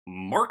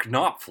Mark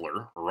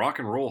Knopfler, a rock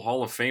and roll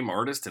Hall of Fame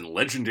artist and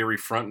legendary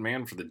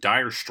frontman for the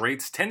Dire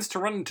Straits, tends to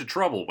run into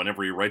trouble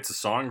whenever he writes a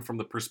song from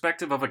the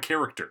perspective of a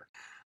character.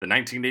 The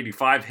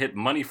 1985 hit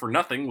Money for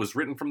Nothing was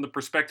written from the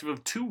perspective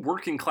of two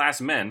working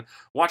class men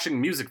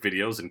watching music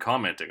videos and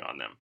commenting on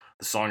them.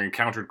 The song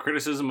encountered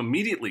criticism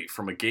immediately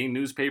from a gay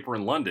newspaper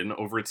in London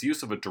over its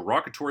use of a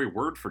derogatory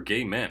word for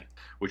gay men,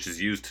 which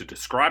is used to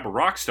describe a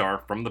rock star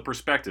from the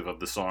perspective of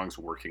the song's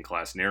working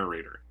class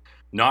narrator.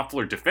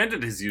 Knopfler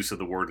defended his use of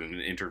the word in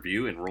an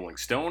interview in Rolling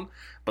Stone,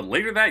 but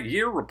later that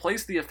year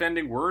replaced the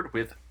offending word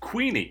with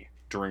Queenie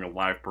during a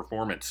live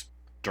performance.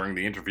 During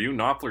the interview,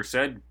 Knopfler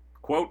said,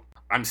 quote,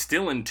 "I'm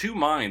still in two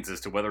minds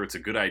as to whether it's a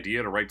good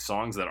idea to write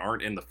songs that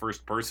aren't in the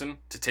first person,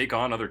 to take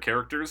on other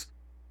characters."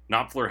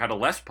 Knopfler had a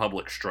less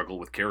public struggle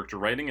with character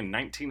writing in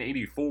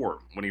 1984,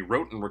 when he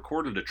wrote and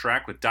recorded a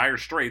track with Dire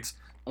Straits,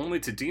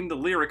 only to deem the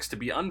lyrics to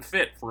be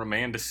unfit for a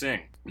man to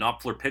sing.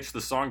 Knopfler pitched the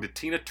song to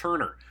Tina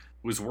Turner,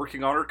 who was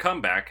working on her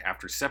comeback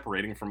after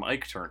separating from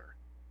Ike Turner.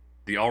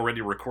 The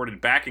already recorded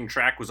backing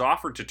track was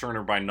offered to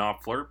Turner by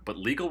Knopfler, but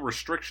legal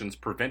restrictions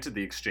prevented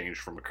the exchange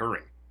from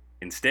occurring.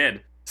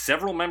 Instead,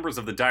 several members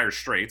of the Dire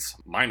Straits,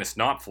 minus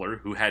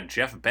Knopfler, who had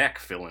Jeff Beck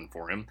fill in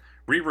for him,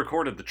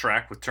 re-recorded the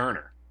track with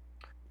Turner.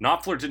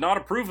 Knopfler did not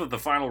approve of the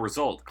final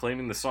result,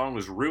 claiming the song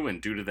was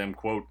ruined due to them,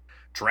 quote,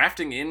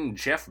 drafting in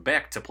Jeff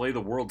Beck to play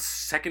the world's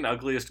second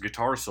ugliest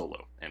guitar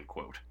solo, end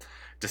quote.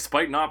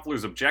 Despite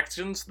Knopfler's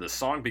objections, the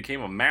song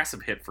became a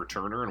massive hit for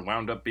Turner and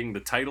wound up being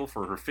the title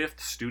for her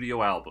fifth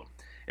studio album.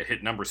 It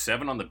hit number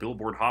 7 on the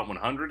Billboard Hot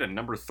 100 and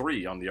number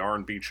 3 on the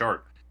R&B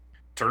chart.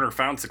 Turner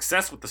found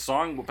success with the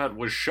song, but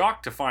was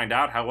shocked to find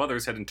out how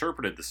others had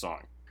interpreted the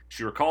song.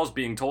 She recalls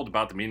being told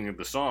about the meaning of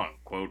the song.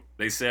 Quote,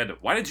 "They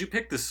said, 'Why did you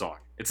pick this song?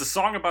 It's a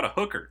song about a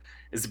hooker.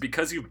 Is it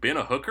because you've been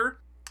a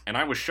hooker?' And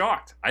I was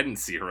shocked. I didn't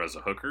see her as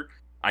a hooker.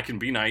 I can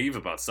be naive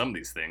about some of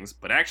these things,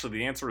 but actually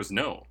the answer is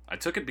no. I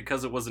took it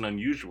because it was an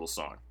unusual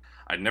song.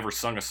 I'd never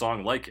sung a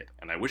song like it,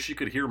 and I wish you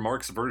could hear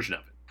Mark's version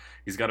of it.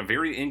 He's got a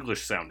very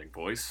English-sounding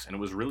voice, and it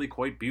was really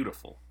quite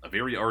beautiful. A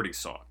very arty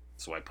song.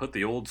 So I put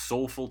the old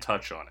soulful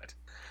touch on it."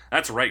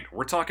 That's right,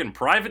 we're talking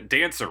Private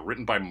Dancer,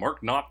 written by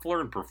Mark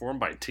Knopfler and performed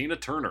by Tina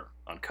Turner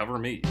on Cover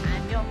Me.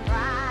 I'm your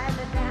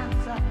private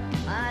dancer,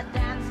 a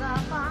dancer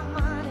for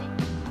money.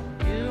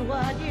 Do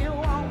what you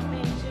want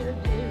me to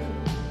do.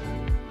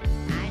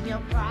 I'm your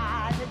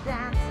private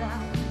dancer,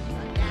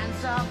 a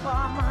dancer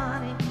for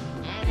money,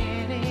 and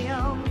any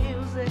old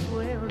music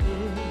will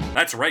do.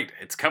 That's right,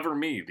 it's Cover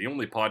Me, the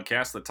only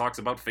podcast that talks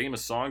about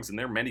famous songs and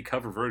their many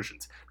cover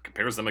versions,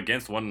 compares them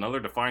against one another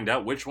to find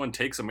out which one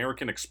takes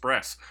American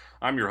Express.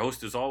 I'm your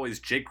host, as always,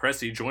 Jake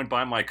Cressy, joined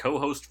by my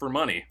co-host for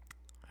money,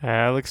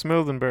 Alex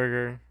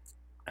Mildenberger.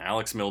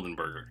 Alex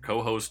Mildenberger,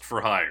 co-host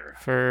for hire.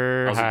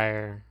 For How's it-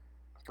 hire.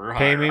 For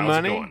Pay hire. me How's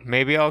money? It going?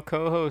 Maybe I'll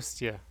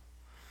co-host you.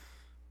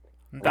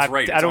 That's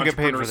right, I it's don't get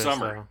paid for Entrepreneur this,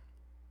 Summer. though.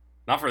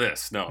 Not for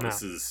this, no. No.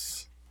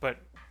 This But,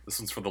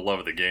 one's for the love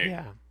of the game.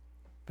 yeah.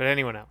 But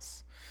anyone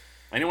else.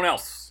 Anyone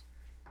else?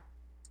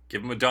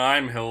 Give him a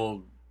dime,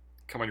 he'll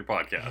come on your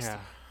podcast. Yeah.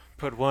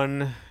 Put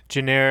one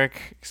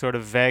generic, sort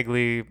of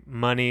vaguely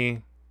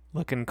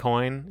money-looking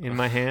coin in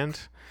my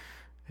hand,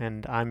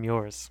 and I'm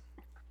yours.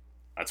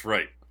 That's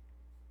right.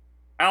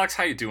 Alex,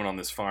 how you doing on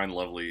this fine,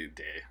 lovely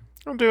day?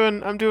 I'm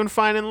doing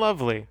fine and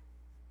lovely.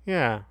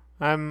 Yeah.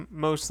 I'm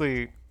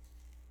mostly...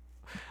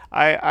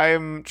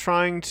 I'm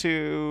trying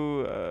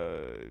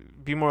to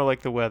be more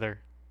like the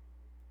weather.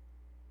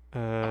 So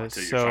you're trying to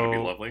be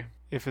So lovely?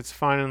 if it's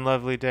fine and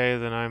lovely day,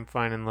 then I'm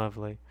fine and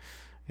lovely.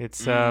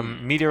 It's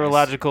Mm,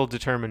 meteorological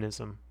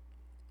determinism.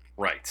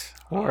 Right.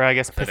 Or I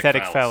guess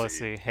pathetic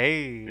fallacy.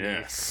 Hey.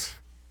 Yes.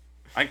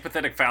 I think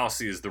pathetic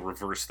fallacy is the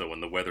reverse, though, when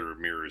the weather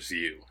mirrors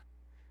you.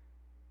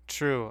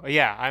 True.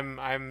 Yeah,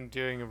 I'm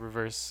doing a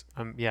reverse.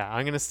 Yeah,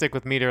 I'm gonna stick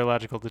with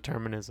meteorological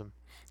determinism.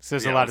 So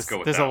there's Yeah, a lot let's of go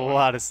with there's that a one.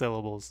 lot of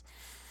syllables.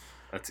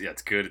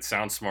 It's good. It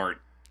sounds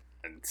smart,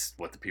 and it's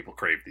what the people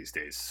crave these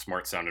days.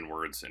 Smart sounding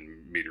words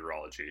and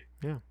meteorology.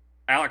 Yeah.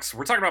 Alex,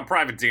 we're talking about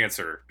Private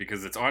Dancer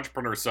because it's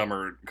Entrepreneur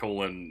Summer,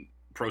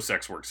 Pro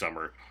Sex Work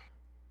Summer.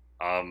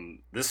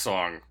 This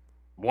song,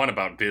 1,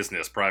 about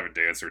business, Private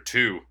Dancer.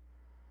 2,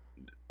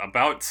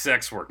 about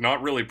sex work.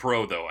 Not really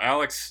pro, though.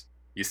 Alex,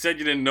 you said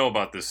you didn't know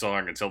about this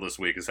song until this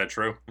week. Is that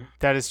true?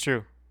 That is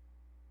true.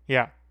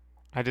 Yeah.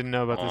 I didn't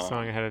know about this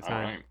song ahead of all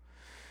time.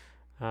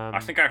 right.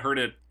 I think I heard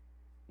it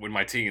in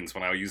my teens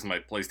when I was using my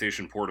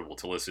PlayStation Portable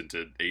to listen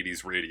to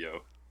 80s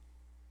radio.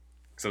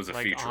 Because it was a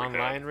like feature it had.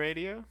 online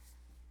radio?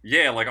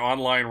 Yeah, like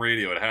online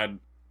radio. It had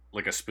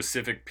like a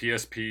specific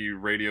PSP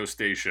radio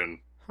station.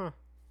 Huh.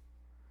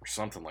 Or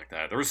something like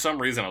that. There was some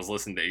reason I was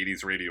listening to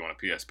 80s radio on a It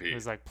PSP.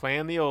 was like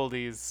playing the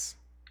oldies.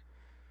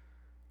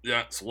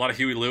 Yeah, it's a lot of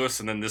Huey Lewis,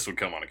 and then this would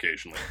come on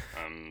occasionally.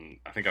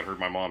 I think I've heard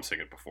my mom sing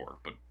it before.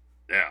 But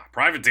yeah,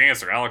 Private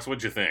Dancer. Alex,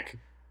 what'd you think?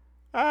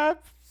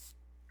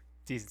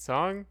 Decent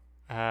song.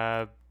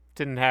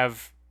 Didn't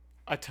have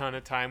a ton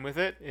of time with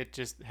it. It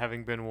just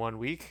having been 1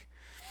 week.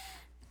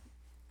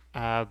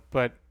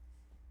 But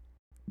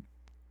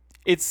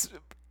it's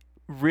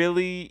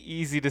really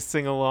easy to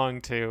sing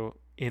along to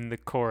in the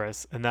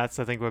chorus, and that's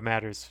I think what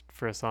matters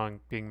for a song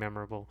being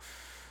memorable.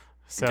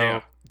 So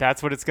Yeah.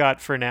 that's what it's got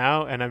for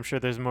now, and I'm sure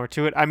there's more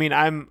to it. I mean,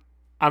 I'm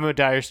a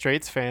Dire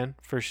Straits fan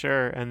for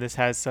sure, and this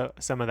has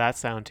some of that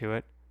sound to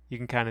it. You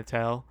can kind of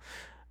tell.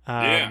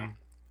 Yeah.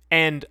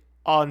 And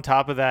on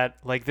top of that,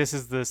 like this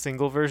is the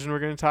single version we're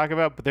going to talk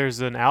about, but there's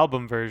an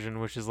album version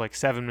which is like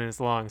 7 minutes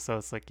long. So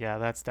it's like, yeah,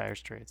 that's Dire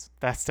Straits.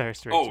 That's Dire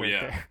Straits. Oh, right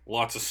yeah. there.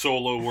 Lots of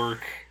solo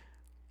work.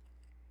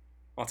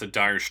 Lots of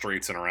Dire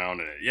Straits and around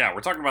in it. Yeah,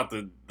 we're talking about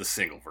the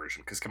single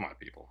version, because come on,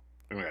 people.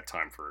 We don't got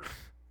time for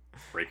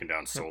breaking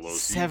down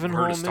solos. 7 You've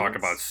heard whole us talk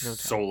about minutes? No time.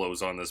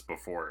 solos on this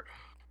before.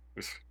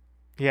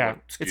 Yeah,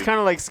 It's it's good. kind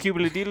of like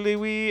Scoobly Doodly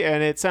Wee,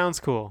 and it sounds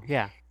cool.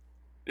 Yeah.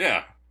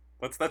 Yeah,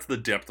 that's the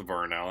depth of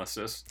our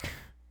analysis.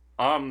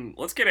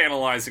 Let's get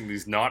analyzing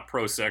these not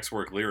pro sex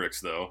work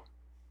lyrics though,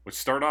 which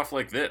start off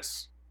like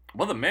this.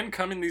 Well, the men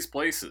come in these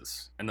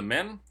places, and the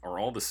men are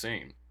all the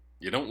same.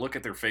 You don't look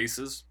at their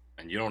faces,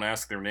 and you don't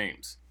ask their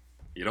names.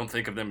 You don't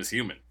think of them as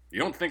human. You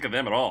don't think of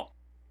them at all.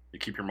 You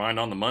keep your mind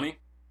on the money,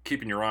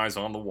 keeping your eyes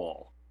on the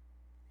wall.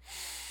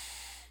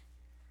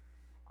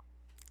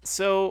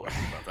 So What do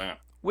you think about that?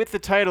 with the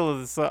title of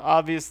this,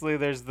 obviously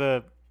there's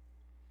the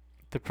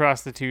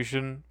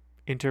prostitution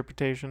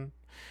interpretation.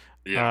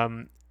 Yeah.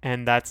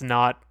 And that's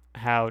not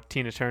how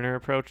Tina Turner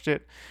approached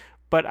it.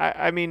 But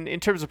I mean, in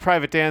terms of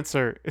Private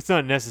Dancer, it's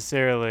not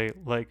necessarily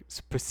like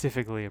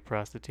specifically a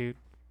prostitute.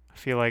 I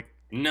feel like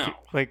No.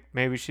 like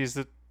maybe she's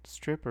a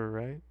stripper,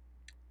 right?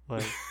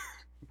 Like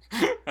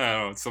I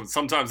don't know.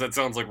 Sometimes that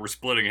sounds like we're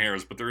splitting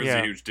hairs, but there is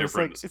a huge it's like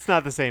difference. it's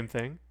not the same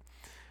thing.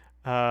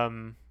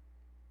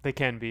 They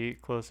can be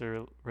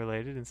closer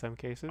related in some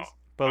cases,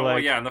 but Oh, like well,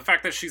 yeah, and the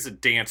fact that she's a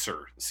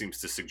dancer seems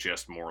to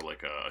suggest more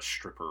like a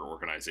stripper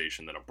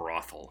organization than a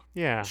brothel.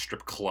 yeah. A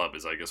strip club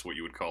is, I guess, what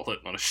you would call it,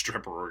 not a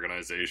stripper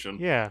organization.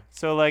 Yeah.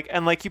 So like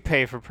and like you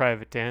pay for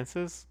private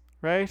dances,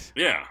 right?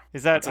 Yeah.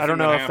 Is that That's a I don't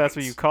thing know that if that's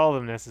what happens. you call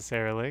them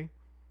necessarily,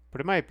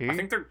 but it might be. I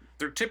think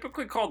they're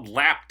typically called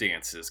lap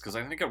dances because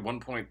I think at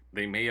one point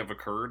they may have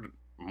occurred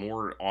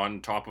more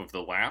on top of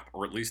the lap,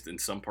 or at least in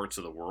some parts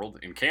of the world.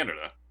 In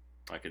Canada,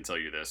 I can tell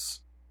you this.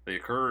 They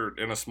occurred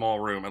in a small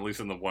room, at least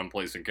in the one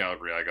place in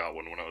Calgary I got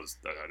one when I was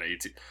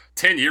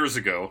 10 years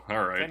ago.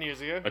 All right. 10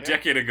 years ago. A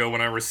decade ago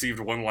when I received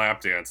one lap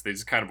dance, they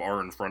just kind of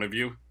are in front of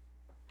you.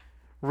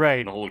 Right.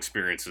 And the whole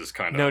experience is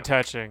kind of No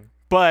touching.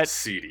 But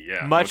seedy,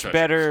 yeah. much no touching.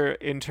 better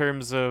in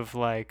terms of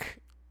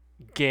like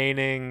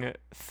gaining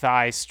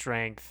thigh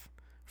strength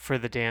for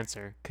the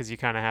dancer because you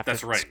kind of have That's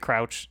to right.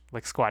 crouch,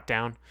 like squat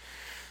down.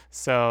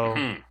 So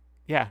Mhm.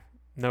 yeah,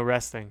 no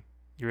resting.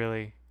 You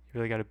really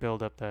got to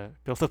build up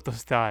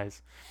those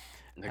thighs.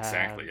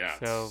 Exactly, yeah.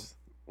 So It's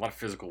a lot of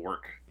physical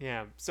work.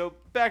 yeah. So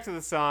back to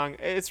the song.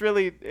 It's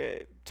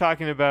really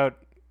talking about.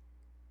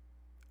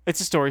 It's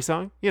a story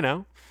song, you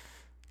know.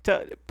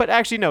 But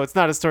actually, no, it's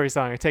not a story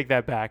song. I take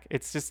that back.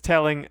 It's just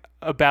telling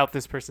about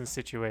this person's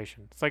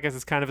situation. So I guess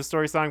it's kind of a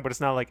story song, but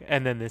it's not like,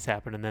 and then this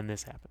happened, and then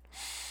this happened.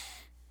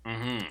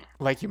 Mm-hmm.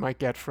 Like you might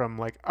get from,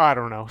 like, I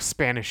don't know,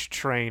 Spanish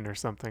Train or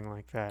something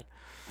like that.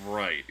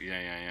 Right,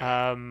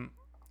 yeah.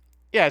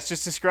 Yeah, it's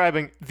just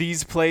describing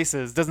these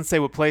places. Doesn't say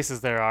what places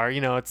there are. You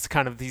know, it's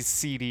kind of these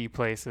seedy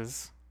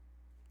places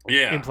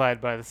Yeah. implied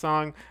by the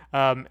song.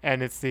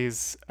 And it's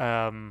these,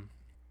 and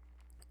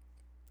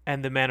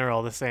the men are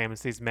all the same.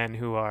 It's these men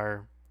who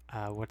are,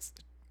 what's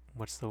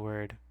the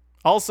word?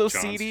 Also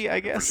Johns. seedy, I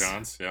guess. For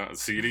Johns, yeah.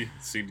 Seedy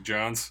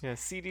Johns. Yeah,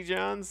 seedy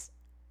Johns.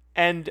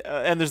 And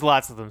there's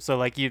lots of them. So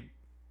like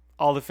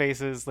all the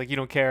faces, like you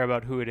don't care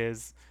about who it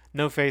is.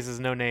 No faces,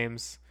 no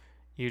names.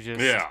 You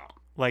just Yeah.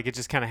 like it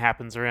just kind of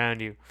happens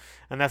around you,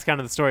 and that's kind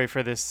of the story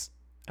for this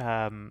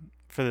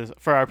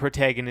for our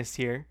protagonist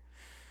here.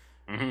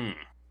 Mm-hmm.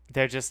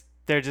 They're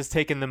just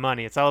taking the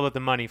money. It's all about the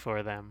money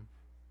for them.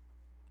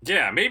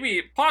 Yeah,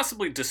 maybe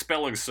possibly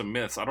dispelling some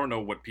myths. I don't know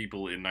what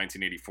people in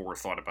 1984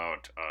 thought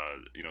about,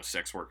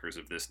 sex workers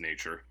of this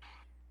nature,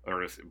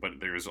 but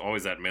there's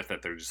always that myth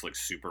that they're just like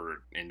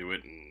super into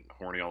it and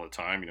horny all the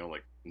time. You know,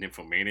 like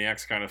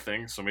nymphomaniacs kind of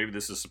thing. So maybe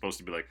this is supposed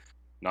to be like,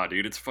 nah,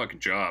 dude, it's a fucking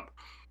job.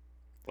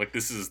 Like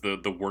this is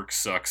the work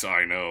sucks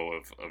I know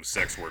of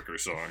sex worker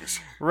songs.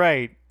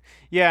 Right.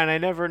 Yeah, and I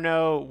never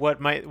know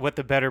what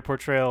the better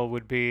portrayal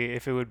would be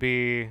if it would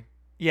be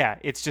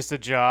it's just a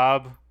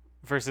job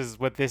versus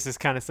what this is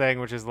kind of saying,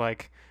 which is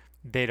like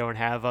they don't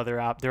have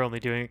they're only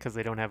doing it because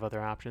they don't have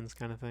other options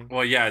kind of thing.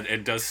 Well, yeah,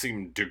 it does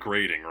seem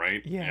degrading,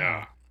 right?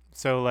 Yeah.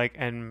 So like,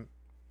 and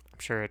I'm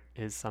sure it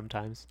is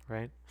sometimes,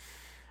 right?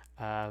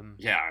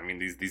 Yeah, I mean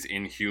these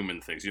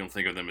inhuman things. You don't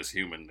think of them as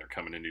human. They're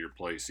coming into your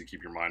place. You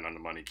keep your mind on the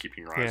money,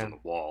 keeping your eyes Yeah. on the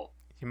wall.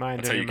 Your mind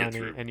That's on how your you get money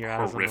through and your eyes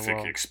on the horrific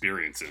wall.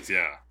 experiences.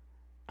 Yeah.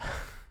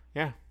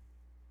 Yeah.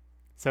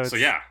 So So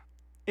yeah,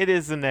 it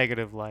is a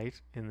negative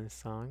light in this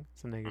song.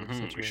 It's a negative we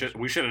situation.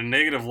 should shed a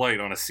negative light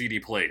on a seedy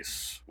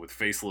place with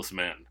faceless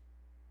men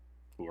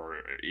who are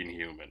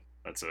inhuman.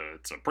 It's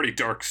a pretty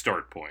dark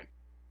start point.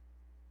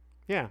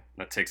 Yeah.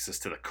 That takes us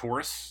to the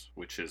chorus,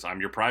 which is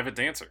I'm your private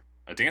dancer,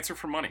 a dancer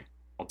for money.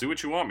 I'll do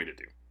what you want me to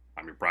do.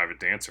 I'm your private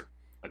dancer,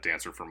 a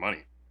dancer for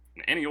money.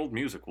 And any old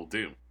music will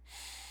do.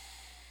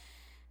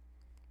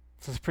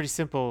 So it's a pretty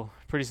simple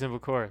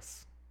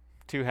chorus.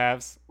 Two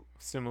halves,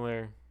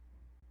 similar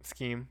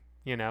scheme,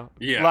 you know.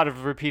 A Yeah. lot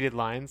of repeated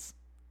lines.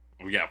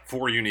 Yeah,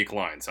 4 unique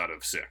lines out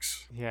of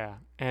 6. Yeah.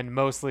 And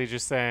mostly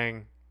just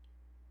saying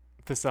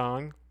the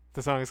song.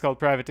 The song is called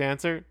Private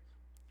Dancer.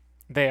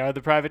 They are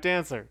the private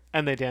dancer,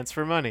 and they dance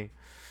for money.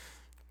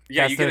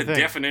 Yeah, That's you get a their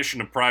thing.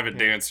 definition of private Yeah.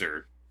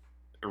 dancer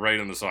right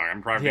in the song. I'm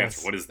a private Yes.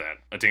 dancer. What is that?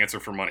 A dancer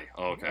for money.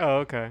 Oh, okay. Oh,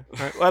 okay.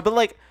 Right. Well, but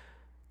like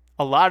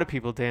a lot of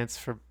people dance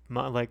for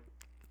like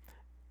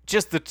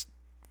just the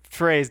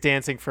phrase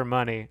 "dancing for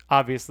money"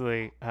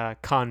 obviously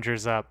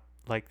conjures up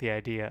like the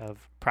idea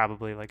of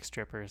probably like a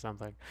stripper or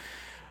something.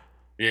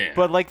 Yeah,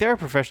 But like there are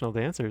professional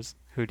dancers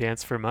who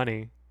dance for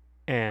money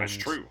and that's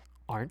true.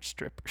 aren't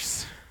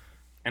strippers.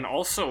 And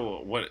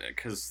also,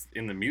 because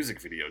in the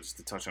music video, just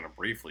to touch on it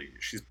briefly,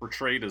 she's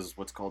portrayed as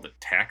what's called a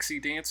taxi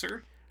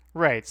dancer.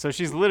 Right. So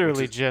she's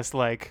literally is just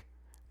like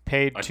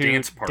paid a to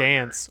dance partner.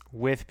 dance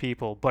with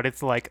people, but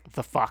it's like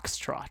the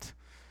foxtrot.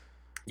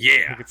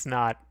 Yeah, Like it's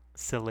not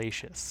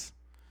salacious.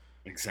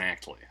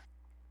 exactly.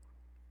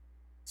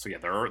 So yeah,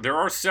 there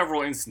are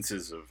several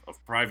instances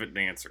of private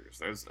dancers.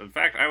 There's, in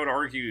fact, I would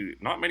argue,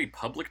 not many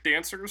public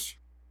dancers.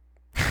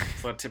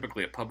 It's not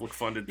typically a public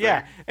funded thing.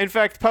 Yeah. In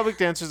fact, public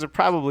dancers are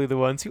probably the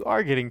ones who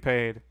are getting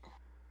paid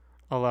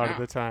a lot of Yeah.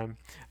 the time.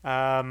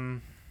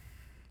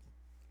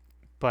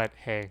 But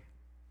hey,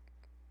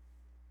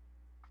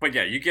 But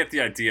yeah, you get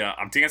the idea.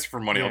 I'm dancing for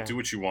money. Yeah. I'll do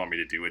what you want me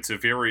to do. It's a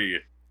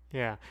very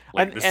yeah.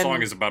 like this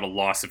song is about a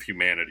loss of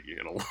humanity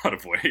in a lot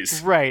of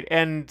ways. Right,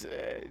 and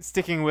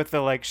sticking with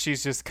the like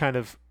she's just kind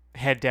of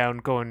head down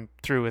going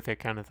through with it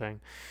kind of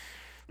thing.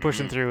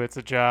 Pushing Mhm. through, it's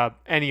a job.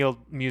 Any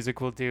old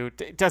music will do.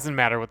 It doesn't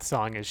matter what the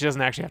song is. She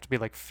doesn't actually have to be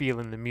like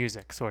feeling the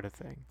music sort of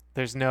thing.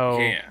 There's no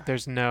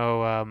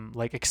Yeah.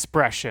 like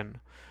expression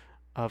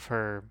of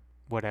her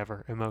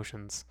whatever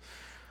emotions.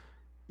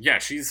 Yeah,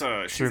 she's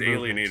Through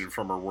alienated movement.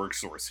 from her work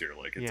source here.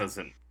 Like it Yeah.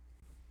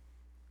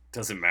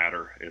 doesn't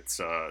matter. It's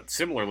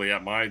similarly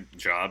at my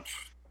job,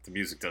 the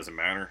music doesn't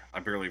matter. I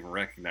barely even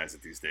recognize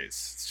it these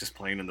days. It's just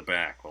playing in the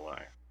back while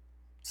I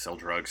sell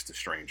drugs to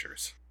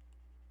strangers.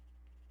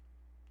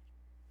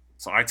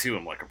 So I too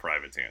am like a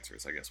private dancer,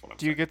 is I guess what I'm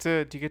Do you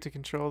saying. get to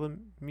control the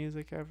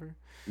music ever?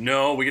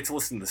 No, we get to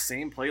listen to the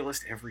same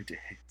playlist every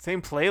day.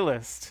 Same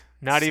playlist.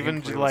 Not Same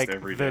even playlist like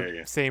every the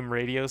day. same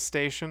radio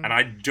station. And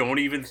I don't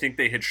even think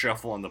they hit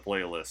shuffle on the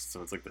playlist,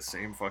 so it's like the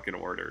same fucking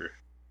order.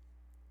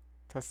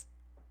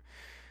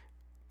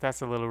 That's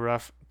a little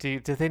rough. Do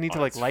they need Oh, to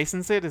like it's-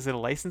 license it? Is it a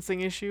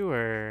licensing issue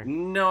or?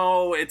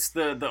 No, it's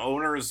the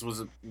owners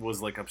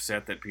was like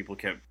upset that people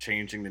kept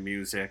changing the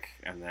music,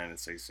 and then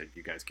they said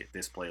you guys get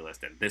this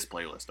playlist and this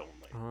playlist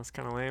only. Oh, that's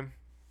kind of lame.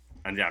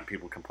 And yeah,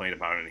 people complain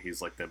about it, and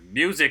he's like, the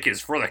music is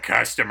for the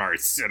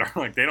customers, and I'm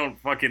like, they don't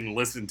fucking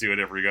listen to it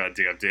every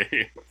goddamn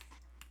day.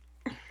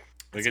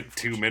 They get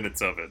 2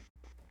 minutes of it.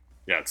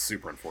 Yeah, it's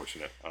super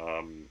unfortunate.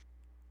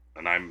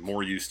 And I'm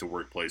more used to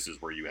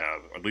workplaces where you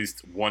have at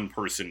least one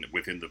person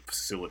within the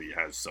facility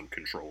has some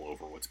control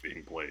over what's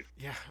being played.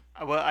 Yeah.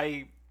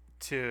 Well,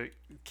 to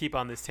keep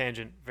on this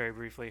tangent very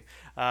briefly,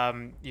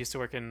 used to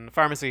work in a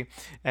pharmacy,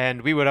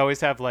 and we would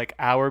always have like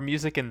our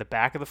music in the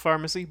back of the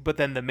pharmacy, but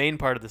then the main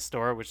part of the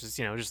store, which is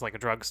just like a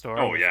drugstore,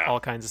 Oh, with yeah.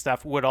 all kinds of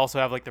stuff, would also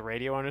have like the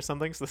radio on or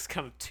something. So there's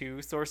kind of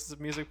two sources of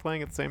music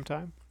playing at the same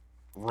time,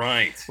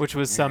 Right. which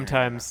was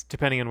sometimes,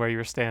 depending on where you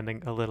were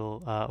standing, a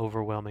little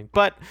overwhelming.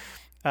 But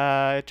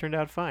it turned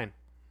out fine.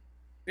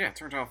 Yeah, it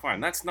turned out fine.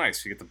 That's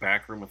nice. You get the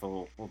back room with a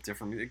little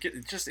different music.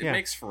 It Yeah.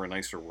 makes for a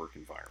nicer work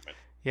environment.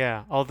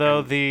 Yeah, although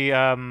And-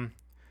 the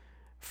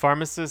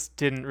pharmacist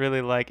didn't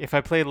really like if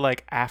I played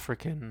like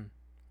African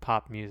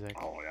pop music.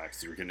 Oh yeah,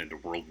 because you're getting into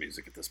world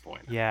music at this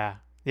point. Yeah,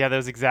 that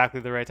was exactly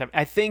the right time.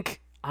 I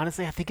think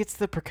honestly, I think it's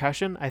the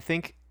percussion. I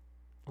think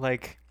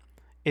like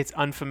it's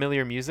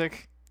unfamiliar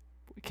music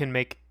can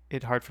make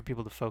it hard for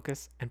people to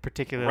focus, and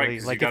particularly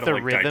 'cause you like if gotta, the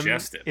like, rhythm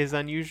digest it. is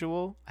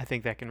unusual, I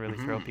think that can really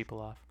throw Mhm. people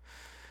off. Yeah,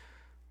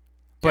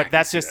 I But can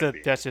that's see just that a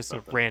being that's just a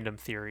something. random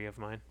theory of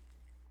mine.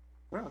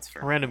 Well, that's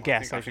fair. A random Well,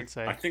 guess, think- I should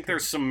say. I think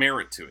there's some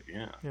merit to it.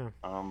 Yeah. Yeah.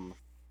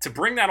 To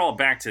bring that all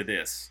back to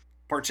this,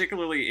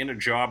 particularly in a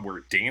job where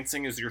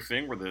dancing is your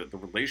thing, where the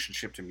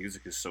relationship to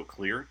music is so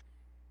clear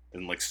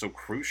and like so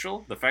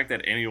crucial, the fact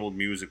that any old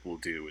music will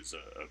do is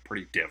a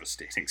pretty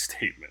devastating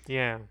statement.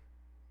 Yeah,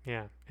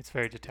 it's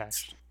very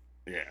detached.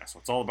 Yeah, so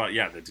it's all about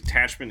the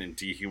detachment and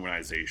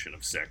dehumanization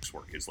of sex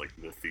work is like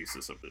the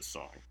thesis of this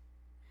song.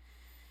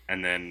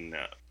 And then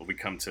we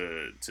come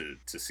to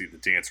see the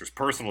dancer's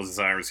personal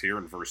desires here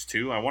in verse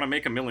 2. I want to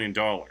make $1 million.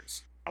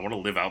 I want to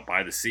live out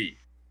by the sea.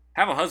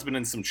 Have a husband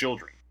and some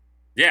children.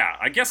 Yeah,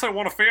 I guess I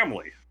want a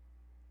family.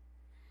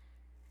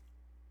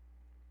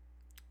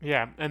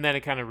 Yeah, and then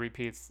it kind of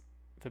repeats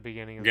the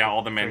beginning of Yeah,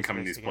 all the men first come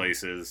in verse these again.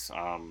 places.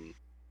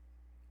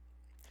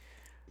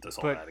 Does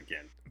all But- that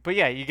again. But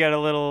yeah, you get a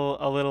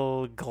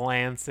little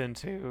glance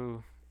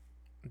into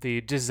the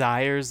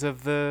desires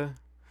of the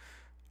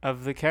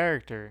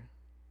character.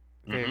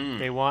 Mhm.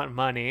 They want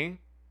money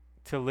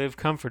to live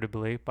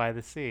comfortably by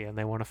the sea, and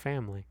they want a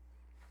family.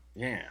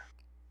 Yeah.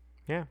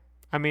 Yeah.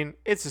 I mean,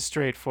 it's a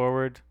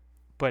straightforward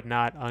but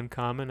not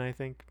uncommon, I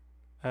think,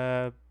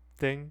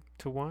 thing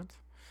to want.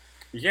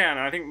 Yeah, and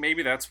I think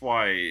maybe that's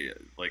why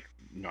like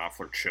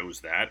Knopfler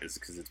chose that is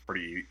because it's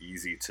pretty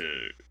easy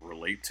to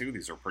relate to.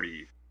 These are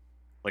pretty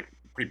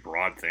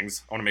broad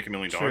things. I want to make $1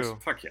 million. True.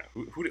 Fuck yeah.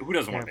 Who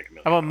doesn't want Yeah. to make $1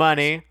 million? I want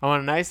money. I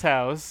want a nice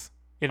house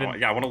in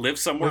Yeah, I want to live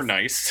somewhere with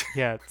nice.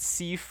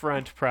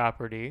 seafront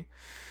property,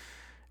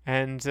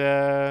 and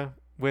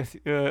with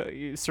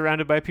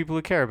surrounded by people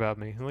who care about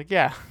me. I'm like,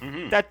 yeah,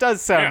 hmm that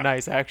does sound Yeah.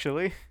 nice,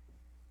 actually.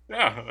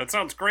 Yeah, that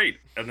sounds great.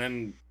 And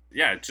then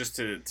yeah, just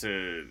to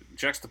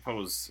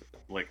juxtapose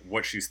like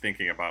what she's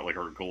thinking about, like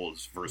her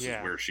goals versus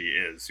Yeah. where she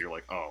is, you're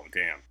like, oh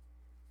damn.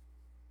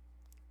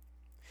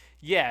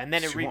 Yeah, and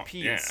then it She won't-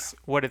 repeats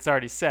what it's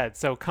already said,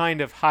 so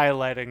kind of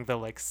highlighting the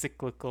like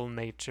cyclical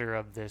nature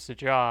of this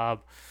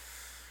job.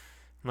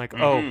 Like,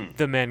 oh, Mhm.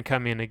 the men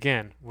come in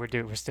again. We're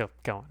still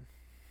going.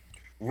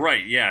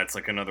 Right, yeah, it's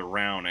like another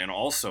round, and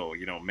also,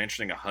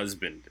 mentioning a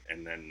husband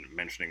and then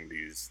mentioning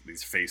these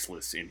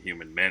faceless,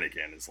 inhuman men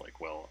again is like,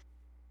 well,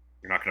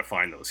 you're not gonna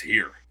find those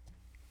here.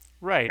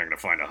 Right. You're not gonna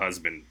find a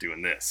husband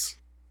doing this.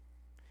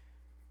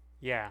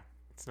 Yeah,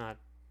 it's not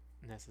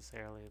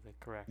necessarily the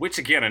correct. Which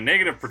again, a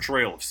negative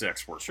portrayal of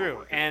sex work. we're True,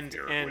 working and with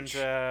here, and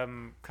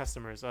which-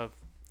 customers of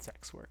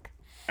sex work.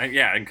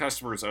 and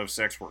customers of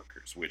sex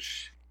workers,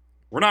 which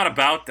we're not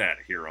about that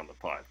here on the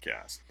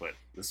podcast. But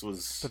this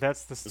was But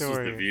that's the this was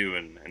story. the view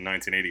in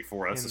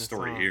 1984. That's in the the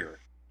story song. here.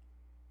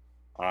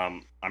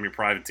 I'm your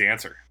private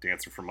dancer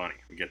for money.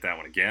 We get that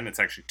one again. It's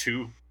actually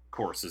 2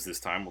 courses this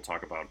time. We'll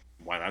talk about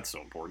why that's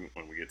so important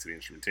when we get to the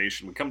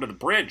instrumentation. We come to the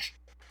bridge.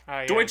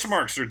 Ah, yes.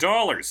 Deutschmarks or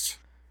dollars.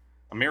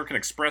 American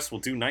Express will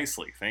do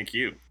nicely, thank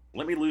you.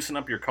 Let me loosen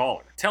up your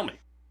collar. Tell me,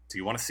 do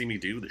you want to see me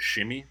do the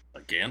shimmy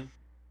again?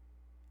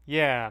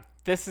 Yeah,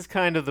 this is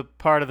kind of the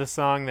part of the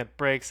song that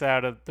breaks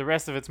out of the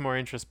rest of it's more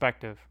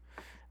introspective.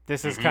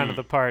 This is kind of Mhm.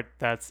 the part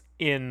that's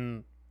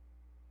in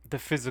the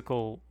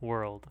physical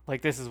world.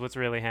 Like this is what's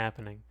really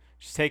happening.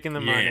 She's taking the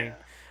money. Yeah.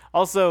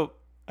 Also,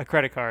 a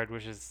credit card,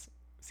 which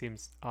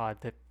seems odd,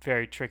 that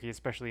very tricky,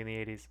 especially in the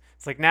 80s.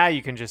 It's like now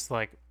you can just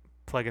like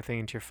plug a thing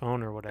into your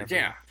phone or whatever.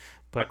 Yeah.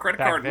 But A credit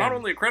back card, not then-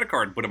 only a credit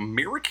card, but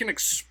American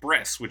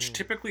Express, which Mm.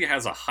 typically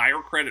has a higher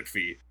credit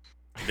fee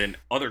than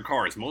other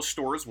cards. Most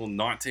stores will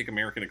not take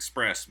American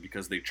Express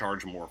because they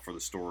charge more for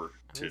the store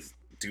to least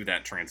do that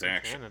in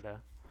transaction.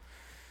 Canada.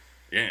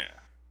 Yeah.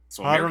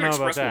 So I don't American know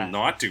about Express will that.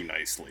 not do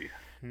nicely.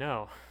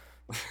 No.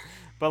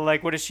 But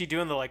like, what is she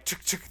doing? The like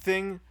chuk chuk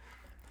thing?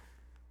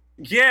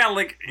 Yeah,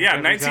 every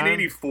time?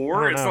 1984.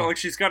 I don't It's know. not like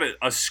she's got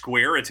a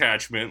square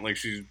attachment. Like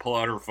she's pull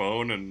out her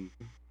phone and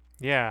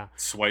Yeah.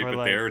 swipe Or it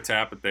like- there,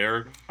 tap it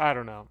there. I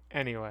don't know.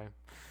 Anyway,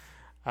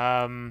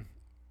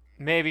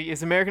 maybe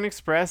is American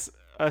Express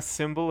a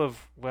symbol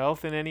of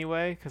wealth in any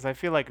way? Because I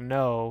feel like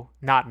no,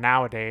 not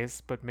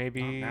nowadays, but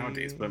maybe Not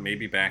nowadays, but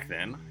maybe back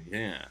then.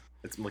 Yeah,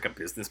 it's like a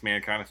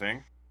businessman kind of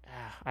thing.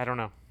 I don't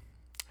know.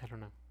 I don't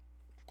know.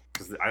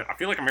 Because I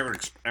feel like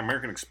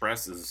American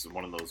Express is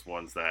one of those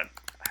ones that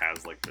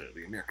has like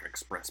the American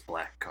Express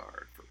black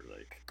card for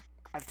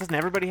Doesn't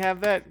everybody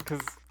have that?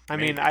 Because I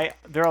mean, Maybe.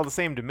 they're all the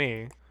same to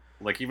me.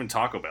 like even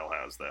Taco Bell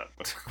has that,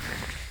 but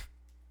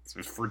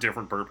it's for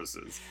different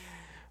purposes.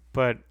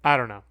 But I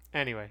don't know.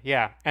 Anyway,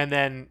 yeah, and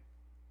then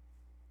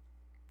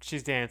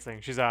she's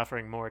dancing. She's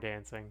offering more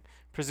dancing,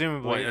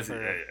 presumably Well, yeah,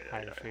 for yeah, a yeah,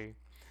 higher yeah. fee.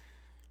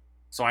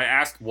 So I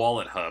asked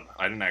Wallet Hub.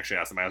 I didn't actually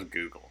ask them. I asked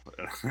Google.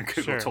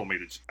 Google Sure. told me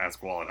to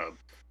ask Wallet Hub.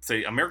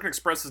 Say American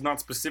Express is not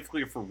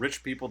specifically for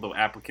rich people, though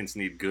applicants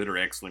need good or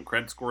excellent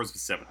credit scores of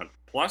 700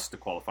 plus to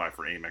qualify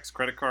for Amex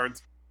credit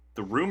cards.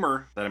 The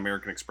rumor that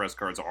American Express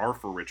cards are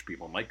for rich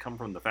people might come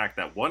from the fact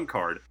that one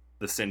card,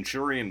 the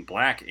Centurion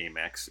Black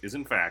Amex, is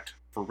in fact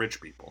for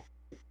rich people.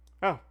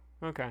 Oh,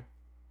 okay.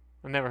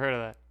 I've never heard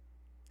of that.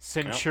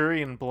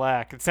 Centurion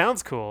Black. It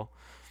sounds cool.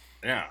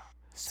 Yeah,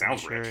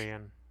 sounds rich.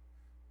 Centurion.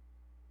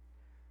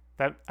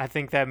 I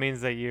think that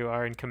means that you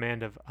are in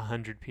command of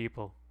 100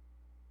 people.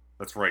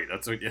 that's right.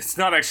 It's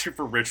not actually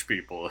for rich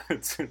people.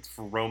 It's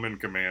for Roman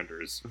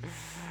commanders.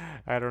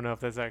 I don't know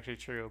if that's actually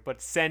true,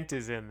 but cent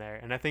is in there,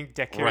 and I think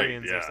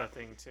decurions yeah. are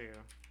something too.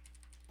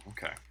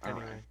 Okay, all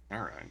right, Anyway.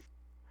 all right.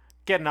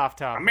 Getting off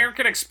topic.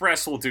 American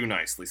Express will do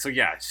nicely. So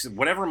yeah,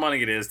 whatever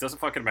money it is, doesn't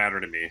fucking matter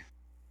to me.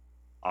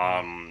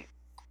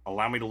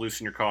 Allow me to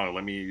loosen your collar.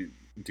 Let me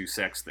do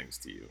sex things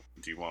to you.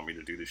 Do you want me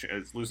to do this?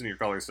 Is loosening your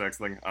collar a sex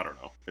thing? I don't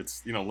know.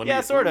 It's let me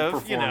Yeah, sort let me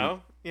of.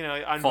 perform-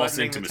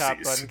 Unbuttoning the top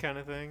intimacies. button kind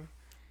of thing.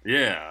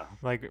 Yeah,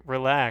 Like,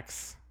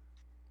 relax,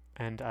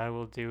 and I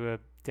will do a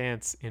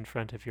dance in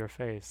front of your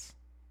face.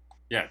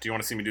 yeah. Do you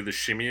want to see me do the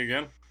shimmy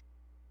again?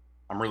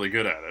 I'm really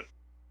good at it.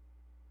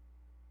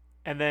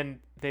 And then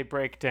they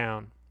break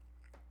down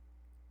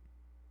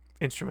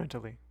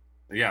instrumentally.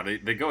 Yeah,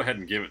 they go ahead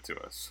and give it to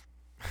us.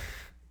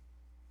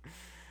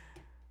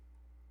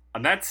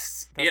 And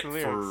that's That's it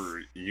the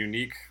for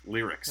unique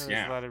lyrics. There's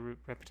Yeah. a lot of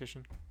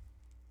repetition.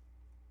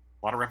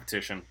 A lot of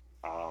repetition.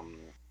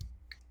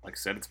 Like I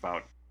said, it's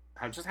about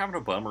just having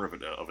a bummer of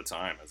a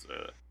time as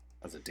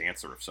a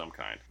dancer of some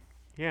kind.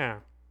 Yeah.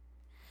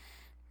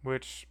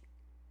 Which,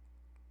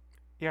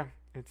 yeah,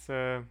 it's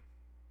it's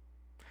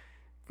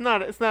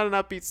not an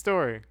upbeat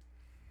story.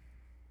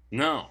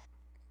 No.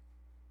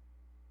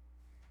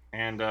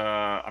 And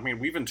I mean,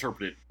 we've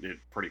interpreted it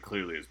pretty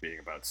clearly as being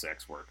about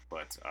sex work,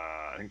 but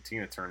I think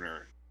Tina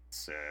Turner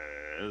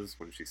says,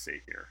 what did she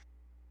say here?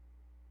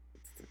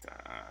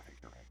 I think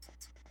you're right. I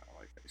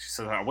like that. She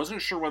said, I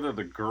wasn't sure whether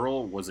the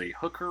girl was a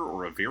hooker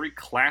or a very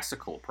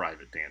classical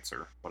private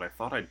dancer, but I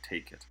thought I'd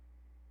take it.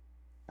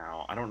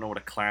 Now, I don't know what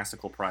a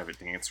classical private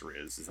dancer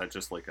is. Is that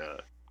just like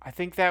a I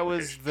think that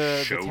was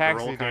the showgirl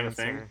taxi kind dancer. of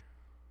thing?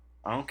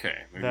 Okay,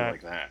 maybe That-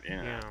 like that.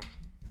 Yeah. Yeah.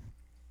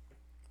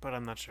 But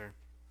I'm not sure.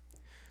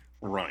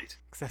 Right.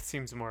 Because that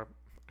seems more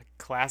like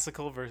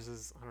classical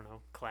versus, I don't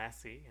know,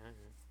 classy. I don't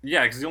know.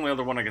 Yeah, because the only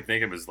other one I can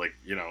think of is like,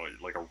 you know,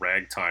 like a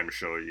ragtime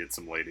show. You get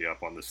some lady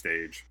up on the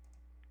stage,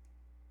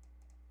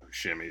 who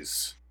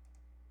shimmies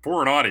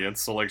for an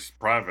audience, so like she's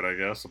private, I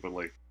guess. But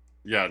like,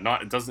 yeah,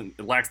 it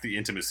lacks the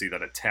intimacy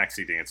that a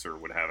taxi dancer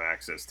would have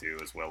access to,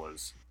 as well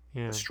as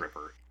Yeah. a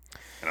stripper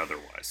and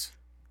otherwise.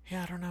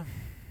 Yeah, I don't know.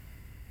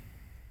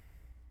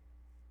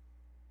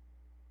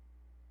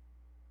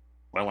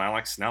 Well,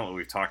 Alex, now that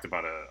we've talked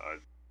about a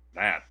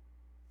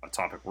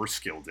topic we're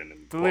skilled in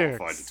and The qualified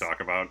lyrics. to talk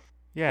about,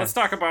 Yeah. let's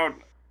talk about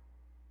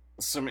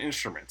some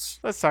instruments.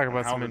 Let's talk and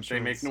about how some they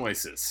instruments. make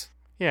noises.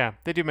 Yeah,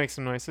 they do make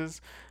some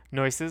noises.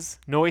 Noises.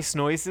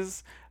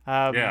 Noises.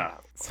 Yeah,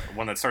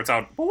 one that starts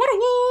out.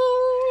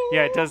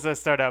 Yeah, it does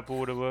start out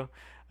with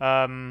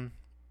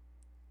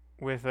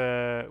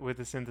a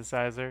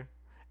synthesizer,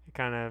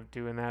 kind of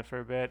doing that for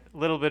a bit. A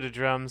little bit of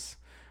drums,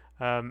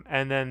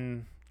 and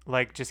then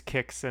like just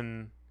kicks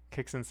and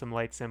some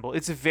light cymbal.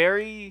 It's a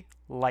very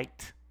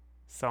light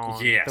song.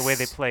 The way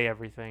they Yes. play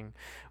everything,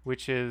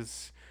 which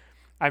is,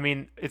 I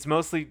mean, it's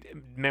mostly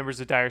members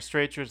of Dire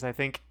Straits. Which I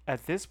think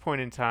at this point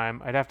in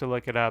time, I'd have to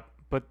look it up.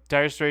 But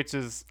Dire Straits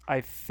is,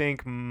 I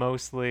think,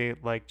 mostly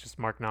like just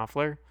Mark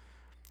Knopfler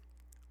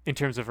in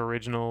terms of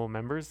original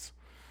members.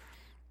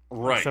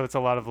 Right. So it's a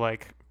lot of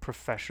like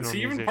professional. Is he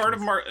even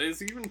musicians. part of Is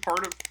he even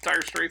part of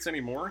Dire Straits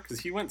anymore? Because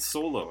he went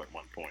solo at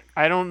one point.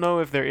 I don't know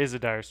if there is a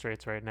Dire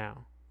Straits right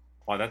now.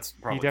 Well, that's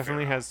probably. He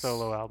definitely fair. has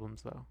solo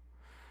albums though.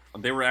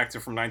 They were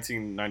active from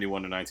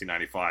 1991 to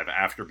 1995,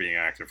 after being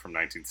active from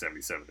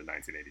 1977 to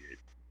 1988.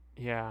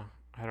 Yeah,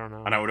 I don't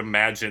know. And I would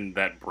imagine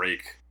that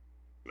break,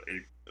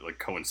 like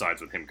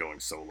coincides with him going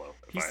solo.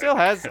 if He I still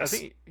had to has. I guess.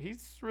 think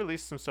he's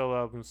released some solo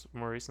albums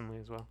more recently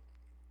as well.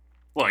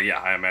 Well, yeah,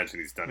 I imagine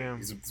he's done Yeah. it.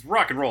 He's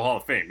Rock and Roll Hall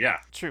of Fame. Yeah.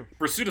 True.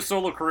 Pursued a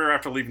solo career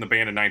after leaving the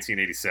band in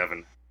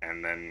 1987,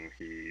 and then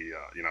he,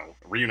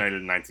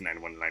 reunited in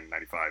 1991 to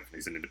 1995.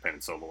 He's an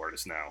independent solo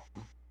artist now.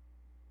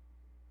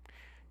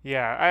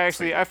 Yeah, I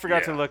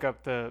forgot to yeah. look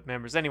up the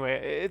members.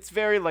 Anyway, it's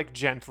very like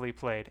gently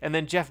played, and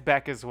then Jeff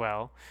Beck as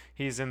well.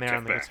 He's in there Jeff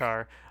on the Beck.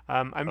 guitar.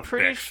 I'm Of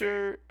pretty Beck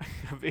sure,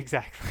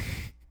 exactly.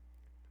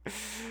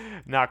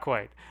 Not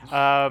quite.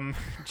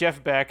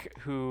 Jeff Beck,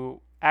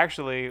 who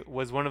actually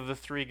was one of the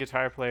 3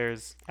 guitar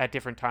players at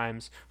different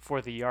times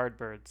for the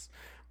Yardbirds,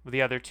 with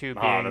the other 2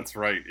 being Ah, that's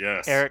right.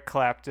 Yes. Eric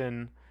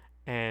Clapton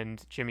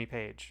and Jimmy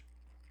Page.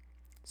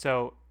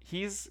 So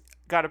he's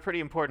got a pretty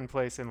important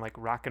place in like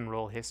rock and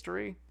roll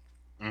history.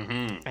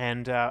 Mm-hmm.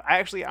 And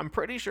I'm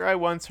pretty sure I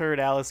once heard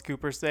Alice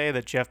Cooper say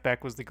that Jeff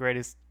Beck was the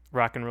greatest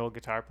rock and roll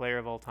guitar player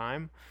of all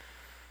time.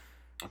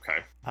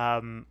 Okay.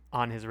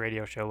 On his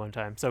radio show one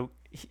time. So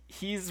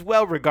he's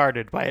well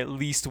regarded by at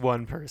least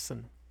one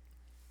person.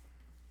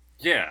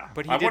 Yeah.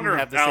 But he I didn't wonder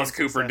have if the same Alice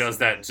Cooper success does as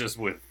that others. just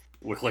with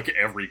like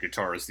every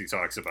guitarist he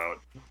talks about.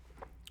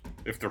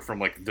 If they're from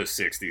like the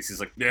 60s, he's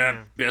like,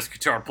 Yeah. best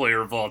guitar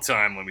player of all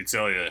time, let me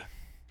tell you.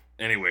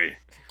 Anyway,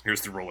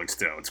 here's the Rolling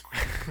Stones.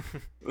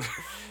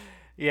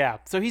 Yeah,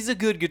 so he's a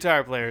good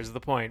guitar player is the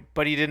point,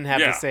 but he didn't have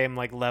Yeah. the same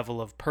like level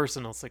of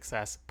personal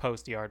success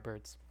post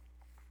Yardbirds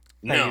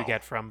that No. you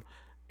get from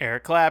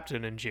Eric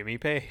Clapton and Jimmy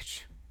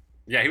Page.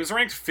 Yeah, he was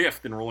ranked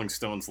 5th in Rolling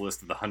Stone's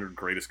list of the 100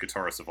 greatest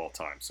guitarists of all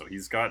time. So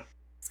he's got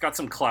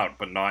some clout,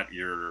 but not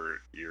your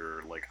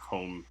like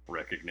home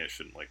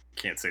recognition. Like,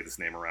 you can't say this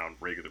name around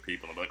regular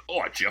people and be like,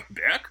 "Oh, Jeff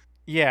Beck?"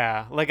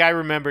 Yeah, like I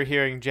remember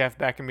hearing Jeff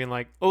Beck and being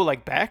like, "Oh,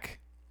 like Beck?"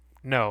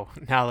 No,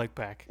 not like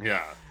Beck.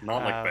 Yeah,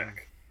 not like Um,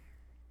 Beck.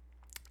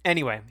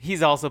 Anyway,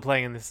 he's also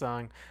playing in this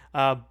song,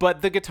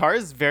 but the guitar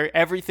is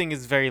everything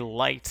is very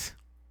light,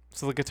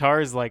 so the guitar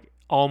is like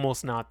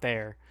almost not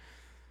there.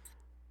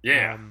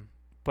 Yeah.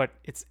 But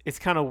it's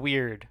kind of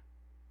weird,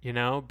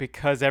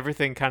 because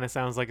everything kind of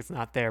sounds like it's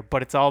not there,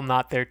 but it's all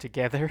not there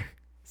together.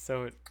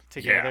 So it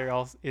together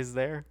all is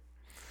there.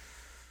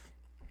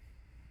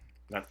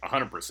 That's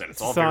 100%. It's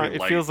So all very it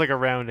light. feels like a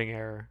rounding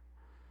error,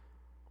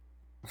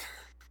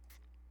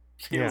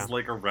 Feels yeah.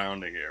 like a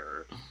rounding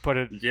error. but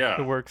it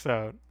Yeah. works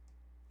out.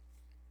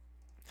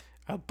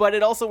 But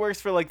it also works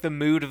for like the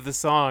mood of the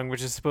song,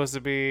 which is supposed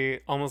to be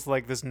almost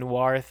like this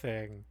noir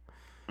thing.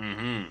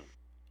 Mm-hmm.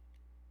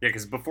 Yeah,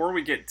 because before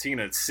we get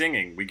Tina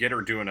singing, we get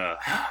her doing this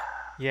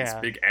Yeah,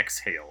 big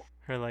exhale.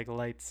 her like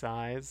light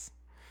sighs.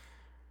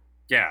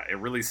 Yeah, it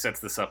really sets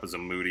this up as a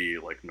moody,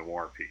 like,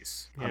 noir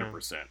piece. Yeah.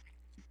 100%.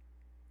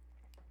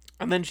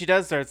 And then she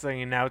does start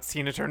singing. Now it's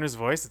Tina Turner's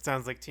voice. It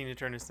sounds like Tina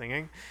Turner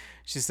singing.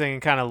 She's singing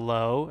kind of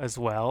low as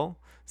well.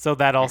 So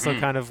that also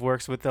kind of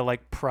works with the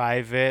like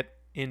private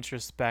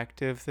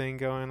introspective thing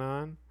going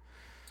on.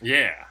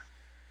 Yeah.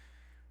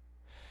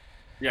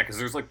 Yeah, because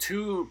there's like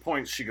 2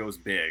 points she goes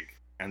big,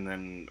 and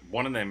then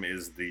one of them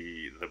is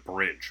the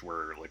bridge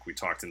where, like we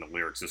talked in the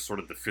lyrics, is sort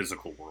of the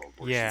physical world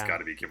where she's got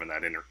to be given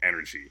that inner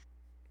energy.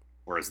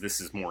 Whereas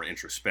this is more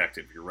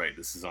introspective. You're right.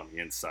 This is on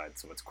the inside,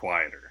 so it's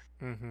quieter.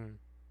 Mm-hmm.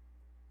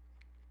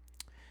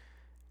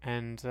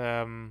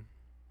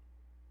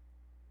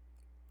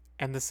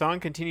 And the song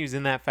continues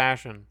in that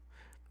fashion.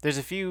 There's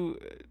a few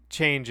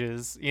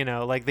changes,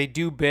 like they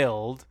do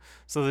build.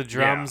 So the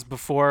drums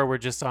before were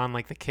just on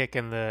like the kick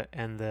and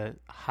the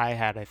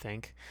hi-hat, I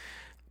think.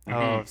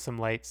 Some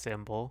light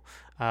cymbal.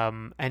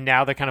 And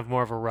now they're kind of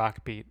more of a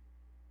rock beat.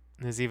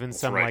 There's even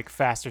some like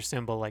faster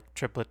cymbal, like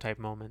triplet type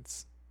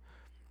moments.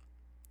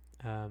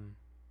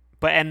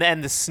 But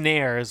and the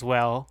snare as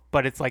well,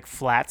 but it's like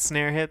flat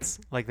snare hits,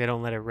 like they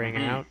don't let it ring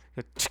out.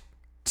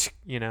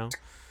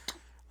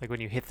 Like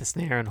when you hit the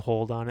snare and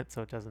hold on it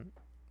so it doesn't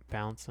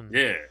bounce and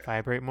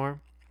vibrate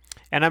more.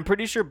 And I'm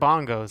pretty sure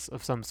bongos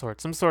of some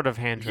sort of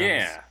hand drums.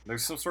 Yeah,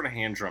 there's some sort of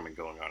hand drumming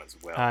going on as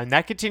well. And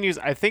that continues,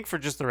 I think, for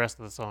just the rest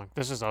of the song.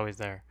 This is always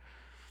there.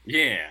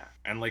 Yeah,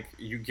 and like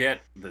you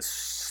get the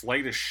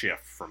slightest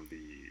shift from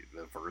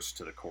the verse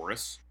to the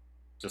chorus.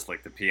 Just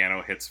like the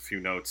piano hits a few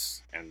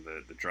notes and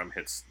the drum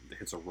hits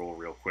a roll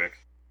real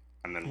quick.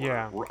 And then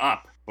we're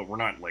up, but we're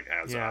not like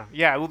as up.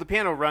 Yeah, well the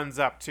piano runs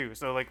up too,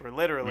 so like we're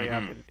literally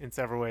up in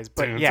several ways.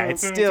 But yeah,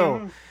 it's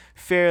still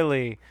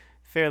fairly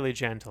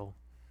gentle.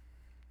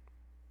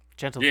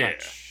 Gentle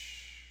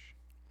touch.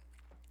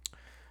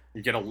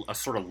 You get a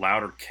sort of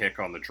louder kick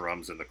on the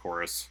drums in the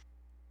chorus.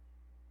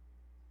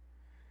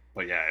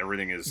 But yeah,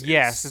 everything is...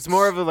 Yes, it's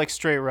more of a like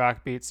straight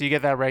rock beat. So you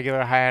get that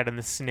regular hi-hat and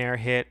the snare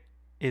hit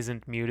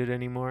isn't muted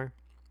anymore.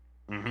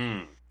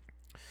 Mm-hmm.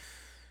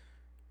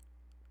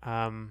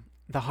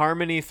 The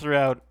harmony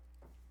throughout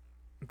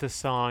the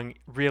song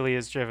really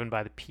is driven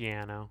by the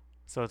piano.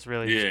 So it's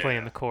really just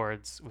playing the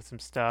chords with some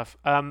stuff.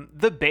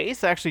 The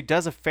bass actually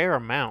does a fair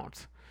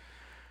amount.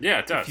 Yeah,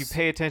 it does. If you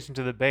pay attention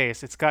to the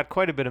bass, it's got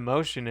quite a bit of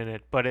motion in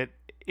it, but it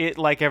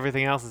like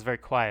everything else is very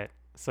quiet.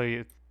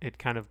 So it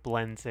kind of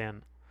blends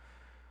in.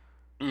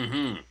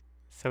 Mm-hmm.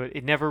 So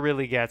it never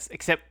really gets,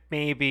 except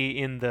maybe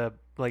in the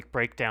like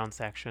breakdown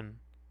section.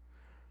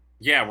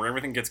 Yeah, where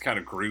everything gets kind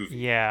of groovy.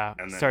 Yeah,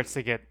 and then starts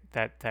to get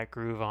that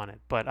groove on it.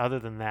 But other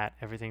than that,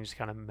 everything just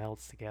kind of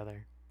melts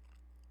together.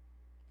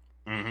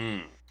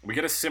 Mm-hmm. We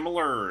get a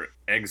similar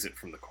exit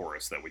from the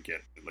chorus that we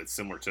get. It's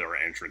similar to our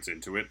entrance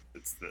into it.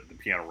 It's the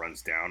piano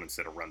runs down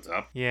instead of runs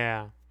up.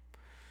 Yeah.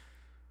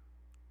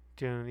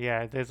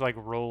 Yeah, there's like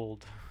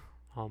rolled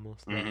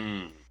almost.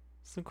 Mm-hmm.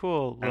 Some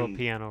cool little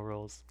piano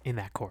rolls in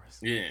that chorus.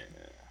 Yeah.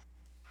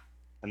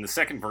 And the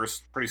second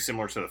verse, pretty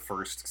similar to the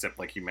first, except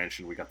like you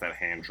mentioned, we got that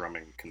hand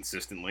drumming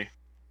consistently.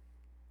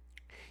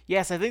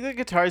 Yes, I think the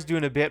guitar's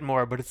doing a bit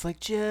more, but it's like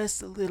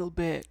just a little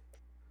bit.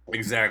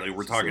 Exactly.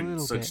 We're talking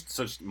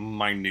such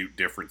minute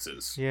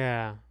differences.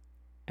 Yeah.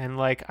 And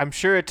like I'm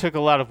sure it took a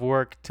lot of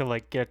work to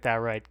like get that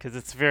right, because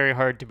it's very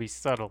hard to be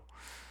subtle.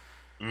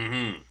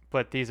 Mm-hmm.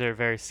 But these are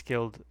very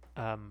skilled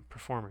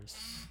performers.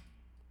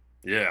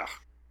 Yeah.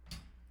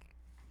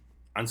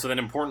 And so then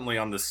importantly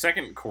on the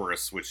second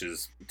chorus, which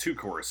is 2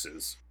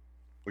 choruses,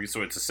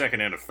 so it's a second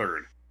and a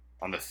third.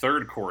 On the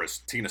third chorus,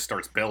 Tina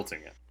starts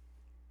belting it.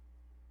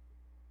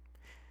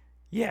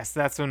 Yes,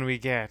 that's when we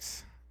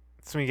get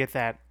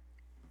that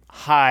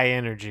high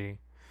energy.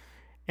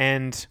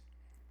 And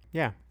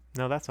yeah,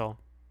 no, that's all.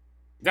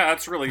 Yeah,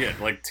 that's really it.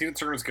 Like Tina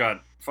Turner's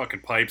got fucking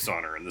pipes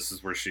on her, and this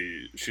is where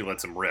she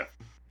lets him rip.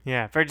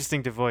 Yeah, very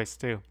distinctive voice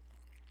too.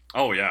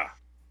 Oh yeah.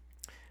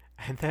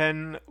 And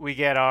then we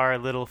get our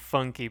little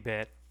funky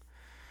bit.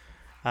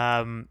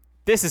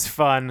 This is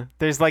fun.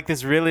 There's like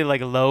this really like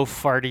low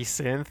farty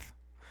synth.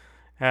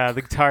 The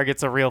guitar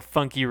gets a real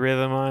funky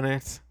rhythm on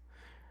it.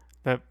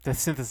 The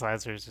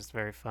synthesizer is just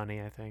very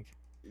funny, I think.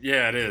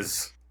 Yeah, it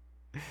is.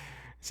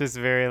 It's just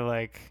very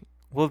like,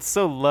 well, it's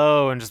so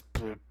low and just...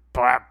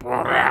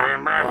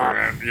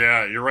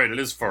 Yeah, you're right. It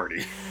is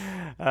farty.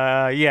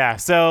 Yeah,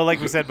 so like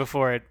we said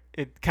before,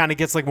 it kind of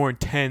gets like more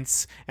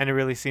intense, and it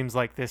really seems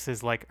like this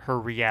is like her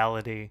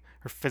reality,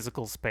 her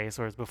physical space,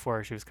 whereas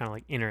before she was kind of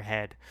like in her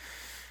head.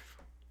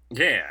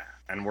 Yeah,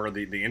 and where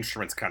the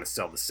instruments kind of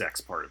sell the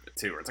sex part of it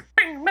too, where it's like...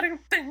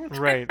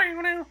 Right.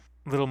 A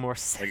little more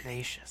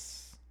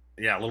salacious.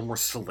 Yeah, a little more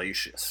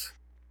salacious.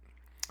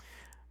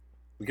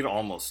 We could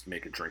almost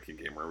make a drinking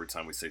game where every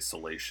time we say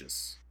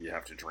salacious, you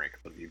have to drink,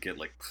 but you get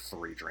like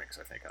 3 drinks,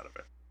 I think, out of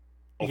it.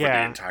 Over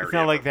the entirety it's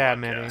not like that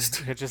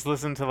podcast. many. Just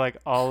listen to like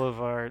all of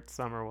our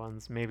summer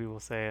ones. Maybe we'll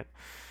say it.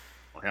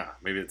 Well, yeah,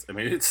 maybe it's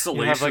salacious.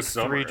 You have like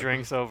summer. 3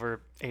 drinks over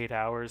 8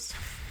 hours.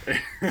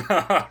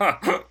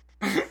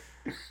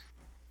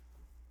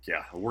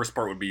 Yeah, the worst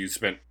part would be you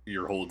spent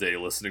your whole day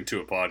listening to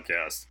a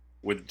podcast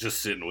with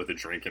just sitting with a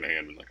drink in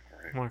hand and like, all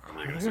right, I'm like,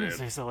 I'm gonna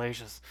say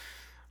salacious.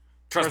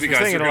 Trust course, me, we're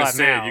guys, saying they're it a gonna lot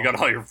say now. it. You got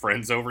all your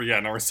friends over. Yeah,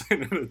 now we're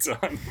saying it a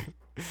ton.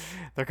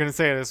 They're gonna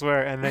say it, I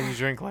swear, and then you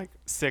drink like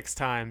 6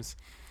 times,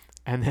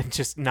 and then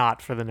just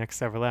not for the next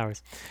several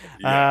hours.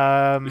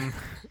 Yeah.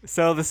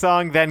 So the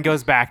song then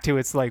goes back to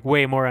its like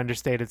way more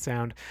understated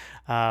sound.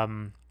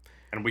 And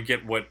we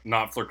get what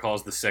Knopfler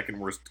calls the second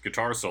worst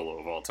guitar solo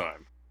of all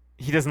time.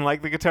 He doesn't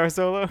like the guitar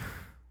solo.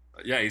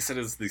 Yeah, he said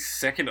it's the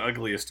second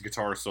ugliest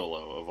guitar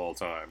solo of all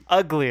time.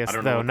 Ugliest I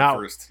don't know though, what not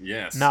the first.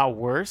 Yes. not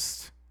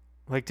worst.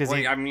 Like does Well,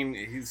 he? I mean,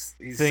 he's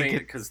think saying it-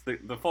 it because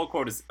the full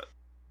quote is,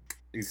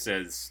 he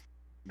says,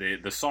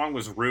 the song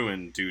was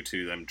ruined due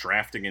to them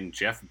drafting in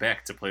Jeff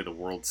Beck to play the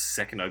world's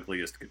second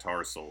ugliest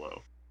guitar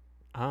solo.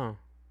 Oh,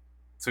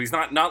 So he's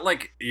not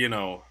like, you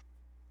know,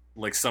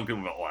 like some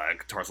people go, "Oh, that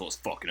guitar solo is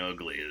fucking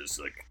ugly." Is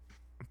like,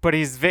 but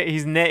he's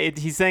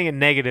saying it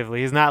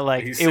negatively. He's not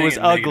like He's it saying was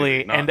it ugly,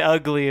 negatively, not- and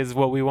ugly is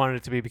what we wanted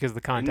it to be because of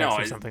the context no,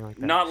 or it's something like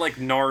that. not like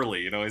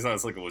gnarly. You know, he's not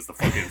it's like it was the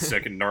fucking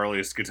second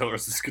gnarliest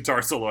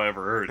guitar solo I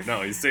ever heard.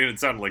 No, he's saying it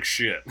sounded like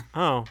shit.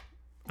 Oh,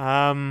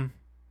 I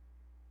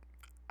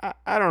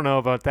don't know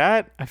about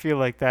that. I feel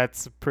like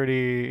that's a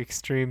pretty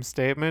extreme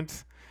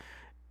statement.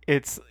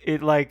 It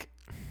like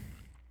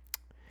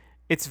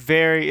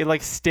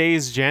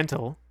stays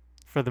gentle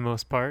for the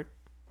most part.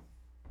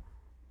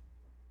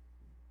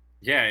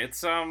 Yeah,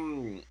 it's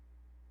I'm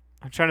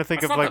trying to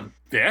think that's of not like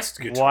the best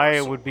guitar why it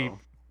solo. would be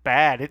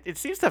bad. It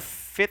seems to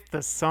fit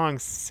the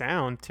song's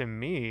sound to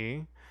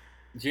me.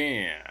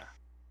 Yeah.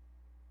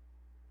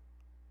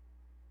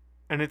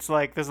 And it's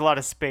like there's a lot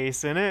of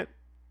space in it.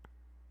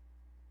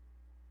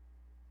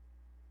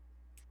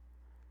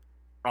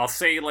 I'll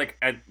say like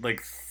at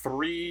like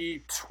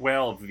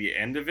 3:12, the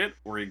end of it,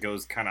 where he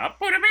goes kind of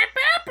up,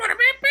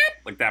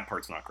 like that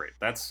part's not great.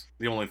 That's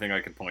the only thing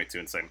I could point to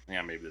and say,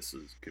 yeah, maybe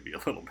could be a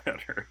little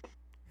better.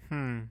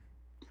 I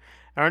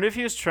wonder if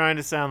he was trying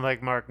to sound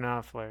like Mark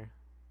Knopfler.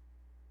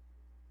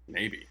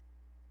 Maybe.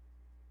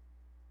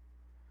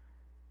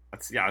 I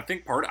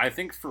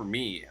think for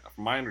me,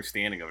 from my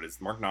understanding of it,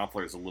 is Mark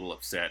Knopfler is a little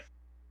upset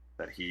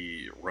that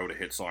he wrote a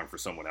hit song for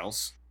someone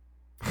else.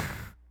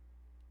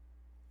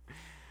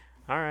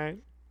 All right.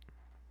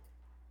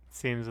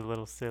 Seems a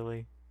little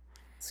silly.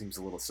 Seems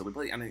a little silly,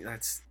 but I mean,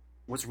 that's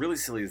what's really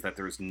silly is that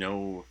there's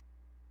no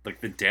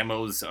like the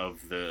demos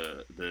of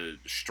the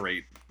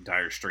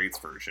Dire Straits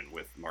version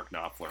with Mark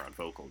Knopfler on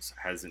vocals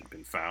hasn't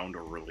been found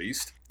or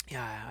released.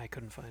 Yeah, I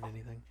couldn't find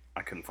anything.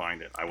 I couldn't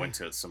find it. I went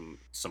to some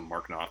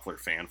Mark Knopfler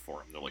fan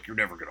forum. They're like, "You're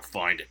never gonna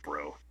find it,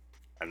 bro."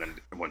 And then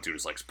one dude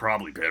was like, "It's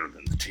probably better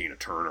than the Tina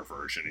Turner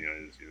version." You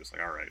know, you're just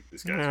like, "All right,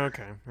 these guys are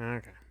Okay.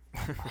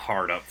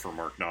 hard up for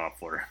Mark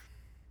Knopfler."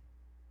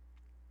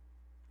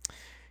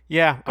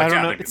 Yeah, But I don't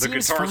yeah, know. the It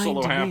seems guitar fine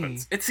solo to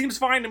happens. me. It seems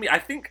fine to me. I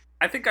think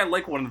I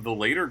like one of the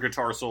later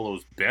guitar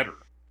solos better,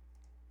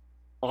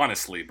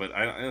 honestly. But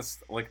it's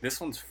like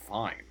this one's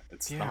fine.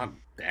 It's Yeah. not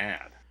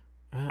bad.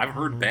 I I've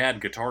heard don't know.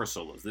 bad guitar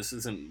solos. This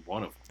isn't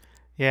one of them.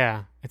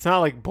 Yeah, it's not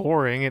like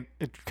boring.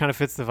 It kind of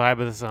fits the vibe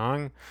of the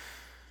song.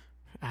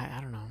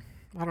 I don't know.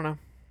 I don't know.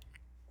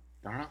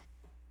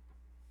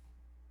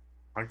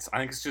 I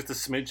think it's just a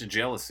smidge of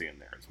jealousy in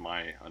there. It's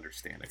my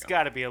understanding. It's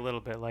got to be a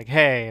little bit like,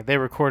 hey, they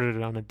recorded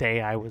it on a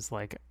day I was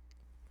like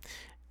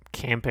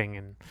camping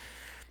and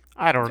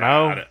I don't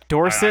know, I had a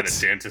Dorset.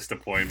 dentist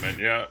appointment.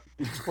 Yeah.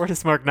 Where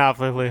does Mark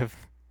Knopfler live?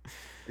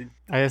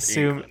 I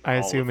assume England,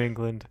 all of it.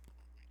 England.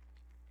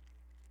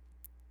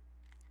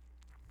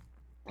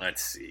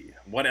 Let's see.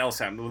 What else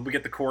happened? We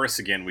get the chorus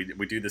again. We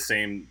do the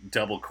same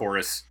double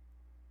chorus.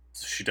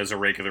 She does a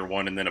regular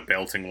one and then a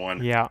belting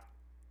one. Yeah.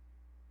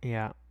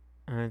 And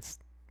it's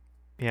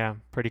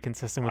pretty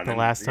consistent with And the then-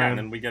 last yeah, time. and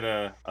then we get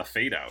a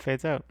fade out.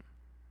 Fades out.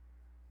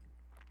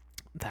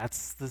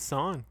 That's the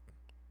song.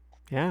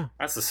 Yeah.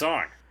 That's the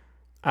song.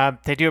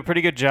 They do a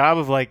pretty good job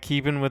of like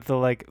keeping with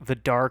the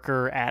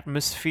darker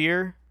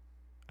atmosphere.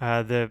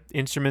 The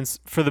instruments,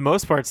 for the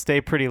most part,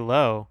 stay pretty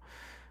low,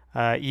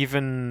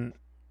 even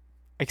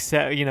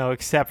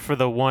except for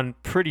the one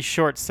pretty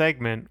short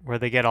segment where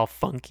they get all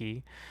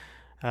funky,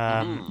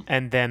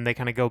 and then they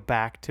kind of go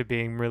back to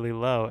being really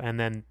low, and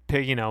then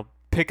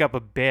pick up a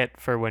bit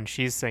for when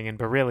she's singing.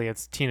 But really,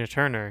 it's Tina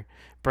Turner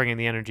bringing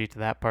the energy to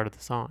that part of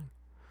the song.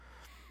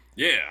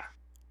 Yeah.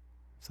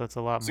 So it's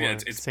a lot So, more yeah,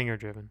 it's singer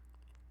driven.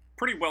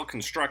 Pretty well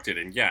constructed,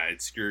 and yeah,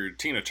 it's your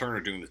Tina Turner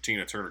doing the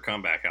Tina Turner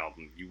comeback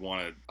album. You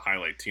want to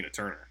highlight Tina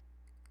Turner.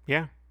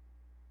 Yeah.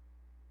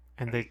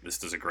 And they This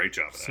does a great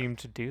job of that. seem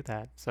to do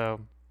that. So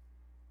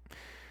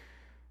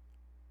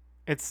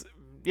it's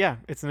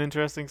an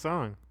interesting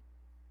song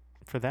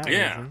for that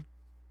Yeah. reason.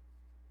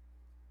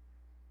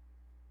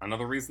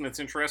 Another reason it's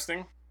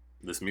interesting,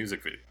 this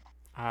music video.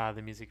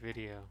 The music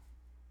video.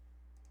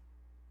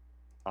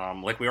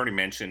 Like we already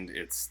mentioned,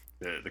 it's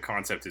the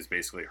concept is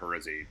basically her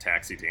as a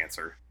taxi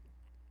dancer.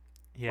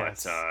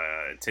 Yes.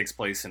 But it takes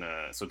place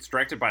so it's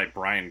directed by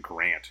Brian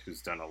Grant,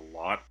 who's done a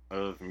lot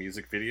of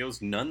music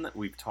videos. None that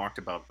we've talked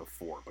about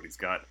before, but he's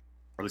got,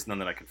 or at least none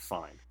that I could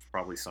find.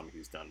 Probably some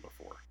he's done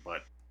before,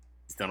 but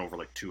he's done over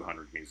like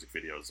 200 music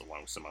videos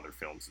along with some other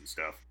films and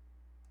stuff.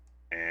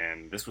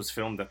 And this was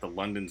filmed at the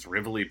London's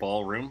Rivoli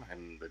Ballroom,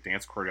 and the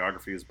dance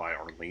choreography is by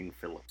Arlene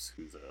Phillips,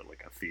 who's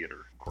like a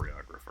theater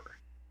choreographer.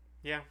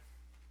 Yeah.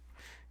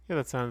 Yeah,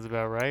 that sounds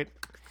about right.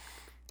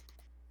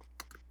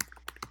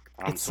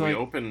 It's so we like-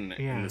 open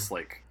yeah. in this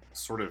like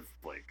sort of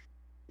like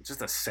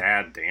just a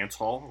sad dance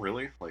hall,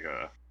 really, like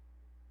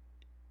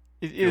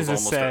It feels is a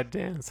almost sad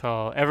dance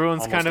hall.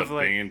 Everyone's almost kind of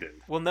like,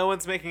 abandoned. well, no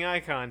one's making eye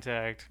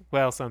contact.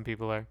 Well, some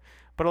people are,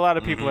 but a lot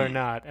of people are Mhm.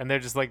 not, and they're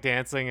just like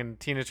dancing. And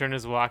Tina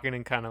Turner's walking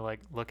and kind of like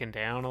looking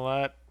down a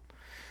lot.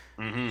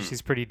 Hmm.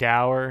 She's pretty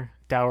dour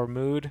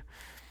mood.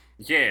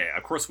 Yeah,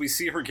 of course we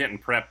see her getting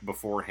prepped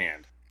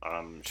beforehand.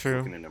 She's True.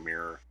 looking in the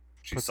mirror.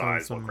 She Puts on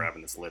sighs while some-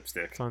 grabbing this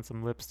lipstick. Puts on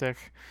some lipstick.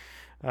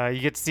 You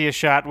get to see a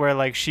shot where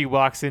like she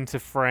walks into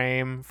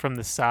frame from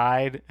the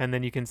side, and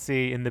then you can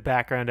see in the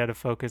background out of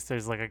focus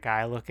there's like a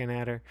guy looking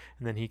at her,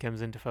 and then he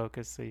comes into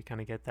focus, so you kind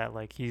of get that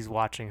like he's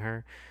watching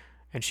her,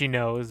 and she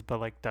knows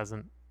but like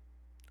doesn't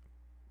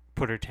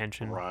put her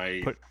attention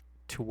Right.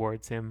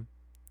 towards him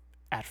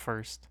at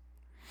first.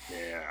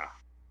 Yeah.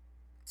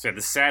 So yeah,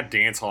 the sad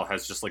dance hall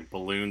has just like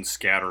balloons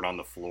scattered on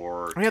the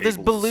floor. Oh yeah, there's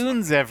tables,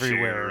 balloons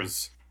everywhere.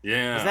 chairs.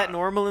 Yeah. Was that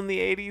normal in the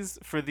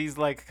 80s for these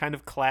like kind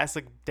of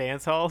classic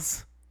dance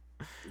halls?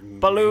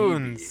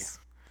 Balloons.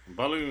 Maybe.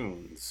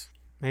 Balloons.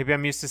 Maybe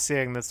I'm used to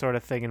seeing this sort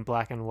of thing in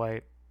black and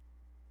white.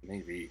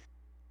 Maybe.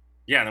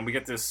 Yeah, and then we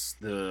get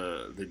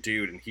the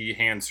dude, and he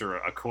hands her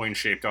a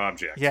coin-shaped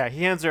object. Yeah,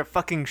 he hands her a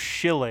fucking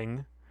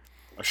shilling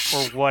A or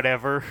sh-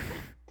 whatever.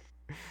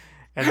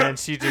 And then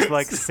she just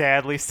like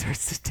sadly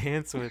starts to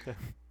dance with him.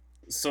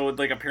 So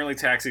like apparently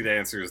taxi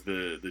dancers,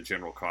 the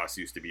general cost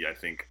used to be I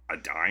think a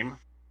dime,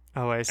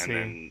 Oh, I and see.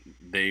 then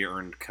they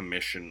earned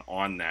commission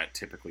on that,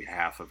 typically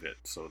half of it.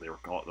 So they were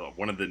called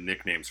one of the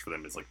nicknames for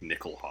them is like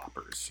nickel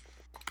hoppers.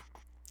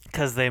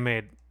 Because they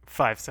made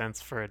 5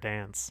 cents for a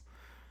dance.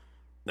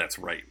 That's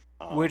right.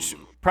 Which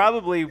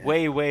probably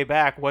way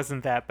back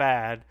wasn't that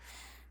bad.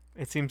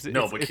 It seems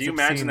no, it's, but it's can you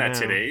imagine obscene that now.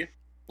 today?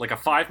 Like a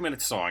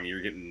 5-minute song,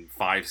 you're getting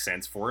 5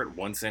 cents for it,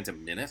 1 cent a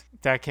minute.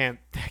 That can't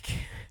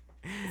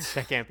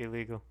that can't be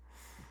legal.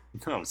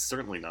 No,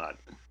 certainly not.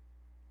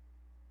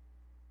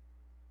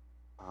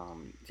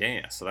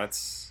 Yeah, so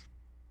that's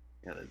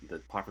the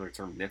popular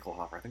term nickel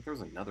hopper. I think there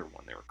was another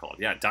one they were called.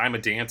 Yeah, Dime a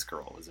Dance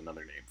Girl is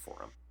another name for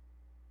them.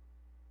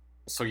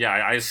 So yeah,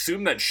 I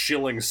assume that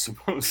shilling's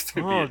supposed to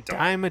be Oh, a dime.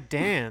 Dime a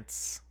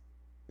Dance.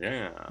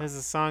 Yeah. There's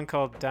a song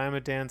called Dime a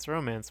Dance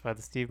Romance by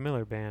the Steve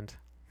Miller Band.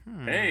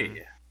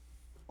 Hey,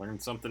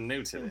 learned something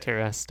new today.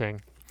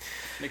 Interesting.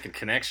 Making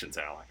connections,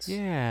 Alex.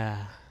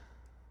 Yeah.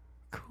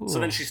 Cool. So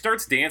then she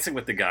starts dancing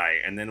with the guy,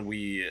 and then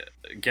we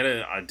get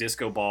a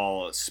disco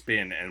ball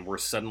spin, and we're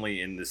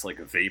suddenly in this like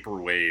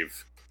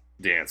vaporwave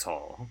dance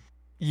hall.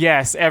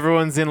 Yes,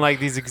 everyone's in like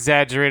these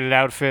exaggerated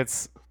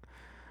outfits.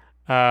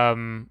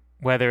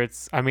 Whether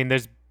it's, I mean,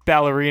 there's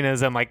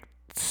ballerinas and like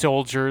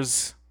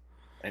soldiers.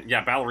 And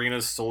yeah,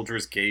 ballerinas,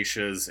 soldiers,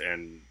 geishas,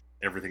 and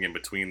everything in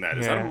between that.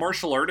 Is that Yeah. a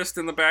martial artist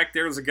in the back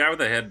there? There's a guy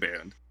with a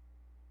headband.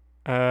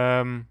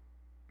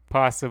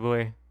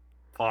 Possibly.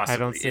 Possibly. I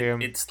don't see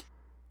him.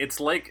 It's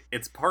like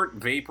it's part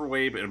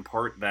vaporwave and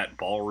part that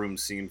ballroom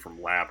scene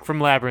from Labyrinth. From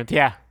Labyrinth.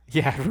 Yeah.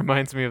 Yeah, it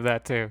reminds me of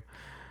that too.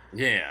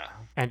 Yeah.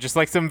 And just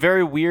like some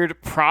very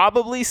weird,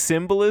 probably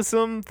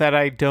symbolism that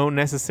I don't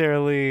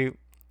necessarily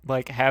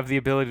like have the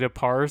ability to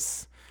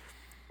parse.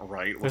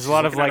 Right. Well, There's she's a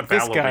lot of looking like, at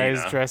this guy is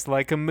ballerina. dressed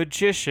like a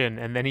magician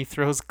and then he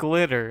throws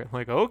glitter.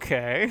 Like,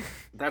 okay.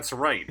 That's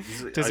right.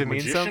 He's Does a it mean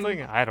magician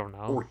something? I don't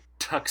know. Or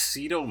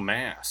tuxedo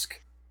mask.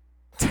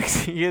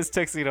 He is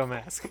Tuxedo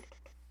Mask.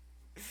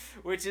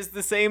 Which is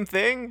the same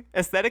thing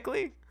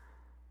aesthetically.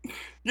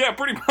 Yeah,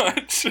 pretty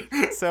much.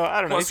 So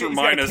I don't know. Plus or He's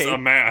got a minus a cape.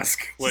 mask.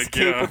 Just Like, a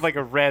cape yeah. with like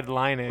a red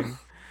lining.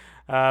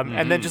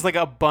 And then just like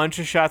a bunch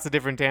of shots of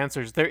different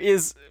dancers. There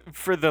is,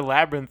 for the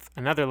Labyrinth,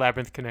 another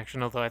Labyrinth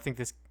connection, although I think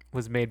this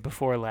was made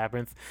before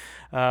Labyrinth.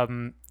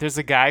 There's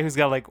a guy who's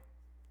got like,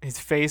 his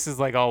face is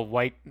like all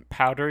white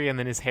powdery, and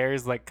then his hair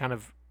is like kind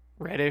of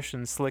reddish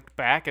and slicked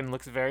back and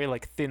looks very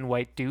like thin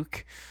white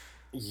Duke.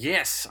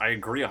 Yes, I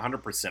agree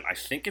 100%. I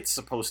think it's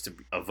supposed to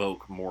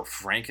evoke more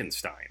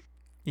Frankenstein.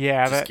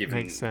 Yeah, Just that given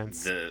makes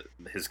sense.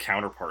 his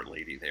counterpart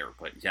lady there.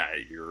 But yeah,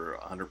 you're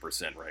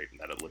 100% right in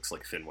that it looks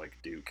like Thin White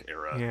Duke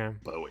era Yeah.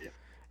 Bowie.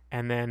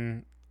 And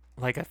then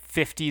like a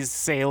 50s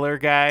sailor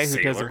guy who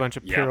does a Sailor, bunch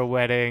of yeah.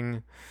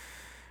 pirouetting.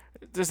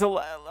 There's a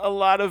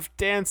lot of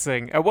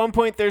dancing. At one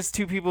point, there's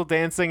two people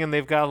dancing, and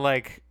they've got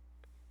like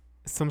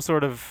some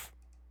sort of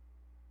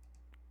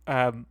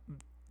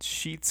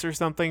sheets or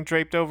something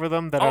draped over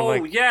them that are Oh,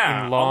 like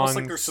yeah. in long Almost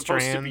like they're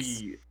supposed strands.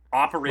 to be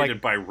operated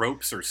Like- by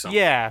ropes or something.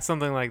 Yeah,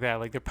 something like that.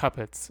 Like they're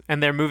puppets,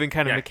 and they're moving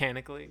kind of Yeah.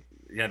 mechanically.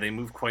 Yeah, they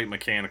move quite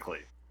mechanically.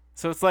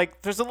 So it's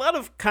like there's a lot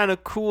of kind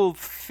of cool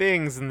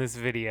things in this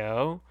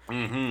video.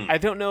 Mm-hmm. I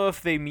don't know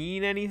if they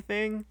mean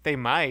anything. They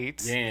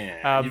might.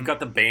 Yeah. You've got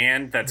the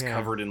band that's yeah.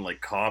 covered in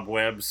like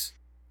cobwebs.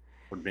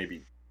 Or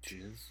maybe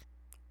jizz.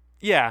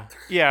 Yeah,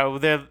 well,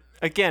 they're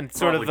again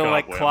sort of Probably the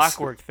like cobwebs.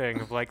 clockwork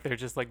thing of like they're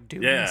just like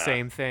doing Yeah. the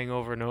same thing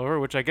over and over,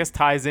 which I guess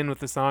ties in with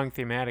the song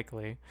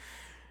thematically.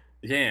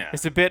 Yeah.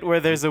 It's a bit where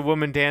there's a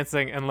woman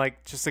dancing and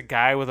like just a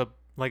guy with a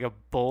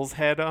bull's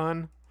head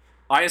on.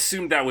 I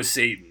assumed that was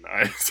Satan.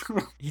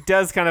 He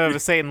does kind of have a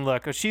Satan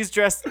look. She's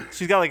dressed.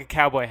 She's got like a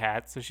cowboy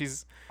hat, so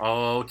she's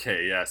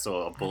Okay, yeah,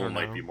 so a bull don't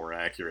might know. be more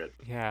accurate.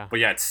 yeah. But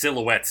yeah, it's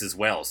silhouettes as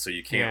well, so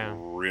you can't Yeah.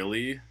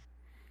 really...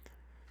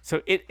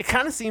 So it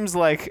kind of seems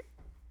like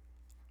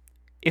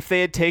if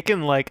they had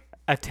taken like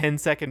a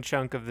 10-second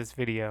chunk of this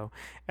video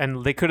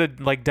and they could have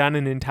like done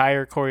an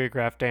entire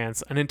choreographed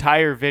dance, an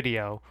entire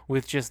video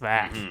with just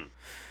that. Mhm.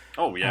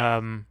 Oh,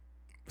 yeah.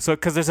 So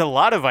because there's a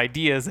lot of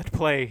ideas at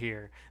play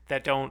here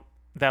that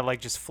like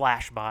just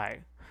flash by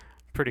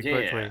pretty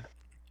quickly.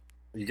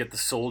 You get the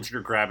soldier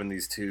grabbing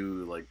these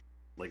two, like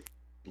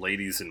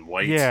ladies in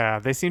white. Yeah,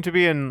 they seem to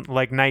be in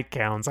like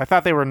nightgowns. I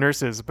thought they were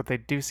nurses, but they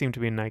do seem to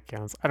be in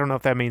nightgowns. I don't know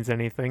if that means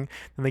anything.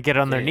 And they get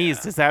on their knees.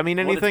 Yeah. Does that mean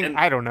Well, anything? and-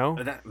 I don't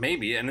know. That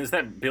maybe. And is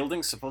that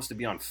building supposed to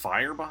be on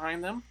fire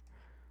behind them?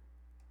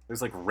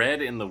 There's like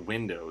red in the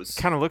windows.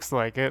 Kind of looks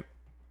like it.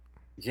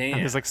 Yeah. And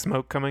there's like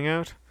smoke coming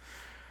out.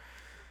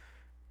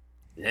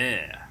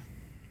 Yeah.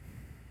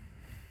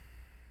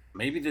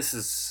 Maybe this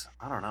is,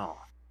 I don't know.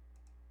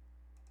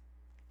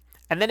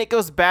 And then it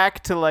goes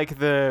back to like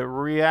the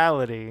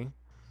reality.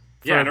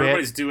 for Yeah, a and bit.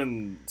 everybody's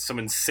doing some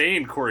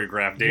insane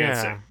choreographed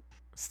dancing. Yeah.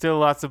 Still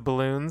lots of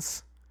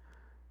balloons.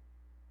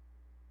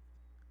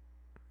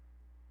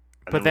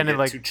 And But then then we it, get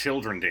like- two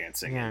children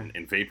dancing Yeah.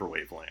 in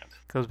Vaporwave Land.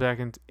 Goes back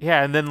and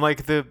and then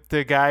like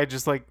the guy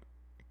just like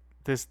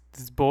this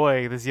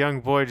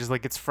young boy just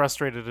like gets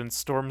frustrated and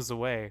storms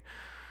away.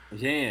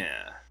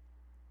 Yeah.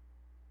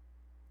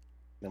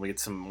 Then we get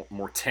some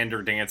more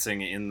tender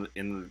dancing in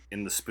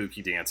the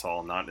spooky dance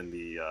hall, not in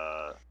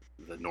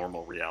the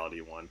normal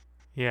reality one.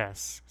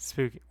 Yes,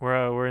 spooky.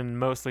 We're in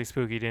mostly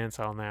spooky dance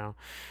hall now.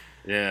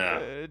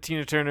 Yeah.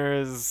 Tina Turner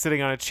is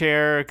sitting on a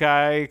chair. A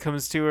guy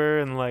comes to her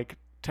and like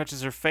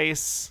touches her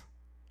face.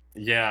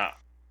 Yeah.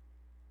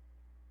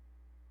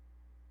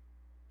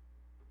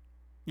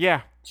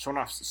 Yeah, Showing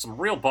off some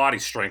real body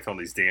strength on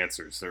these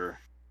dancers. They're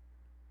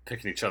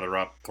picking each other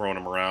up, throwing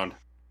them around.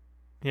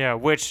 yeah.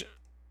 Which,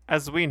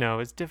 as we know,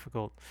 is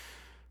difficult.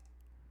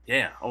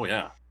 Yeah. Oh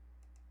yeah.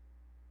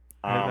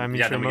 I'm yeah. sure Then we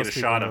get a most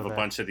people shot know of a that.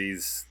 bunch of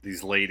these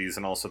ladies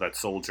and also that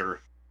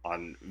soldier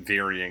on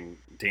varying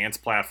dance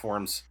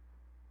platforms.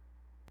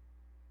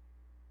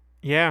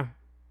 Yeah,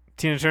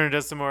 Tina Turner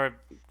does some more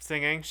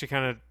singing. She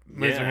kind of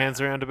moves her Yeah.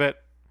 hands around a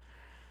bit.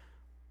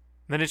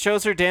 Then it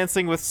shows her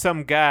dancing with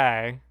some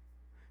guy.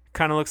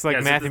 Kind of looks like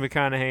Yeah, so Matthew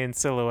McConaughey in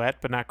silhouette,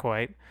 but not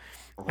quite.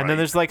 And Right. then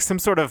there's like some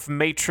sort of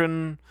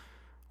matron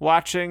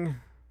watching.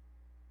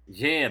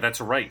 Yeah, that's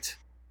right.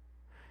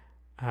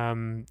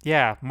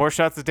 Yeah, more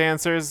shots of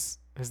dancers.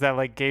 Is that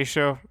like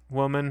geisha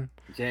woman?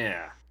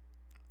 Yeah.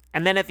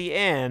 And then at the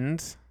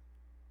end,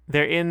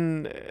 they're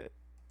in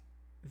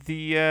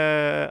the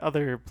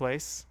other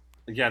place,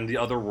 Yeah, in the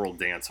Otherworld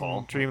dance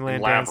hall.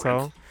 Dreamland Labyrinth. Dance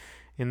Hall,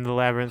 in the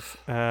Labyrinth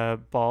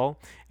ball.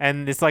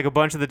 And it's like a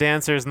bunch of the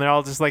dancers, and they're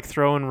all just like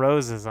throwing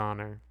roses on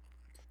her.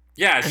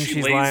 Yeah, And she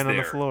she's lays lying there. on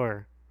the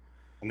floor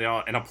And they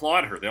all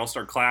applaud her. They all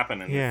start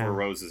clapping and Yeah. throw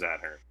roses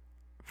at her.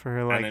 for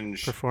her like then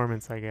she-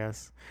 performance, I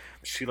guess.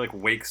 She like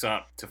wakes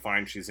up to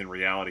find she's in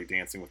reality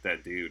dancing with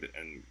that dude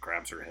and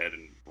grabs her head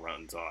and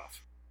runs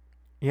off.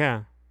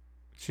 Yeah,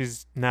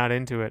 she's not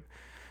into it.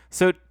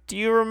 So, do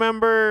you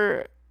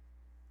remember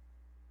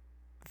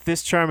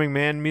this Charming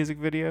Man music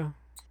video?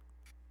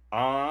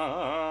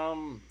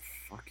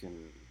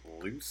 Fucking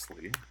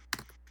loosely.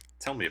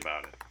 Tell me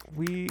about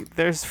it.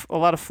 There's a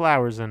lot of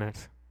flowers in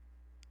it.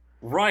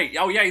 Right.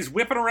 Oh yeah, he's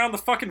whipping around the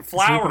fucking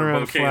flower Zipping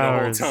around bouquet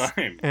flowers. the whole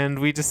time. And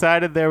we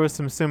decided there was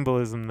some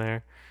symbolism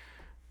there.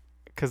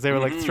 Because they were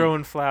like Mhm.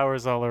 throwing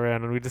flowers all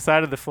around. And we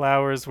decided the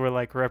flowers were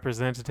like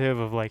representative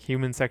of like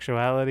human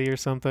sexuality or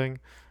something.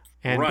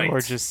 And or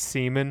Right. just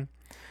semen.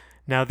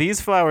 Now these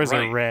flowers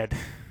are Right. red.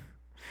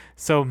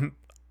 So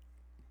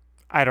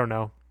I don't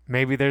know.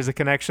 Maybe there's a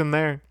connection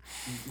there.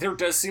 There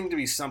does seem to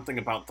be something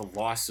about the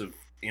loss of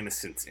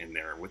innocence in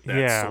there with that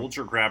Yeah.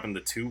 soldier grabbing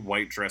the two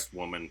white dressed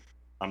women.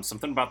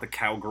 Something about the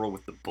cowgirl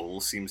with the bull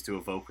seems to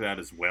evoke that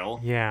as well.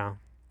 Yeah.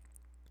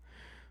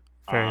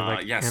 Very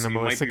like yeah, so you might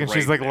animalistic. be And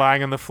she's right like there.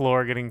 lying on the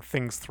floor getting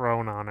things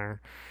thrown on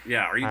her.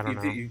 Yeah, are you I don't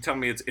know. you telling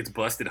me it's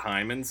busted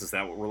hymens? Is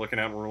that what we're looking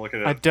at when we're looking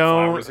at I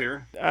don't- flowers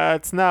here?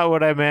 It's not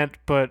what I meant,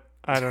 but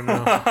I don't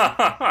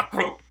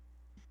know.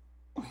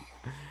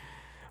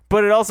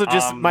 But it also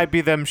just might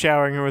be them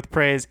showering her with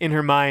praise. In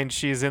her mind,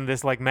 she's in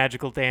this like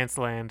magical dance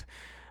land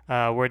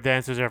where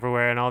dancers are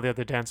everywhere, and all the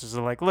other dancers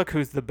are like, "Look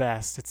who's the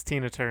best! It's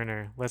Tina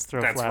Turner. Let's throw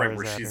That's flowers right,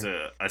 where at she's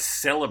her." a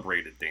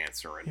celebrated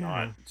dancer and Yeah.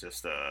 not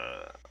just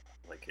a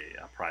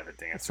private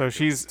dancer. So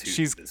doing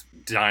she's this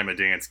dime a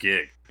dance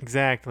gig.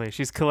 Exactly.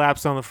 She's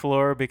collapsed on the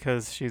floor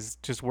because she's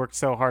just worked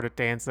so hard at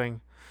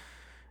dancing,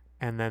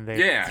 and then they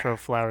Yeah. throw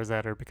flowers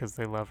at her because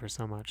they love her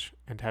so much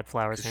and had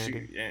flowers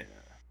handy.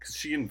 Because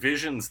she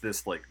envisions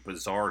this like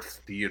bizarre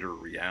theater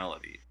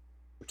reality,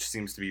 which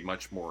seems to be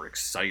much more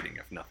exciting,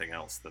 if nothing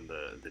else, than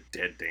the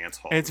dead dance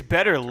hall. And it's we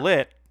better encounter.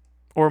 lit,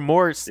 or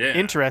more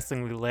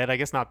interestingly lit. I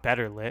guess not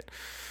better lit. Yeah. But it's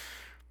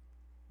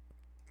better lit. Yeah, 'cause Because she she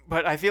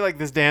But I feel like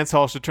this dance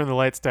hall should turn the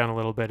lights down a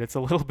little bit. It's a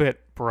little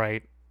bit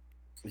bright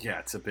Yeah,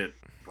 it's a bit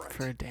bright.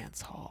 for a dance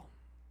hall.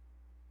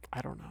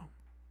 I don't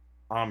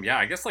know. Yeah,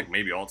 I guess like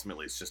maybe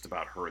ultimately it's just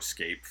about her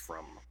escape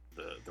from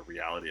the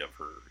reality of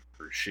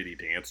her shitty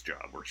dance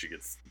job where she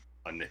gets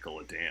a nickel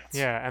a dance.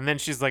 Yeah, and then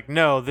she's like,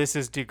 "No, this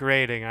is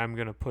degrading. I'm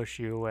gonna push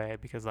you away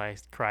because I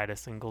cried a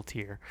single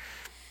tear."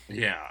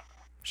 Yeah.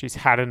 She's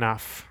had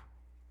enough.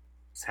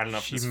 She's had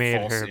enough She of this made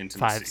false her intimacy.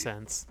 5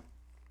 cents.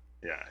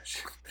 Yeah,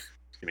 she's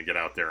gonna get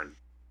out there and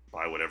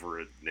buy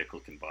whatever a nickel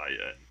can buy you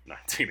in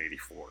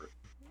 1984.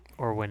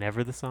 Or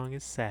whenever the song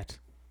is set.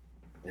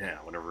 Yeah,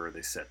 whenever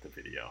they set the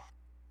video.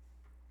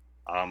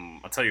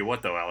 I'll tell you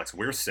what though, Alex,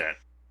 we're set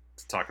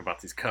to talk about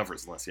these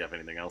covers unless you have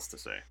anything else to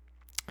say.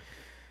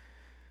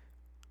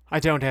 I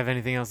don't have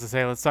anything else to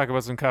say. Let's talk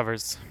about some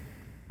covers.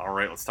 All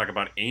right, let's talk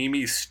about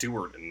Amy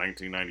Stewart in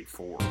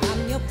 1994.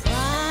 I'm your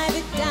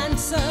private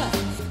dancer,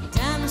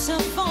 dancer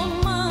for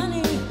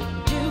money.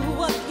 Do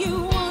what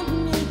you want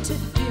me to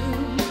do.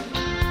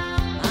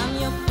 I'm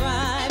your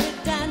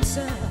private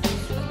dancer,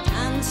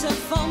 dancer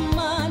for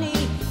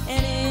money,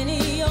 and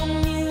any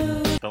old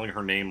music. Spelling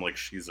her name like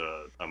she's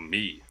a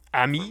me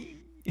Ami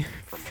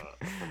from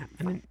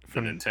the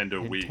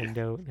Nintendo Wii.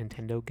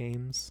 Nintendo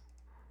games.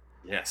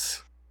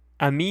 Yes.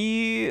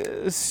 Ami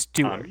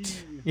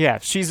Stewart. Ami Yeah,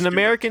 she's an Stewart.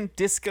 American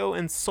disco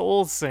and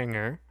soul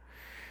singer.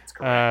 That's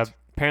correct.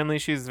 Apparently,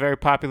 she's very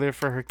popular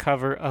for her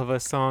cover of a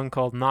song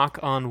called "Knock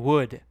on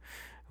Wood,"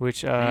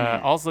 which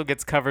also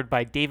gets covered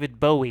by David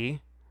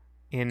Bowie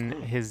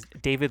in his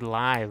David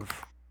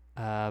Live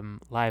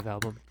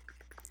album.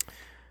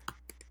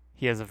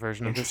 He has a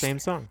version of the same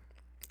song.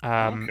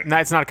 Okay. No,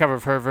 it's not a cover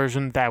of her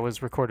version. That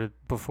was recorded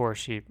before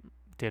she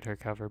did her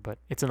cover, but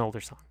it's an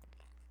older song.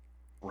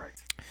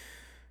 Right.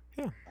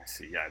 Yeah. I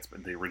see. Yeah, it's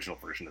the original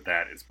version of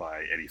that is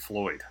by Eddie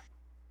Floyd,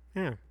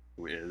 Yeah,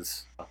 who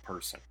is a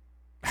person.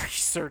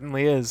 she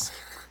certainly is.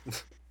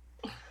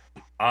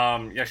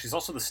 Yeah, she's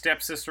also the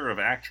stepsister of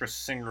actress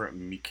singer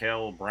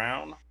Mikael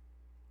Brown,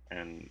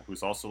 and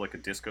who's also like a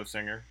disco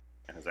singer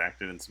and has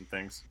acted in some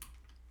things.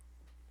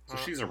 So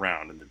she's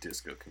around in the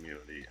disco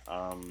community.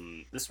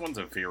 This one's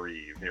a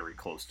very, very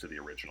close to the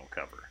original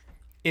cover.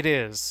 It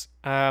is.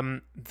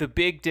 The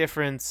big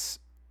difference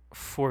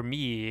for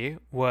me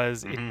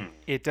was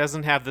it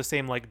doesn't have the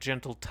same like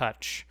gentle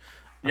touch.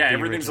 of Yeah, the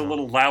everything's original. a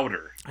little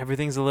louder.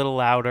 Everything's a little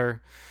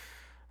louder.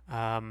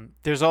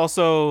 There's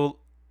also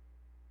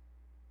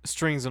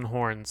strings and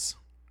horns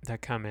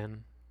that come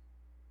in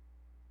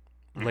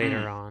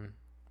later on.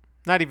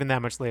 Not even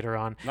that much later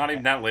on. Not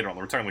even that later on.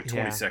 We're talking like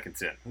 20 Yeah.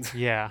 seconds in.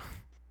 Yeah.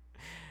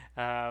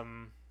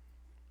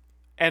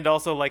 And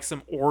also like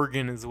some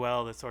organ as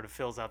well that sort of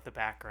fills out the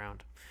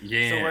background.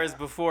 Yeah. So whereas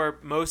before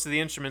most of the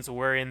instruments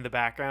were in the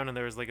background and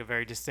there was like a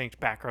very distinct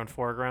background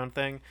foreground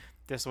thing,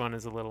 this one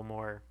is a little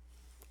more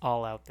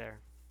all out there.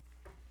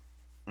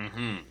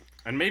 And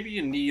maybe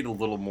you need a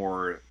little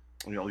more,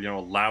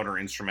 louder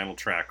instrumental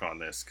track on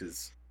this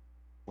because,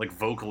 like,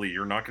 vocally,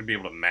 you're not going to be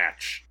able to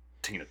match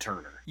Tina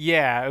Turner.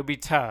 Yeah, it would be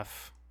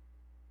tough.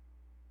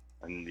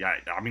 And yeah,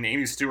 I mean,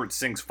 Amy Stewart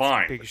sings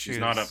fine, Big but she's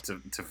not up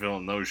shoes. to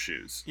filling those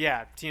shoes.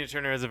 Yeah, Tina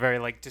Turner has a very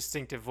like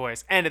distinctive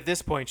voice, and at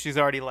this point, she's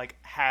already like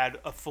had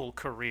a full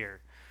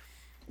career,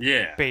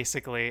 Yeah.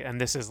 basically,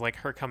 and this is like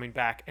her coming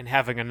back and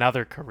having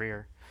another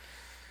career.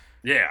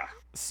 Yeah.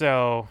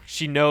 So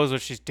she knows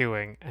what she's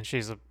doing, and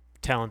she's a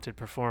talented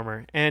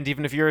performer. And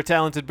even if you're a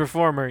talented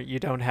performer, you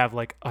don't have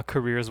like a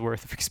career's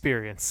worth of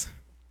experience,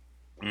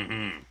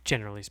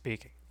 generally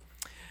speaking.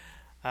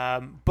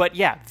 But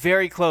yeah,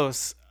 very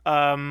close.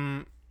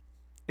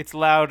 It's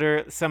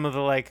louder. Some of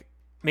the like,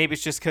 maybe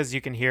it's just because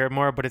you can hear it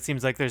more, but it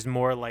seems like there's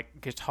more like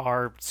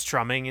guitar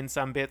strumming in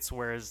some bits,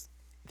 whereas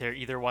there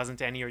either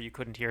wasn't any or you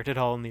couldn't hear it at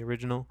all in the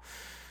original.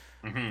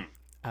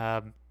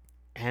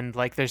 And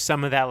like there's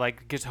some of that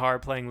like guitar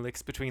playing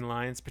licks between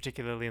lines,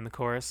 particularly in the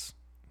chorus,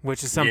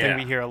 which is something Yeah.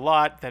 we hear a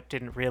lot that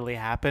didn't really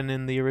happen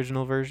in the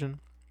original version.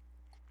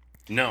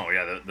 No,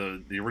 yeah,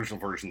 the original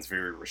version's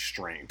very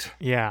restrained.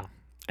 Yeah.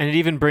 And it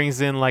even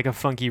brings in like a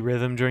funky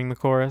rhythm during the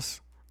chorus.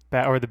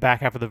 Or the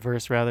back half of the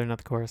verse, rather, not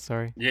the chorus,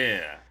 sorry.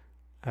 Yeah.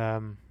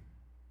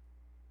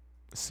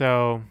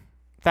 So,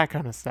 that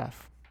kind of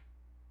stuff.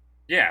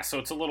 Yeah, so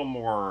it's a little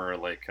more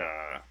like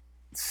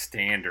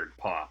standard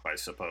pop, I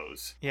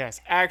suppose.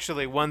 Yes.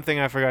 Actually, one thing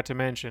I forgot to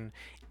mention.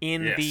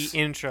 In Yes. the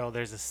intro,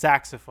 there's a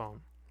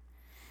saxophone.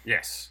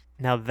 Yes.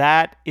 Now,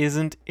 that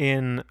isn't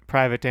in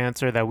Private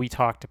Dancer that we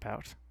talked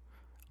about.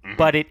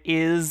 But it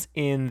is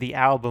in the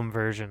album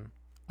version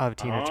of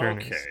Tina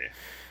Turner's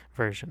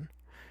version.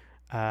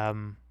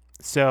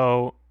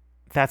 So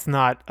that's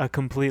not a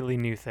completely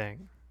new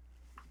thing.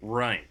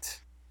 Right.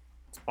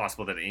 It's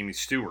possible that Amy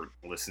Stewart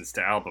listens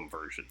to album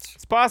versions.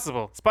 It's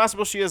possible. It's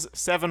possible she has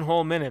 7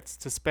 whole minutes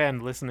to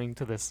spend listening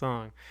to this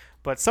song.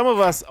 But some of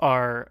us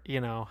are,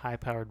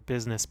 high-powered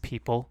business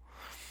people,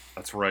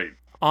 That's right.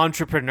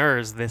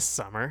 entrepreneurs this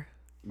summer.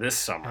 This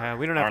summer.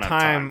 We don't I have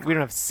time. We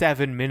don't have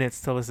 7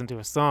 minutes to listen to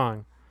a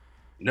song.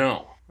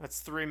 No. That's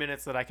 3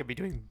 minutes that I could be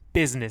doing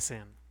business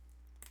in.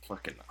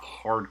 Fucking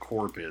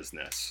hardcore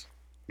business.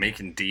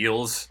 making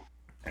deals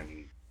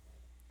and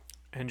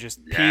just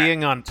Yeah,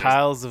 peeing on just-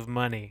 piles of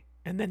money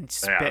and then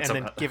that's and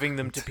then a- giving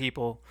them to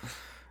people,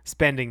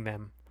 spending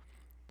them.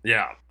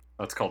 yeah,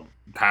 that's called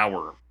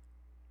power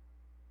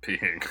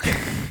peeing.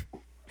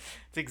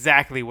 It's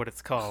exactly what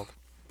it's called.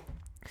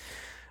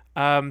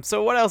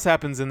 So what else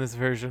happens in this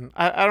version?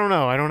 I don't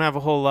know. I don't have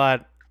a whole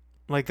lot.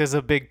 Like, there's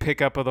a big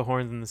pickup of the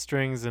horns and the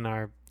strings in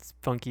our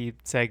funky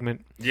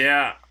segment.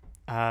 Yeah,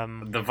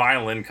 Um, the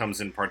violin comes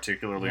in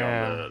particularly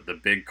Yeah. on the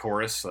big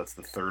chorus. That's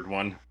the third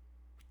one.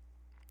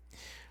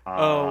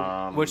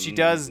 what she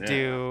does yeah.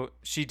 do,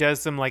 she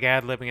does some like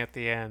ad-libbing at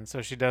the end.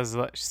 So she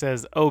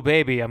says, "Oh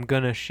baby, I'm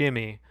gonna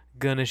shimmy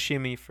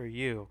for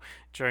you,"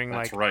 during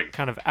That's like right.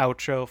 kind of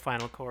outro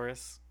final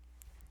chorus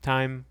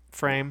time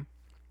frame.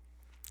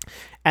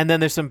 And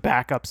then there's some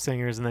backup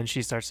singers, and then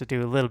she starts to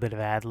do a little bit of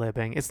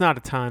ad-libbing. It's not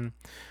a ton.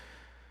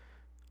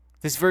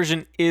 This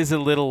version is a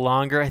little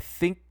longer. I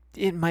think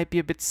it might be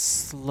a bit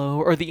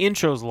slower, or the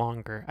intro's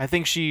longer. I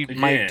think she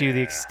might do the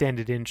Yeah.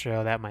 extended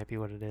intro. That might be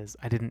what it is.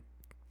 I didn't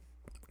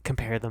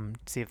compare them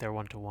to see if they're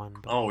 1-to-1.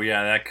 But Oh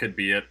yeah, that could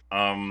be it.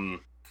 I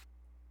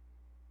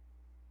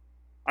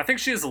think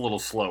she is a little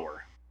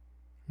slower.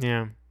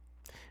 yeah.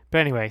 But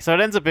anyway, so it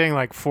ends up being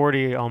like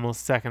 40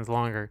 almost seconds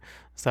longer.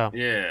 So,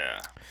 Yeah.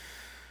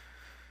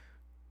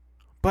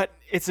 but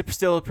it's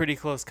still a pretty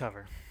close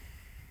cover.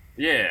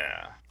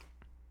 Yeah.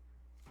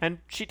 And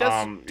she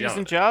does a yeah.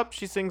 decent job.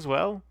 She sings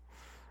well.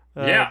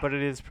 Yeah. But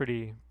it is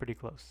pretty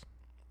close.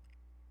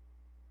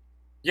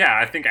 Yeah,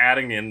 I think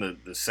adding in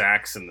the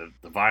sax and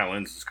the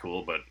violins is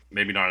cool, but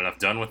maybe not enough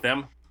done with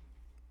them.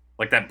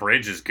 Like, that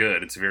bridge is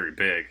good. It's very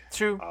big.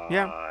 True.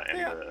 Yeah. And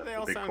Yeah, they the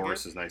all big sound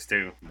chorus good. is nice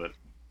too. But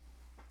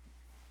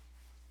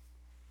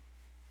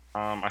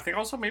I think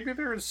also maybe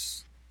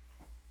is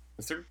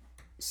there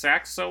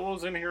sax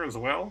solos in here as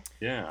well?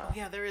 Yeah. Oh,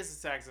 yeah, there is a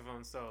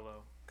saxophone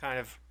solo, kind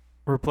of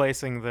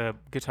replacing the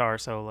guitar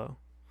solo.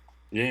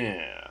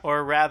 Yeah.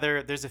 Or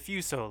rather, there's a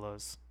few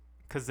solos,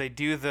 because they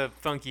do the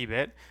funky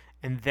bit,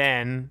 and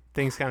then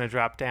things kind of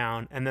drop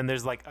down, and then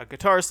there's like a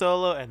guitar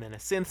solo, and then a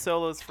synth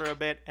solos for a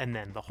bit, and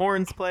then the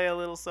horns play a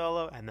little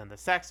solo, and then the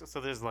sax. So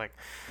there's like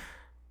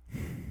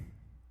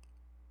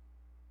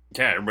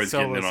Yeah, everybody's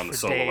getting in solos on the for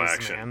solo days,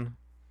 action. man.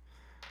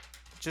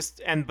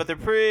 But they're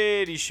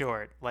pretty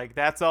short. Like,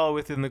 that's all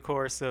within the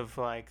course of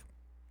like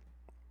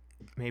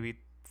maybe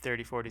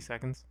 30-40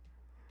 seconds.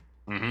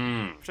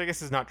 Mm-hmm. Which I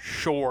guess is not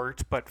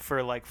short, but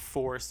for like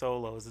 4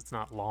 solos, it's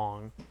not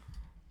long.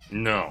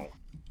 No.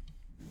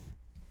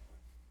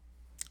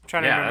 I'm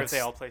trying to Yeah, remember if they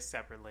that's- all play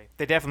separately.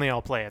 They definitely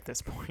all play at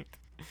this point.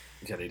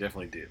 Yeah, they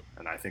definitely do.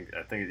 And I think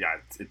yeah,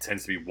 it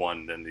tends to be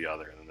one then the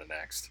other and then the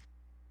next.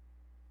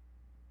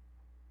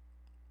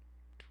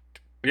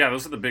 But yeah,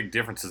 those are the big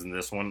differences in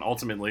this one.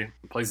 Ultimately,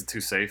 it plays it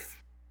too safe,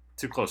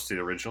 too close to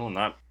the original, and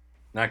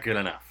not good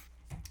enough.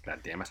 God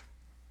damn it.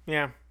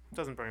 Yeah,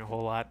 doesn't bring a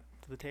whole lot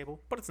to the table,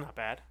 but it's not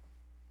bad.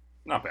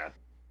 Not bad.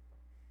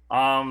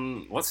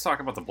 Let's talk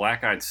about the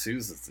Black Eyed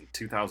Susans in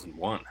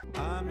 2001.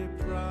 I'm a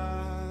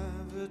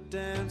private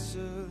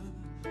dancer,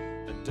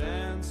 a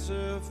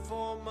dancer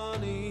for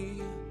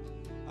money.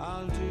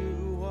 I'll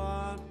do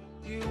what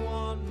you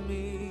want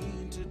me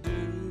to do.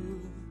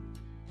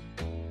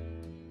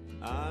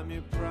 I'm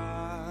your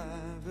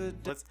private.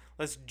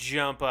 Let's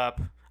jump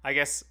up. I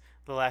guess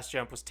the last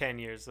jump was 10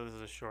 years, so this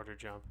is a shorter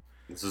jump.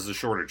 This is a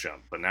shorter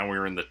jump, but now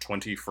we're in the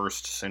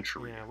 21st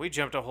century. Yeah, we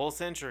jumped a whole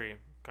century,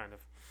 kind of.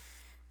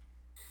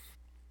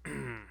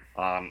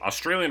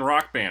 Australian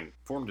rock band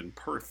formed in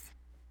Perth.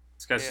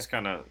 This guy's Yeah. just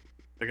kind of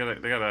they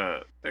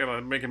gotta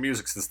making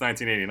music since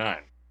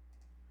 1989.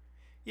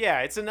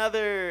 Yeah, it's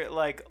another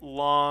like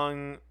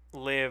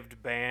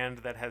long-lived band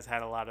that has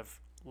had a lot of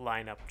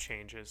lineup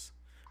changes.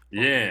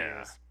 over the Yeah,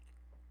 years.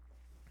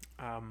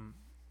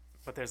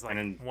 But there's like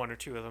And then- one or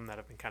two of them that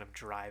have been kind of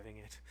driving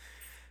it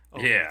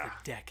over Yeah.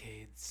 the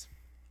decades.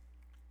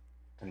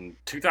 in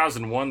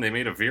 2001 they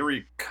made a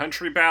very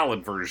country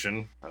ballad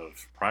version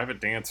of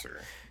Private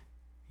Dancer.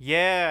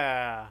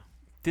 Yeah,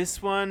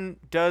 this one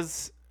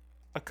does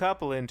a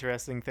couple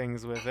interesting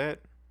things with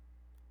it.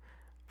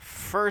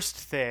 First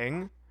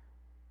thing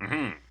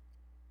Hmm.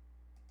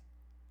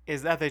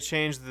 is that they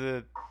changed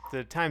the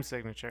time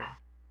signature.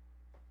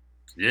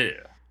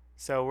 Yeah.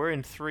 So we're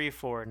in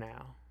 3/4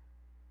 now.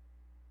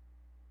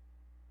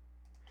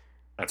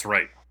 That's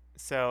right.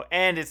 So,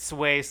 and it's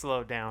way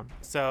slowed down.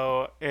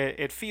 So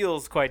it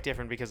feels quite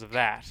different because of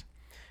that.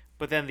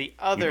 But then the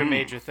other Mhm.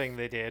 major thing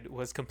they did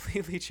was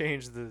completely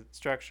change the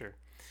structure.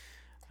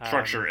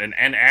 Structure and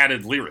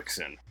added lyrics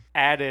in.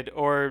 Added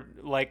or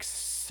like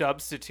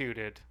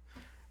substituted.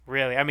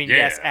 Really. I mean,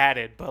 yes, Yeah.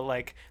 added, but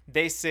like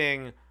they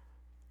sing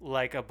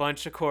like a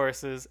bunch of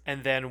choruses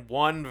and then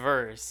one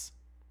verse.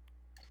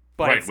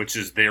 But Right, it's- which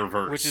is their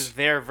verse. which is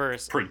their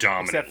verse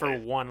predominantly. except for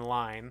one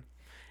line.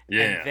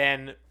 yeah. And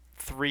then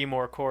 3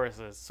 more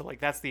choruses. So like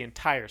that's the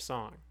entire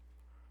song.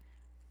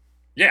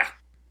 Yeah.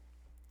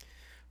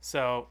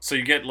 So So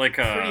you get like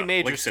a pretty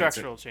major like I said, it's a-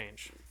 structural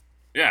change.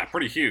 Yeah,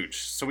 pretty huge.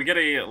 So we get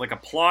a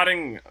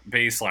plodding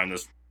bass line,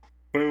 this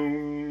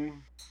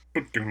boom,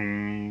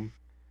 ba-doom,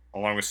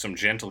 along with some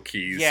gentle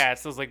keys. Yeah,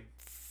 it's those like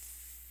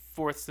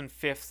fourths and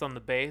fifths on the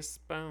bass.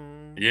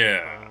 Boom.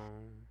 Yeah.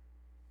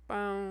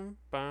 Boom.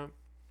 Boom.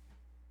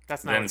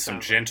 That's not. Then what it some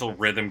sounds gentle like.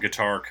 rhythm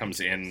guitar comes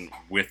in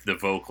with the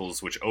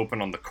vocals, which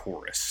open on the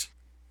chorus.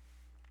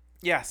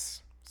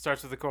 Yes.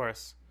 Starts with the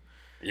chorus.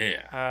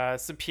 Yeah,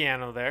 Some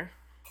piano there.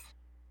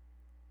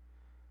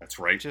 that's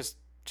right. Just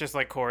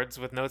like chords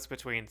with notes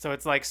between. So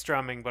it's like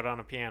strumming but on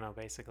a piano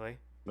basically.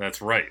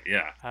 That's right.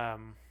 Yeah.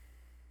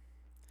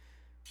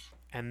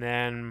 And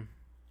then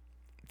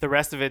the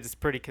rest of it is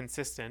pretty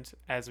consistent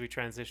as we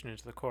transition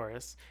into the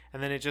chorus.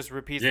 And then it just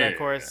repeats that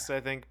chorus, I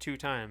think, 2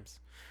 times.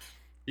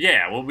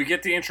 Yeah, well, we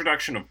get the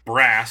introduction of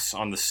brass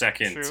on the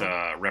second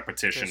True.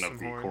 repetition There's of some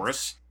the horns.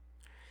 chorus.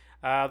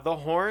 The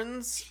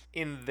horns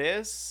in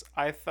this,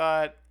 I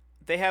thought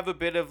they have a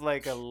bit of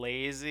like a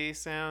lazy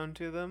sound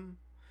to them.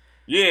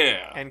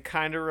 Yeah. And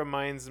kind of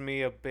reminds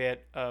me a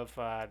bit of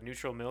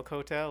Neutral Milk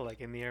Hotel,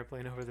 like In the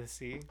Airplane Over the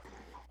Sea.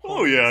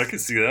 Oh, yeah, I can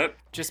see that.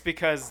 Just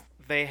because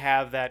they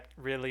have that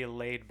really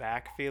laid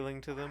back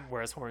feeling to them,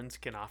 whereas horns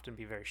can often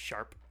be very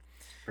sharp.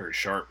 Very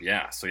sharp,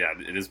 yeah. So, yeah,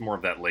 it is more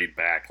of that laid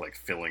back, like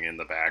filling in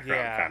the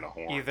background kind of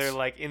horns. Either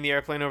like In the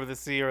Airplane Over the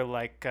Sea or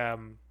like, I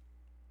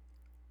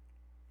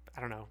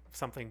don't know,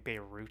 something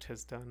Beirut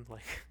has done.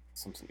 Like,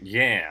 Something.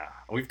 Yeah.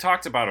 We've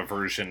talked about a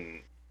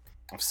version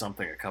of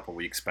something a couple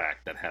weeks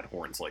back that had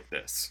horns like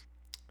this.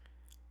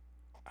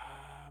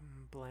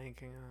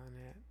 blanking on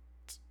it.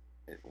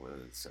 It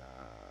was,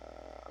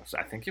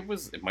 I think it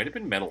might have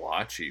been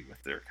Metalachi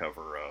with their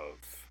cover of,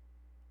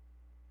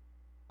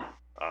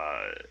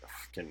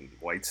 fucking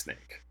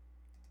Whitesnake.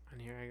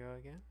 And here I go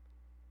again.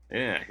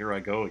 Yeah, here I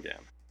go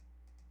again.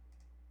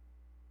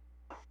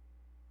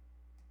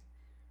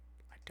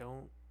 I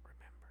don't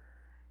remember.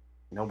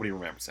 Nobody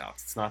remembers,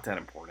 Alex. It's not that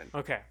important.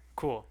 Okay,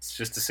 cool. It's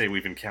just to say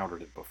we've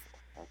encountered it before.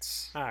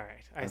 That's All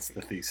right, I that's see.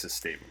 the thesis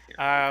statement here.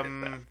 We'll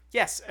get that.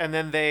 Yes, and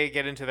then they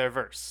get into their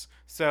verse.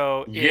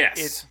 So Yes.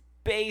 it's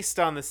based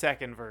on the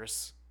second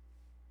verse.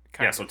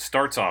 Yeah, so it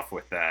starts off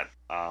with that.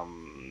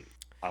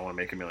 I want to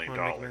make $1 million,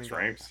 Wanna make $1 million,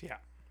 right? Yeah.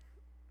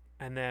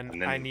 And then,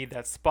 And then- I need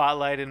that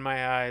spotlight in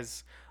my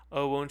eyes.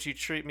 Oh, won't you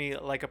treat me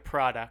like a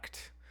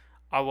product?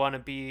 I want to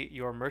be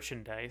your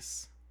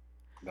merchandise.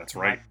 That's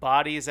right. My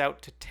body is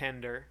out to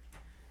tender,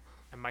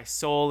 and my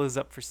soul is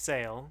up for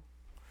sale.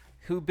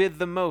 Who bid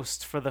the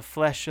most for the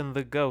flesh and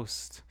the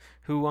ghost?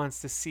 Who wants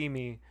to see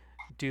me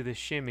do the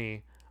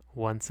shimmy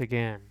once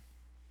again?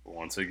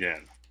 Once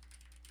again.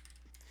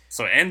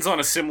 So it ends on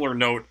a similar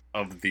note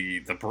of the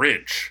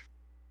bridge.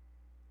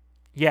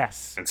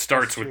 Yes. It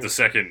starts that's with true. the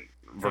second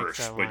verse,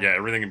 that but line. yeah,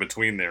 everything in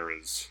between there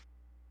is.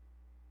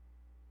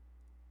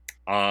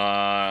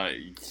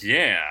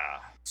 Yeah.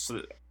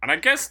 So, and I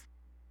guess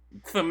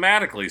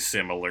thematically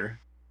similar.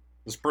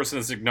 This person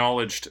has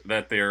acknowledged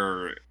that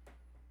they're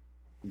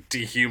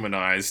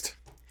dehumanized.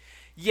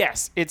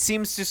 Yes, it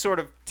seems to sort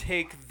of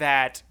take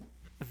that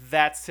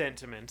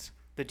sentiment,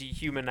 the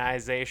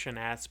dehumanization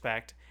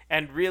aspect,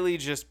 and really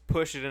just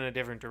push it in a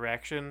different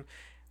direction.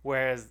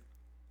 Whereas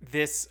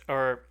this,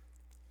 or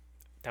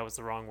that was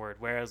the wrong word.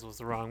 Whereas was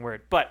the wrong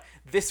word. But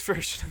this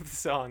version of the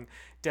song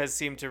does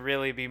seem to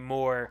really be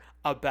more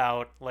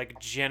about, like,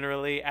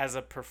 generally as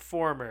a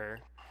performer,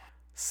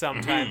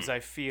 sometimes I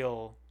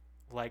feel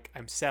like I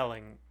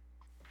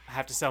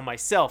have to sell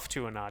myself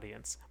to an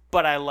audience,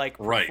 but I like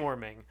Right.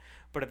 performing.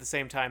 But at the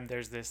same time,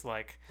 there's this,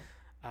 like,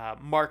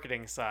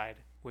 marketing side,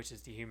 which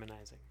is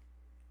dehumanizing.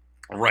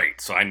 Right,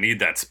 so I need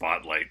that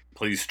spotlight.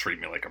 Please treat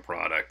me like a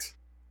product.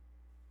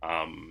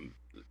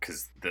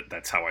 Because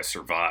that's how I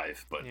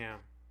survive, but Yeah.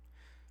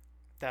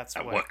 That's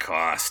at what what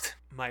cost?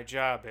 my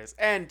job is.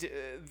 And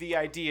the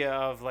idea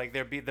of, like,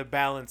 there be the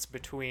balance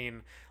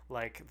between,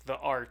 like, the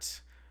art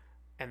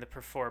and the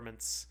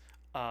performance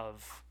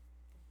of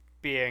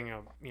being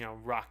a,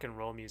 rock and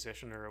roll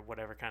musician or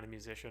whatever kind of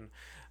musician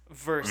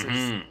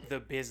versus the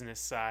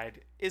business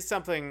side is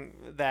something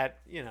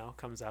that,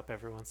 comes up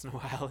every once in a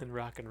while in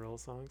rock and roll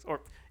songs or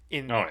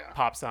in Oh, yeah.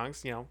 pop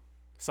songs,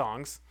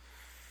 songs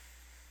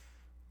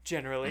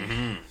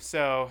generally.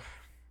 So,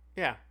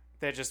 yeah,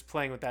 they're just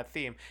playing with that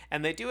theme.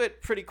 And they do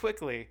it pretty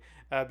quickly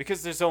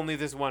because there's only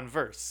this one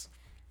verse.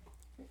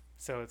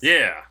 So it's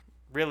Yeah.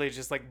 really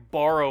just like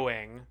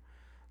borrowing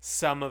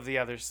some of the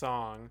other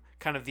song,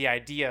 kind of the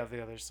idea of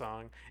the other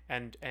song,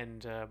 and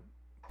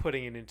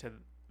putting it into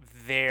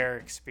their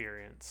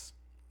experience.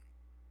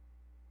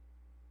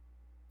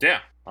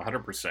 Yeah,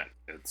 100%.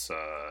 It's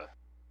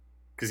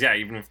because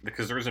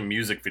because there's a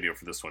music video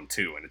for this one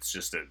too, and it's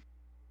just a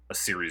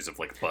series of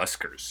like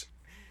buskers,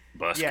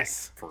 busking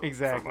Yes, for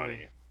exactly.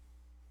 money.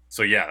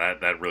 So yeah,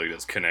 that really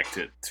does connect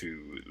it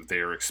to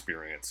their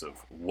experience of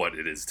what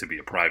it is to be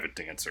a private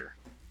dancer.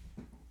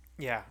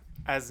 Yeah,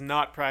 as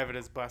not private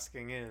as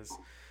busking is.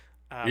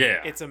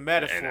 Yeah, it's a And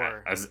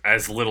metaphor.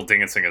 as little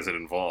dancing as it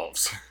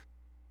involves.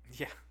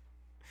 Yeah,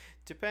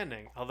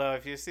 depending. Although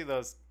if you see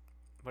those,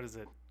 what is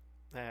it?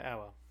 Oh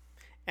well.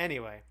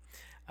 Anyway,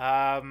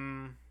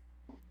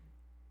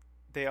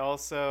 they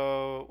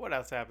also, what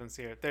else happens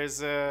here?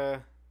 There's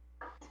a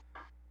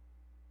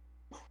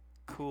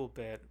cool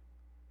bit.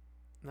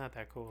 Not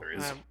that cool. There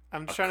is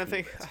I'm a trying to cool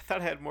think. bit. I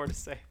thought I had more to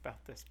say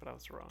about this, but I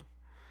was wrong.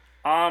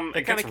 They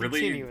It kind gets of really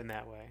continue in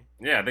that way.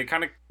 yeah. They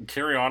kind of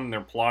carry on in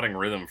their plotting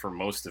rhythm for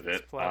most of it.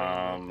 It's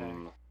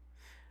plotting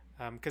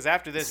like Because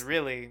after this,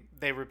 really,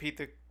 they repeat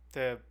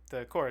the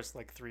chorus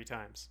like 3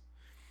 times.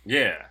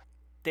 Yeah,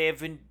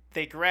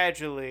 They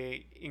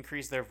gradually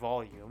increase their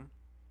volume.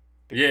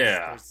 Because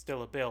Yeah. there's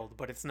still a build,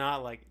 but it's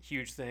not like a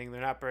huge thing. They're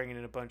not bringing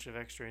in a bunch of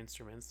extra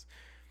instruments,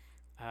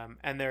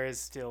 and there is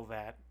still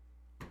the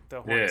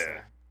horns Yeah.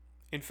 there.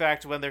 In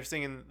fact, when they're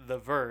singing the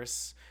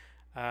verse,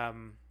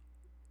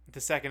 the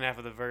second half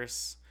of the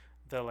verse,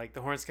 the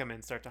horns come in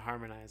and start to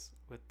harmonize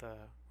with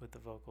the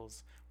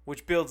vocals,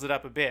 which builds it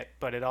up a bit,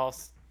 but it all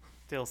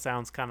still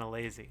sounds kind of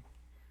lazy,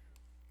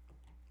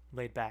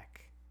 laid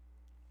back.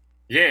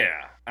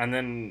 yeah. And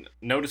then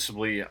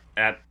noticeably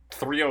at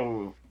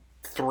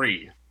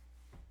 3:03.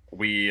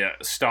 We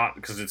stop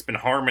because it's been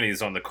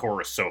harmonies on the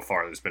chorus so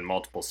far. There's been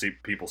multiple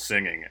people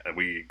singing.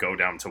 We go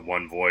down to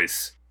one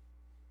voice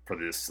for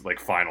this like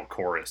final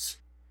chorus.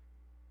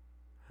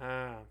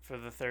 For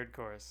the third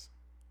chorus.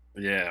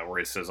 Yeah, where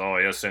he says, "Oh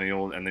yes, any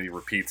old," and then he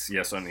repeats,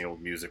 "Yes, any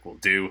old music will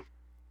do."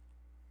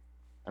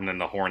 And then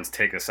the horns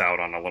take us out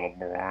on a little.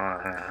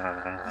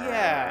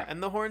 Yeah,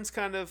 and the horns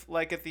kind of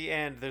like at the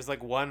end. There's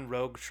like one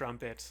rogue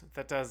trumpet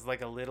that does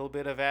like a little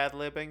bit of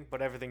ad-libbing,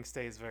 but everything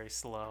stays very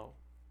slow.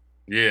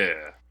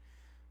 Yeah.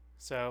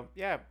 So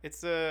yeah,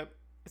 it's a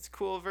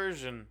cool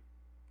version.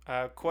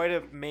 Quite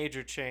a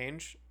major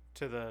change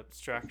to the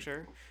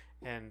structure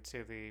and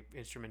to the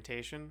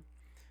instrumentation,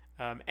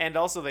 and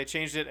also they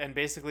changed it and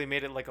basically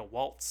made it like a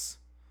waltz.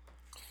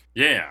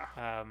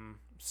 Yeah.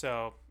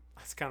 So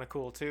that's kind of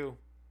cool too.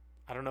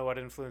 I don't know what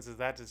influences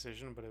that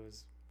decision, but it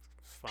was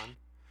fun.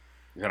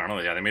 Yeah, I don't know.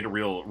 Yeah, they made a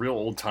real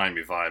old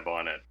timey vibe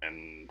on it,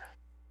 and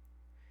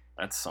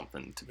that's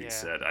something to be Yeah.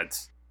 said.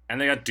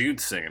 And they got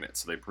dudes singing it,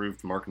 so they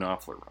proved Mark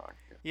Knopfler wrong.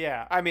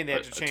 Yeah, I mean they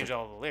had But to change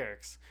all the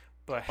lyrics,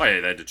 but Oh yeah,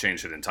 they had to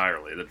change it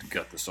entirely. They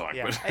got the song.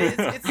 yeah,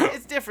 But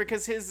it's different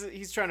because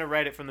he's trying to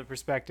write it from the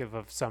perspective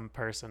of some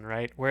person,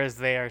 right? Whereas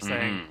they are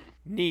saying Mhm.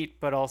 neat,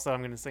 but also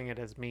I'm going to sing it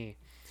as me,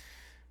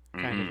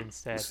 kind of Mhm.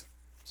 instead.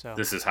 So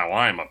This is how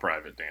I'm a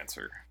private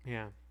dancer.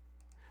 yeah,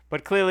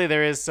 but clearly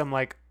there is some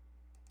like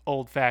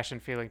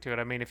old-fashioned feeling to it.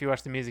 I mean, if you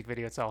watch the music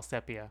video, it's all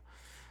sepia.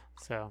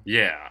 So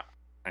Yeah,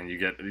 and you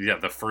get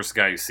the first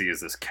guy you see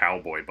is this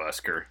cowboy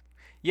busker.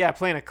 yeah,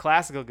 playing a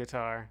classical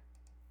guitar.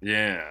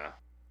 Yeah.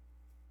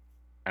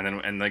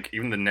 And like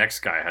even the next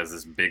guy has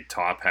this big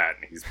top hat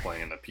and he's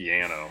playing the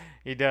piano.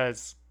 He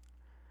does,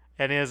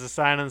 and he has a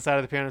sign on the side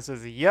of the piano that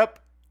says, "Yep,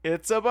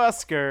 it's a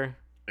busker,"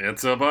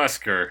 It's a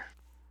busker.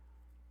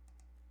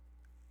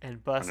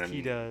 and busk And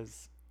he then-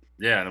 does.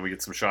 Yeah, and then we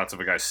get some shots of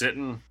a guy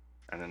sitting,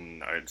 and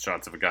then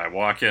shots of a guy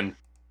walking.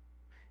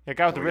 A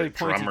guy with a we really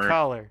get a pointy drummer.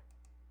 collar.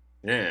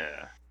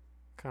 Yeah.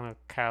 Kind of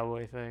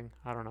cowboy thing.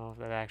 I don't know if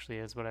that actually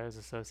is what I was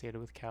associated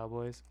with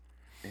cowboys.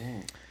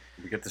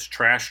 We get this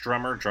trash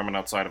drummer drumming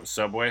outside of a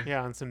subway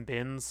Yeah, on some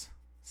bins,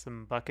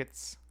 some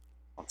buckets.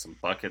 on some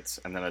buckets,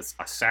 and then a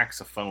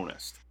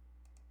saxophonist.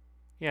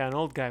 Yeah, an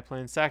old guy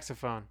playing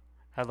saxophone.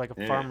 Had like a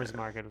Yeah. farmer's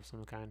market of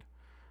some kind.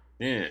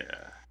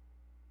 Yeah.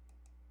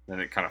 Then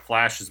it kind of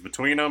flashes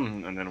between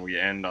them, and then we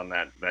end on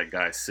that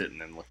guy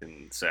sitting and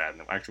looking sad.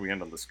 And actually, we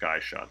end on the sky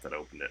shot that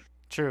opened it.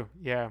 True,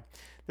 yeah.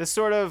 This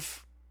sort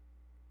of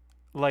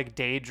like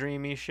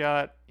daydreamy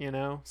shot,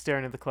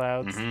 staring at the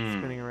clouds, Mhm.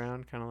 spinning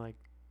around, kind of like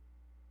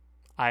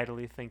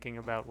idly thinking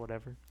about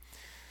whatever.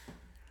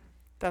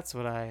 That's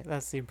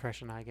the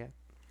impression I get.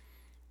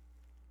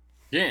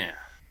 Yeah.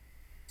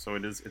 So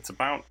it's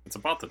about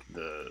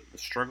the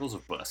struggles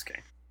of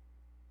busking.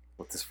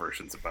 What this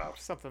version's about.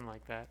 Something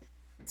like that.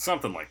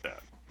 Something like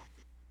that.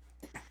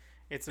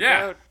 It's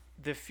Yeah. about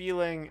the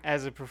feeling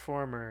as a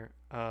performer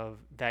of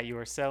that you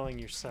are selling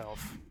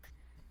yourself.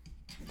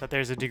 That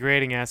there's a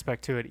degrading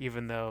aspect to it,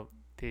 even though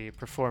the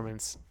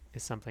performance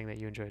is something that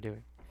you enjoy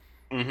doing.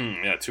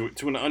 Yeah,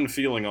 to an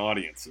unfeeling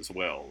audience as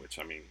well, which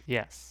I mean,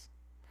 Yes.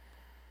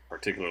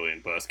 particularly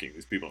in busking,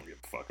 these people don't give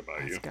a fuck about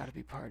That's you. got to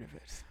be part of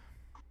it.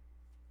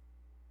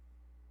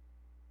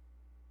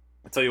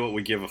 I tell you what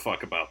we give a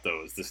fuck about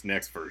though is this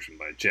next version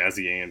by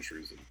Jazzy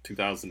Andrews in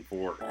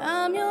 2004.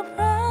 I'm your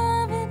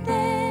private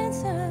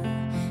dancer,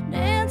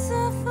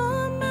 dancer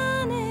for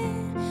money.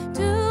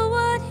 Do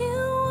what you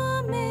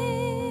want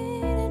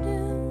me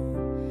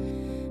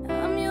to do.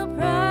 I'm your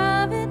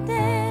private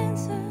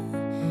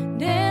dancer,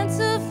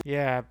 dancer.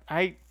 Yeah,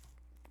 I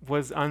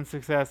was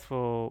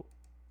unsuccessful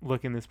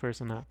looking this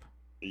person up.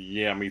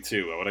 Yeah, me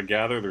too. I would have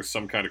gathered there's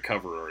some kind of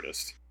cover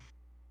artist.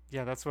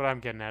 Yeah, that's what I'm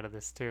getting out of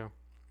this too.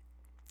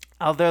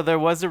 Although there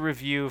was a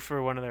review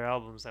for one of their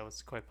albums that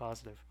was quite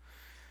positive,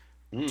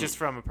 just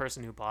from a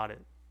person who bought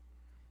it.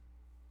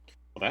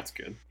 Well, that's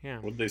good. Yeah.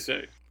 What did they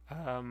say?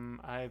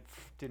 I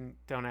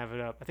don't have it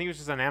up. I think it was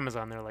just on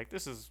Amazon. They're like,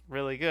 this is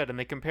really good, and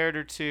they compared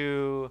her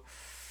to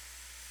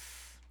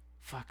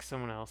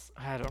someone else.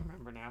 I don't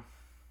remember now.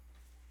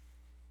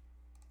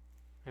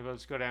 Maybe I'll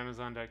just go to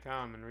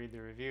Amazon.com and read the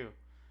review.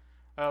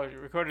 Oh, it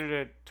recorded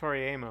at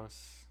Tori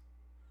Amos.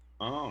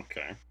 Oh,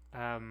 okay.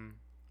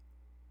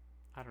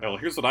 I don't know. Well,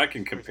 here's what I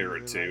can Person compare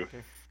it really to. liked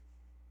her.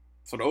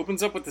 So it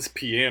opens up with this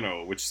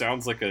piano, which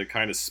sounds like a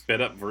kind of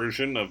sped up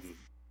version of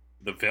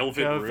the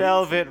Velvet The Room.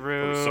 Velvet from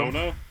Room.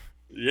 Persona.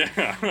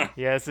 Yeah.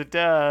 Yes, it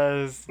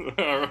does.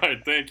 All right,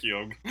 thank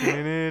you.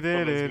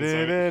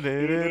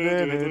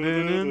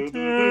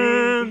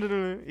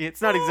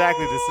 It's not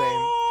exactly the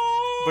same,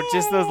 but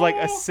just those like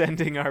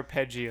ascending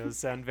arpeggios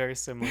sound very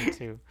similar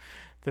to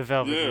the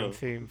Velvet Yeah. Room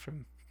theme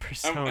from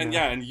Persona.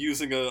 And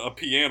using a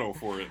piano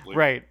for it. Like,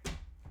 Right.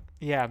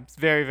 Yeah, it's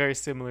very, very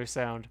similar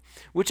sound.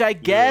 Which I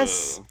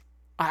guess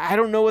I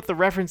don't know what the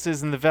reference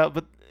is in the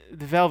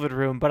Velvet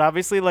Room, but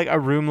obviously like a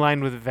room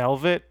lined with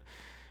velvet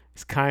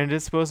is kind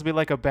of supposed to be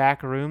like a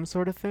back room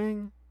sort of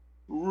thing.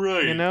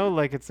 Right. You know,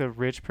 like it's a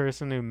rich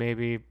person who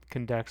maybe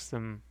conducts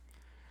some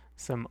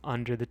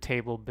under the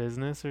table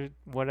business or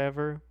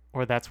whatever,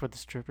 or that's where the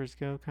strippers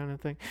go kind of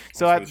thing.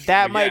 So That's where the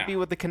that stripper- might yeah. be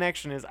what the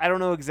connection is. I don't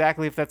know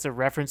exactly if that's a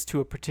reference to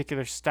a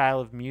particular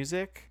style of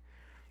music,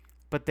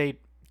 but they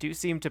do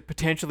seem to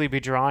potentially be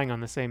drawing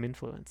on the same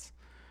influence.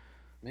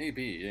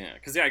 Maybe, yeah.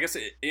 Because, I guess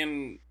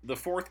in the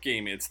fourth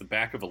game, it's the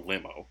back of a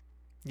limo.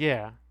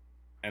 Yeah.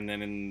 And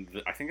then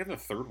I think in the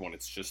third one,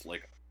 it's just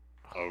like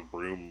a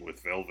room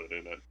with velvet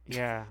in it.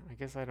 Yeah, I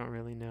guess I don't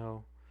really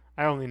know.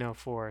 I only know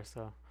 4,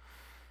 so.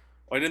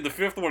 And in the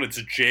fifth one, it's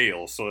a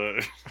jail, so...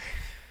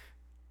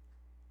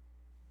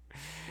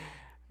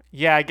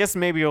 Yeah, I guess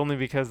maybe only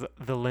because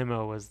the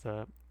limo was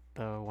the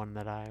one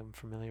that I'm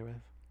familiar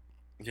with.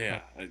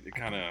 yeah, it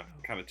kind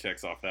of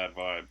checks off that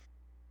vibe.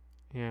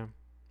 Yeah.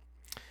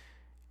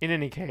 In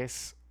any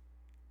case,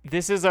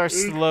 this is our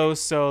slow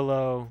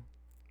solo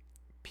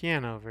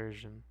piano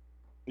version.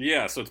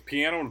 Yeah, so it's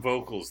piano and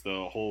vocals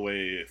the whole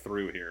way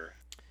through here.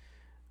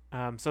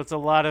 So it's a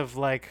lot of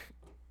like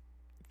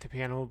the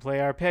piano will play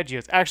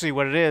arpeggios. Actually,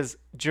 what it is,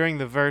 during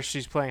the verse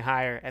she's playing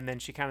higher, and then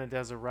she kind of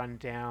does a run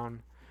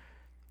down,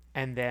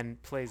 and then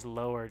plays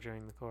lower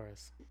during the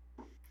chorus.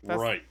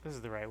 Right. This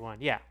is the right one.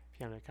 Yeah,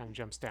 piano kind of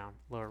jumps down,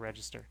 lower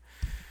register,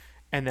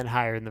 and then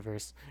higher in the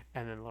verse,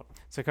 and then low.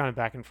 So kind of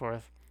back and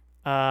forth.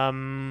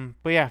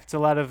 But yeah, it's a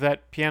lot of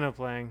that piano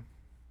playing.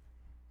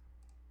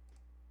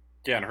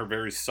 Yeah, and her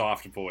very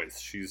soft voice.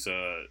 She's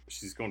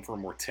going for a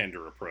more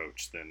tender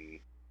approach than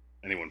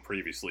anyone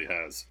previously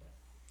has.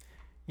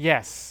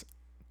 Yes,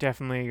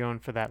 definitely going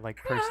for that like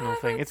personal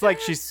thing. It's like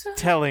she's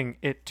telling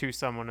it to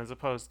someone as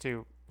opposed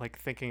to like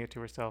thinking it to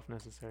herself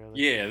necessarily.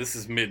 Yeah, this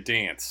is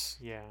mid-dance.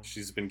 Yeah.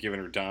 She's been given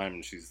her dime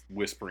and she's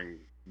whispering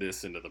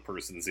this into the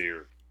person's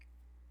ear.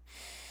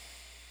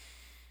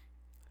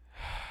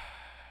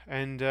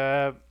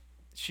 And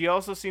she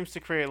also seems to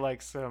create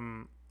like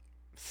some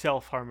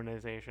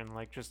self-harmonization,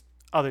 like just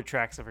other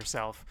tracks of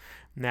herself.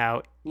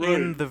 Now, in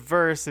Right. the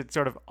verse, it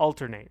sort of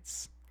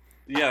alternates.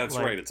 Yeah, that's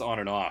Like- right. It's on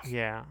and off.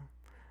 Yeah.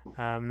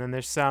 Then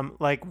there's some,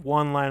 like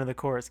one line of the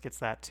chorus gets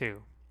that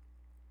too.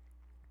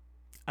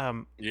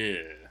 Yeah.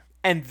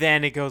 And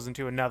then it goes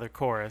into another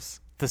chorus,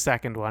 the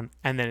second one,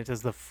 and then it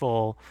does the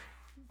full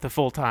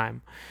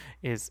time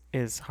is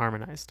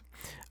harmonized.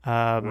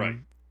 Right.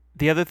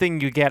 The other thing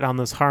you get on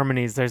those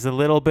harmonies, there's a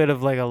little bit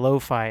of like a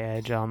lo-fi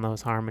edge on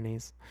those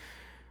harmonies.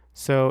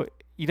 So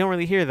you don't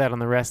really hear that on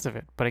the rest of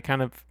it, but it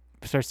kind of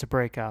starts to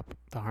break up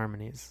the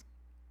harmonies.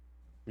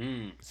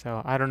 Mm.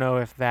 So I don't know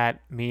if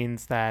that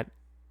means that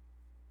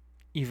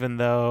even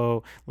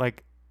though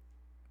like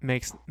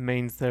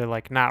means they're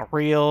like not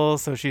real,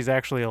 so she's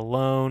actually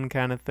alone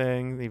kind of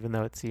thing, even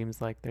though it seems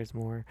like there's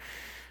more.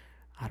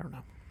 I don't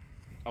know.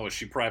 Oh, is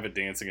she private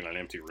dancing in an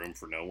empty room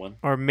for no one?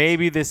 Or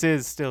maybe this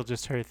is still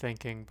just her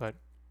thinking, but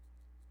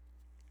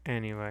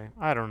anyway,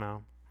 I don't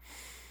know.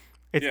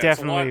 It's Yeah, it's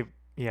a lot- definitely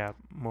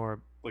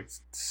more Like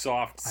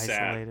soft, sad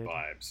Isolated.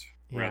 vibes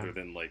Yeah. rather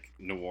than like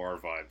noir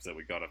vibes that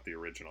we got off the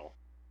original.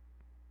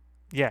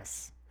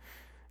 yes.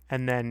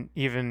 And then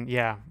even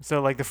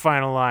so like the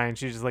final line,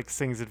 she just like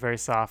sings it very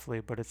softly,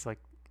 but it's like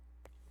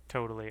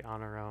totally on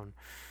her own,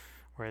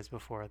 whereas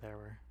before there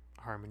were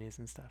harmonies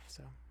and stuff.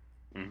 So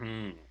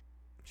Mm-hmm.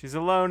 she's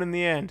alone in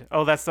the end.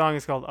 Oh, that song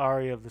is called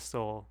Aria of the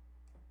Soul.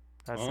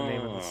 That's the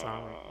name of the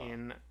song Ah.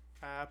 in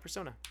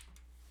Persona.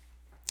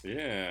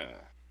 Yeah.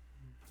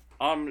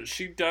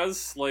 She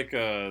does like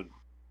I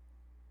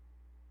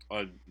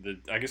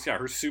guess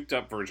her souped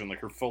up version, like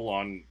her full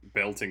on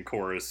belting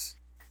chorus,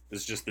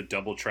 is just the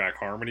double track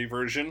harmony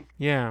version.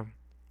 Yeah.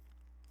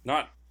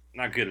 Not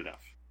good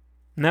enough.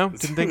 No,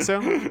 didn't think so.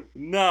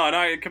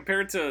 No,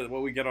 compared to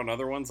what we get on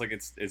other ones, like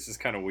it's just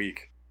kind of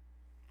weak.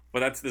 But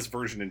that's this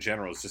version in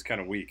general. It's just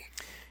kind of weak.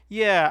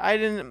 Yeah,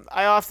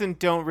 I often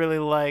don't really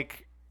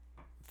like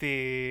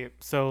the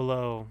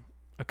solo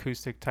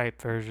acoustic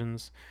type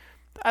versions.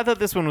 I thought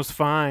this one was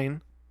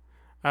fine.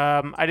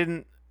 I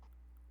didn't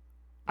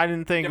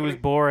think Yeah, it was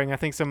but- boring. I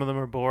think some of them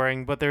are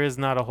boring, but there is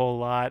not a whole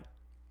lot.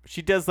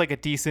 She does like a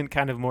decent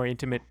kind of more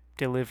intimate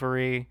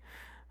delivery.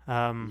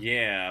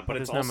 Yeah, but But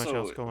it's there's not also much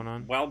else going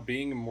on. While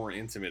being more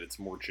intimate, it's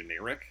more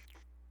generic.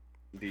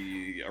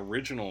 The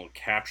original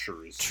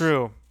captures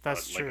True,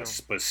 that's like true. a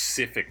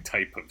specific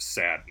type of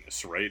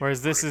sadness, right? Whereas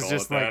If this we're is to call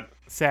just it like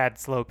sad,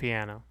 slow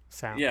piano.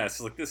 sound. Yeah,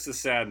 so like this is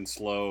sad and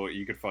slow.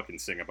 You could fucking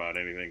sing about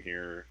anything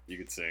here. You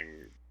could sing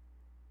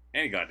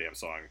any goddamn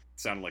song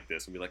sounding like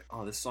this and be like,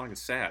 oh, this song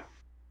is sad.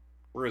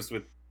 Whereas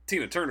with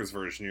Tina Turner's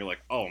version, you're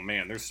like, oh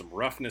man, there's some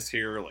roughness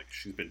here. Like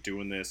she's been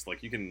doing this.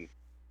 Like you can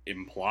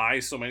imply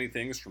so many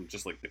things from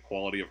just like the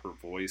quality of her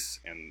voice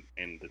and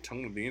the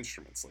tone of the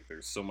instruments. Like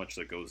there's so much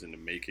that goes into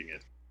making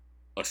it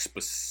a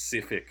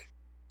specific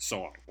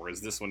song,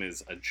 whereas this one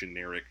is a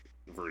generic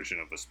version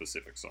of a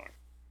specific song.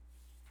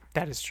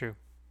 That is true.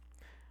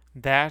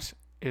 That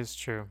is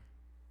true.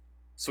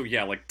 So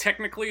yeah, like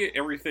technically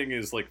everything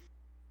is like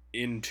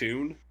in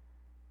tune,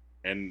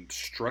 and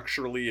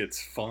structurally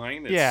it's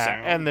fine. It's Yeah,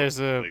 sound, and there's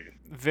a like,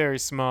 very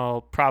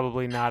small,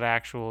 probably not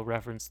actual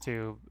reference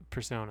to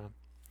Persona.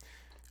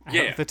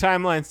 Yeah. The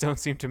timelines don't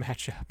seem to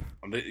match up.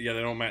 they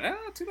don't matter.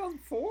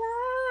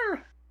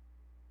 2004.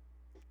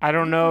 I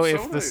don't know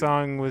if the Persona.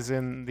 song was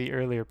in the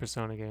earlier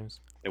Persona games.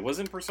 It was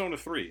in Persona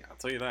 3. I'll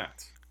tell you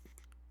that.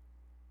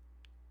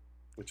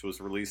 Which was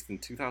released in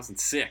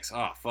 2006.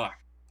 Ah, fuck.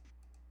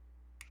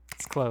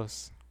 It's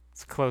close.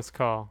 It's a close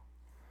call.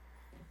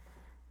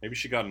 Maybe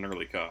she got an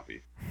early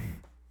copy.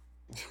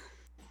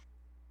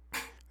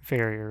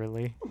 Very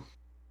early.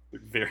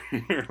 Very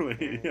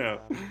early. Yeah.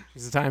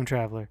 She's a time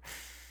traveler.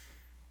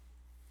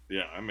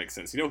 Yeah, that makes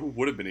sense. You know who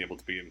would have been able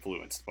to be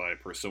influenced by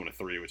Persona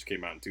 3, which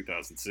came out in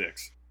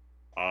 2006?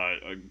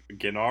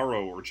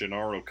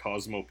 Gennaro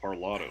Cosmo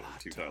Parlato in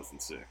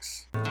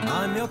 2006.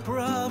 I'm your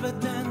private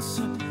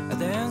dancer, a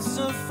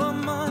dancer for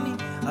money.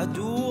 I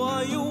do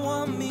what you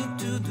want me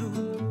to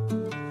do.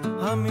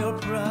 I'm your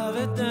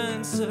private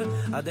dancer,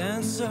 a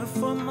dancer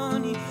for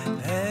money.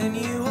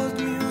 Any old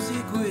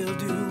music will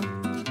do.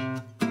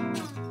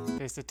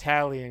 This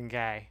Italian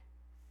guy.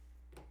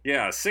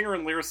 Yeah, singer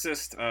and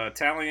lyricist,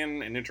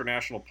 Italian and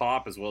international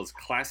pop, as well as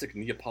classic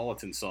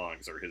Neapolitan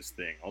songs are his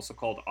thing. Also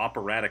called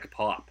operatic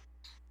pop.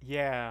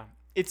 Yeah.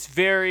 It's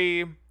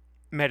very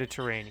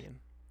Mediterranean.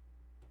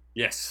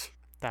 Yes.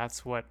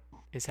 That's what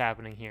is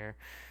happening here.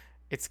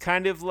 It's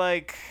kind of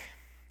like,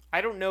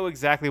 I don't know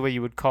exactly what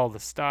you would call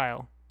the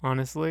style,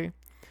 honestly.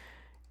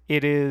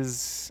 It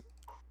is,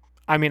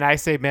 I mean, I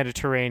say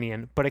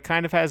Mediterranean, but it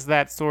kind of has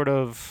that sort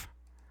of,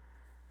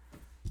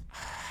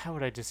 how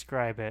would I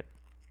describe it?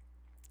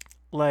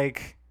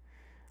 Like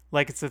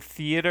it's a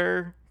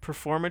theater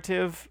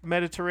performative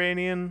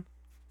Mediterranean.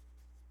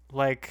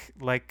 Like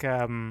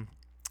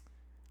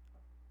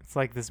it's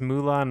like this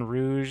Moulin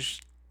Rouge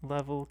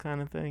level kind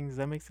of thing. Does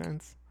that make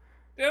sense?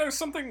 Yeah, there's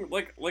something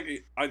like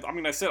I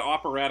mean, I said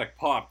operatic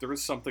pop. There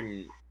is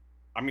something.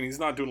 I mean, he's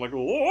not doing like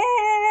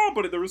oh,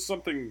 but there is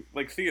something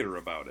like theater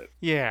about it.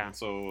 Yeah. And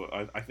so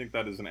I think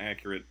that is an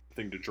accurate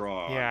thing to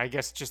draw on. Yeah, I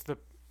guess just the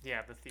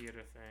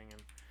theater thing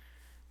and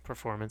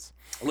performance.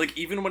 Like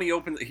even when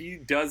he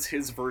does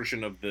his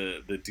version of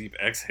the deep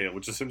exhale,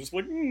 which is him just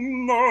like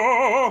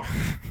no,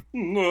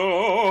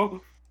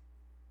 no.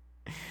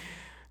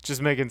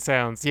 Just making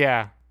sounds.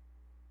 Yeah.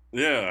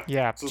 Yeah.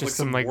 Yeah. So it's just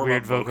some like warm-up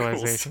weird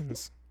vocals.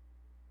 vocalizations.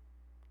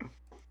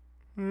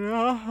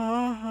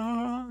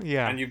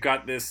 Yeah. And you've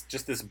got this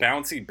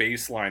bouncy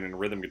bass line and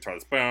rhythm guitar.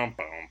 That's boom,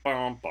 boom,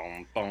 boom,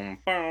 boom, boom,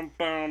 boom,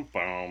 boom,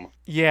 boom.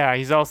 Yeah,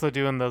 he's also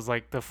doing those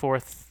like the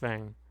fourth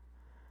thing.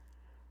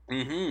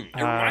 Mm-hmm.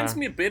 It reminds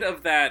me a bit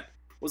of that.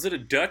 Was it a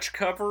Dutch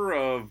cover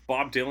of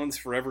Bob Dylan's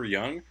 "Forever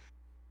Young"?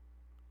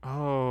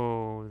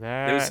 Oh,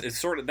 that. It's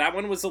sort of that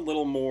one was a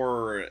little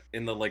more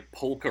in the like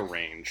polka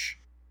range,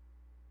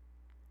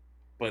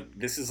 but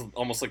this is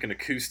almost like an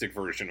acoustic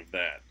version of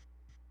that.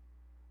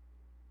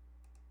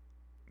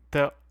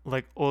 The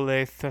like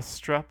Ole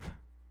Thestrup.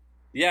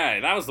 Yeah,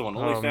 that was the one.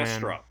 Ole Oh, man.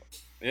 Thestrup.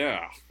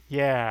 Yeah.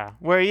 Yeah.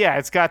 Where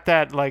it's got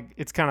that like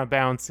it's kind of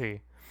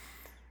bouncy.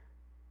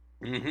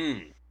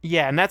 Mm-hmm.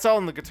 Yeah, and that's all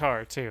on the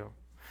guitar too.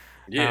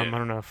 Yeah. I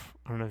don't know if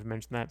you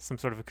mentioned that. Some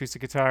sort of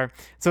acoustic guitar.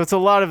 So it's a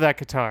lot of that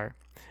guitar.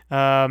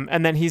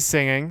 And then he's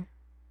singing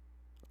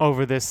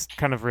over this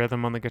kind of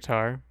rhythm on the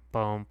guitar.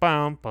 Boom,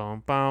 boom,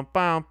 boom, boom,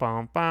 boom,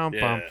 boom, boom,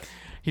 Yeah. boom.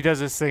 He does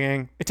his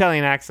singing,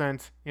 Italian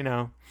accent,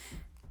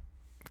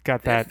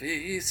 got that.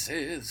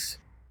 Faces.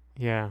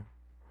 Yeah.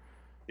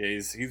 Yeah,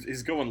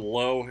 he's going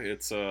low.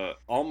 It's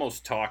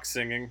almost talk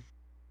singing.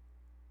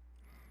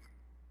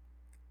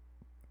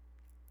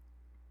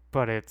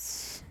 But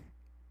it's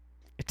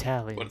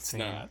Italian. But it's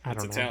singing. not. I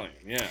It's don't know. Italian,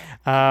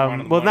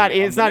 yeah. Well, not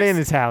it's not in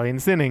next- Italian.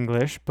 It's in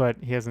English, but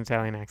he has an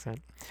Italian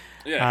accent.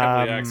 Yeah,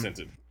 heavily Um,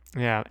 accented.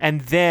 Yeah,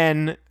 and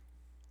then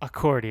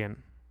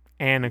accordion.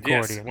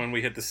 Yes, when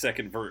we hit the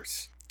second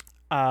verse.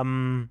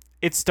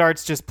 It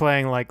starts just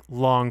playing like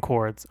long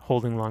chords,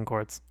 holding long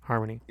chords,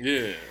 harmony.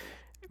 Yeah.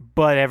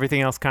 But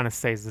everything else kind of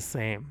stays the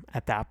same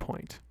at that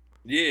point.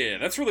 Yeah,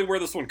 that's really where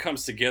this one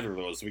comes together,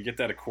 though, is we get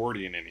that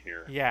accordion in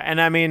here. Yeah,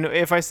 and I mean,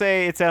 if I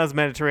say it sounds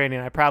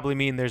Mediterranean, I probably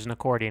mean there's an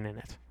accordion in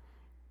it.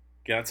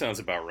 Yeah, that sounds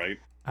about right.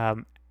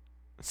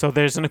 So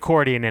there's an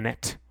accordion in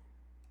it.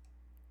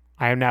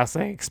 I am now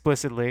saying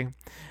explicitly.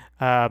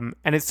 And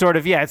it's sort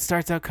of, it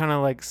starts out kind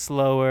of like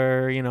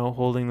slower,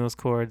 holding those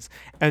chords.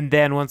 And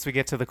then once we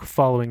get to the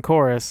following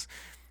chorus,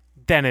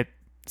 then it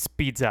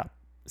speeds up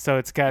So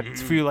it's got a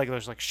few like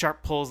there's like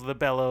sharp pulls of the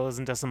bellows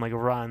and does some like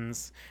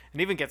runs,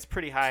 and even gets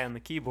pretty high on the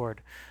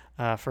keyboard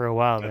for a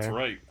while That's there.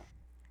 right.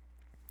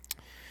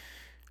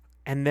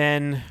 And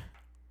then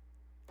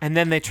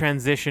they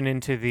transition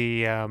into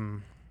the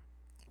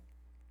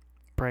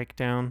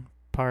breakdown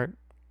part,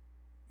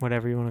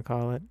 whatever you want to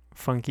call it,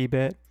 funky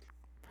bit.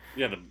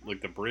 Yeah,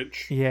 the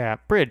bridge. Yeah,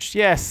 bridge.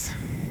 Yes,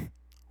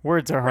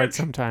 words are hard Bridge.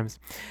 sometimes.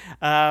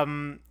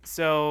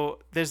 So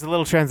there's a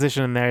little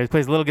transition in there. He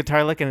plays a little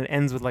guitar lick, and it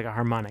ends with like a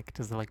harmonic. It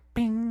does the like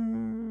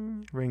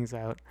bing, rings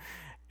out,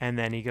 and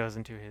then he goes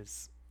into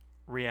his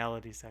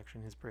reality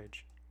section, his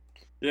bridge.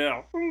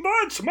 Yeah,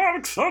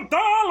 benchmarks of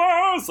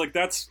dollars. Like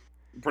that's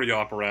pretty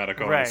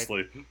operatic, Right.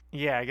 honestly.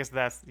 Yeah, I guess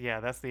that's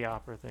the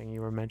opera thing you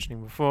were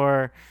mentioning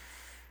before.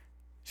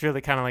 It's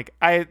really kind of like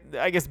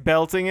I guess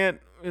belting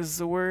it is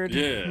the word.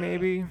 Yeah.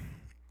 Maybe.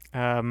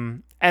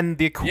 And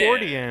the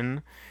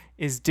accordion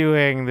is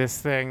doing this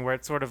thing where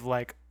it's sort of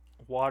like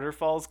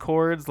waterfalls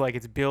chords, like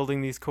it's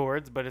building these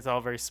chords, but it's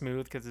all very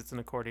smooth because it's an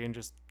accordion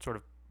just sort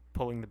of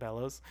pulling the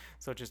bellows.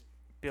 So it just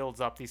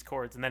builds up these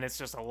chords, and then it's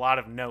just a lot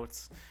of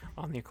notes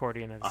on the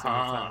accordion at the same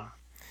time,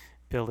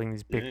 building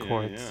these big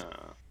chords.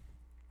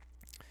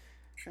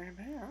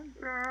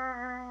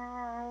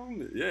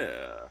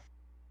 Yeah.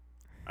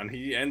 And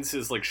he ends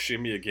his like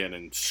shimmy again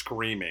and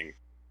screaming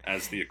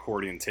as the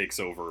accordion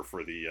takes over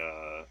for the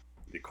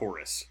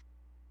chorus.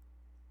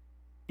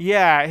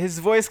 Yeah, his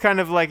voice kind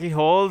of like he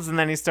holds, and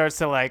then he starts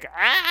to like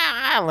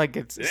like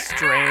it's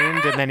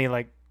strained, and then he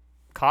like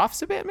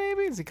coughs a bit.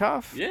 Maybe does he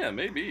cough? Yeah,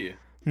 maybe.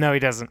 No, he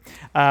doesn't.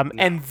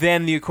 And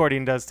then the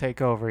accordion does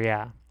take over.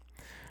 Yeah.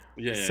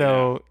 Yeah.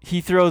 So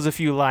he throws a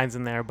few lines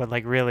in there, but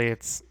like really,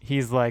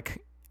 he's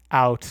like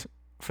out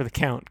for the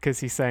count because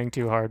he sang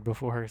too hard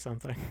before or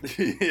something.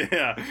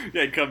 yeah.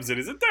 He comes in.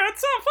 He's like,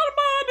 "That's all for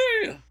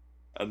money,"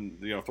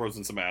 and throws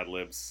in some ad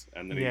libs,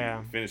 and then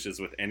he finishes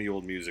with "Any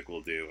old music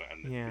will do,"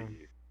 and then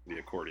the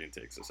accordion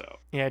takes us out.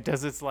 Yeah, it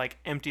does its like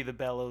empty the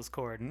bellows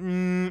chord,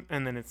 and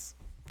then it's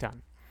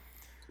done.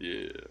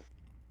 Yeah.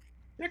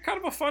 Yeah, kind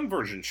of a fun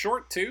version.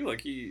 Short, too.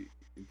 Like, he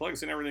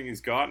plugs in everything he's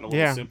got in a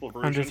little simple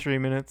version. Under 3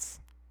 minutes.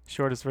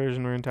 Shortest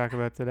version we're going to talk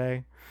about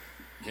today.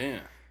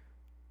 Yeah.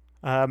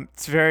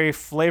 It's very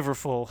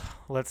flavorful,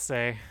 let's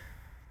say.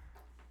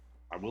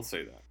 I will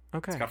say that.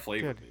 Okay. It's got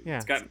flavor. Good. Yeah,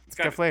 it's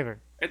got flavor.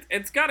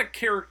 It's got a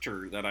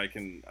character that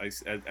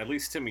at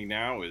least to me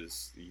now,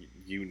 is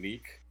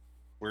unique.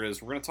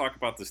 Whereas we're going to talk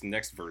about this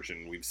next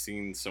version. We've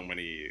seen so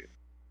many,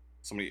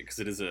 because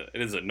it is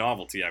a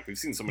novelty act. We've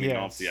seen so many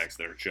novelty acts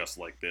that are just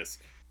like this.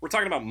 We're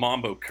talking about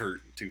Mambo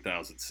Kurt in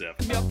 2007.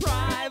 I'm your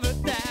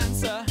private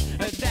dancer,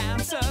 a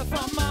dancer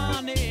for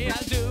money.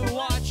 I'll do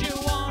what you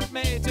want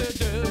me to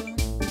do.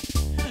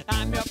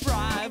 I'm your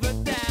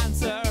private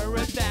dancer,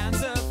 a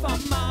dancer for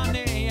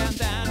money,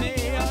 and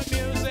any old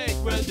music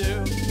will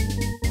do.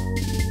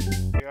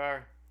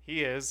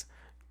 He is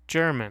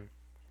German.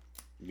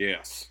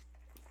 Yes.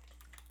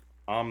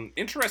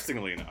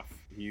 Interestingly enough,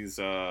 he's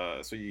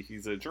a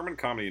German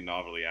comedy and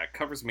novelty act,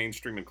 covers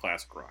mainstream and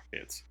classic rock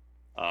hits.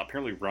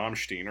 Apparently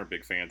Rammstein are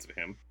big fans of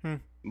him.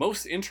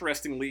 Most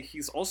interestingly,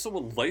 he's also a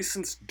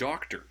licensed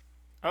doctor.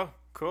 Oh,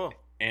 cool.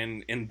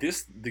 And in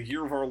the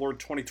year of our Lord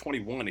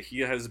 2021, he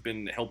has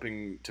been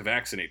helping to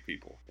vaccinate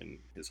people in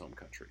his home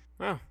country.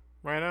 Oh,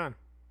 right on.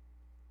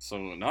 So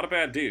not a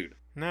bad dude.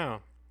 No.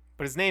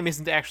 But his name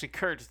isn't actually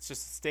Kurt, it's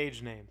just a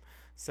stage name.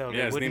 So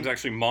yeah, his name's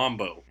actually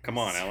Mambo. Come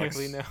on, Alex.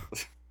 No.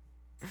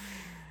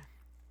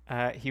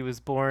 He was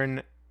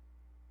born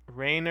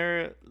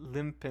Rainer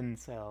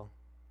Limpensel.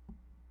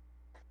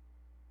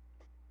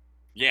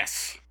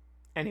 Yes.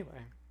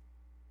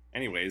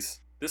 Anyways,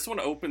 this one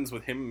opens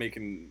with him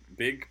making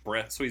big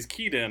breaths. So he's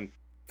keyed in.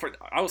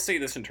 I'll say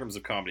this in terms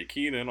of comedy.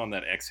 Keying in on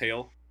that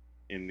exhale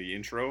in the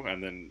intro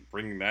and then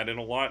bringing that in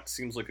a lot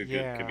seems like a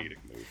good comedic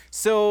move.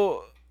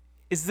 So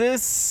is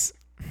this...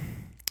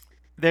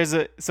 There's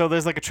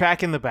like a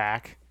track in the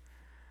back.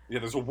 Yeah,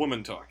 there's a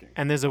woman talking.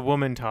 And there's a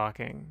woman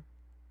talking.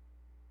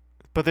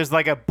 But there's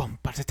like a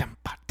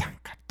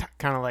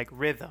kind of like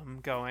rhythm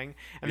going.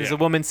 And there's a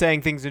woman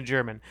saying things in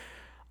German.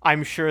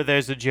 I'm sure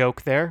there's a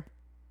joke there.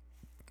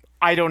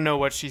 I don't know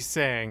what she's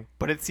saying,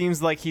 but it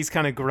seems like he's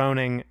kind of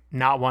groaning,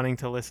 not wanting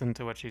to listen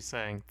to what she's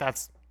saying.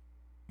 That's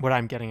what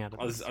I'm getting out of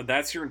this.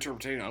 That's your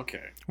interpretation?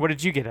 Okay. What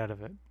did you get out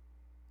of it?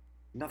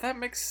 Now that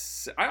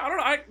makes... I don't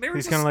know. They were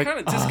just kind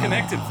of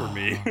disconnected for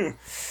me.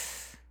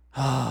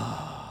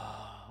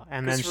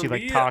 And then she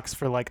like talks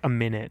for like a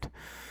minute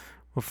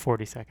with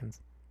 40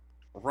 seconds.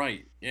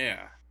 Right,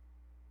 yeah.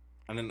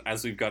 And then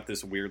as we've got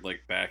this weird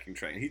like backing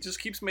track, he just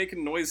keeps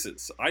making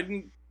noises. I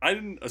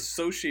didn't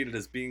associate it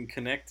as being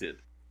connected.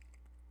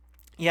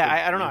 Yeah,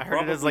 I don't know. I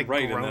heard it as like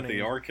right groaning. in that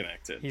they are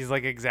connected. He's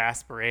like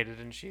exasperated,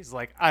 and she's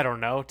like, I don't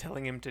know,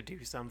 telling him to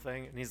do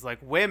something, and he's like,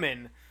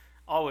 women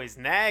always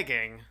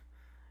nagging,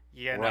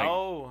 you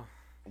know.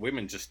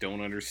 Women just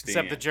don't understand.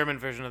 Except the German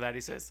version of that,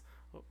 he says,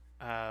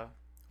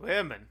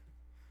 women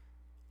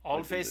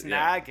always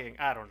nagging.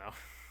 I don't know.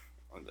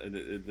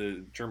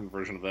 The German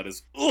version of that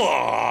is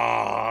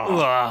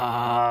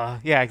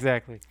yeah,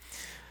 exactly.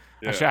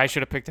 I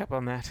should have picked up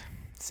on that.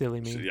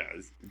 Silly me. Yeah,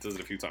 he does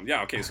it a few times.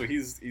 Yeah, okay, so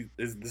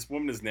this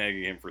woman is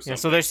nagging him for something. Yeah,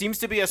 so there seems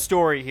to be a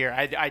story here.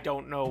 I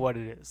don't know what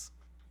it is.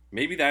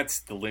 Maybe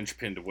that's the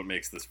linchpin to what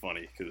makes this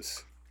funny,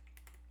 because...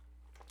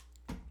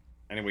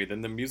 Anyway,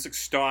 then the music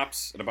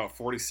stops at about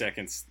 40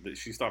 seconds.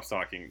 She stops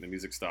talking, the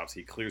music stops.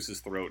 He clears his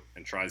throat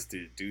and tries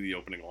to do the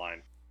opening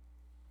line.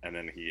 And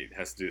then he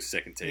has to do a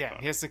second take on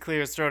He it. has to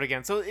clear his throat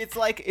again. So it's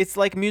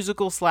like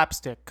musical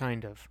slapstick,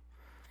 kind of.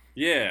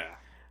 Yeah.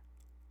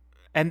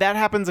 And that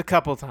happens a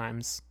couple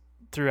times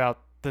throughout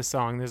the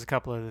song. There's a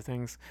couple other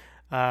things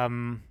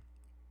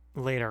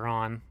later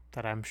on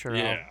that I'm sure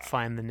I'll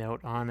find the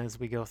note on as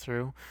we go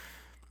through.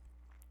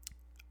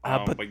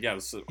 But yeah,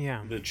 so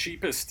the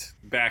cheapest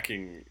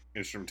backing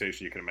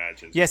instrumentation you can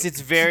imagine. Yes,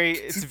 it's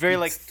very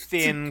like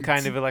thin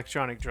kind of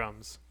electronic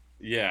drums.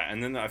 Yeah,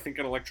 and then I think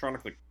an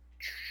electronic like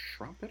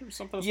trumpet or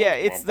something. Yeah,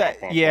 it's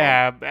that.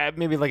 Yeah,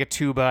 maybe like a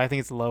tuba. I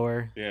think it's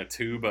lower. Yeah,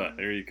 tuba.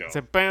 There you go. It's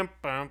a bam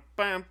bam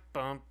bam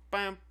bam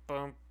bam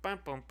bam bam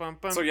bam bam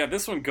bam. So yeah,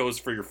 this one goes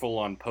for your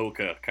full-on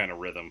polka kind of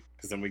rhythm,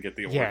 because then we get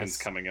the organs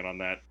coming in on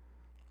that.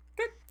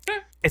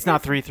 It's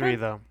not 3/3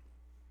 though.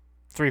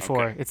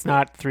 3/4. Okay. It's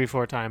not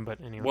 3/4 time,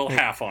 but anyway. Well,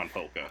 half on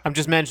polka. I'm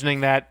just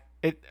mentioning that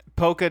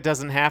polka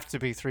doesn't have to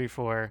be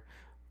 3/4,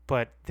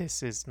 but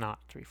this is not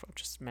 3/4.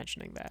 Just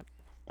mentioning that.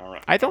 All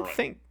right. I don't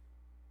think.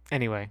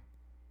 Anyway.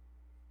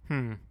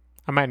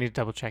 I might need to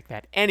double check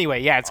that.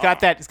 Anyway, yeah, it's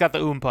got that. It's got the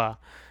oompa,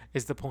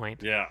 is the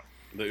point. Yeah,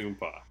 the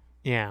oompa.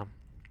 Yeah,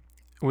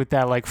 with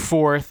that like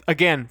fourths.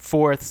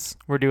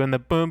 We're doing the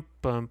boom,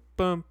 boom,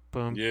 boom,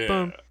 boom,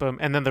 boom, boom,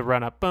 and then the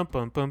run up, boom,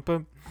 boom, boom,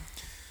 boom.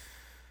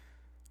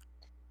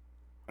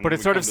 But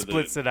it sort of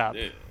splits it up.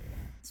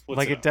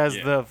 Like it does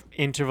the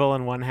interval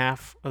in one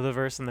half of the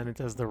verse, and then it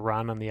does the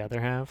run on the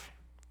other half.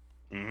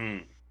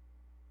 Mm-hmm.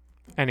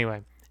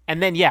 Anyway,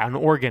 and then an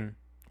organ.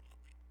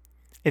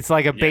 It's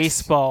like a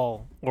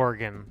baseball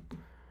organ.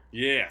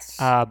 Yes.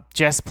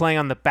 Just playing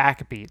on the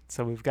backbeat.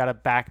 So we've got a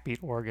backbeat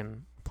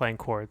organ playing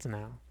chords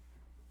now.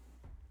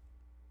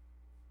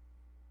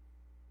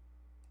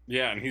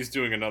 Yeah, and he's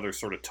doing another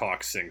sort of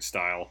talk sing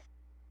style.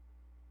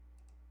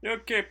 You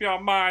keep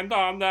your mind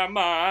on the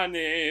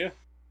money.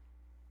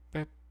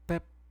 And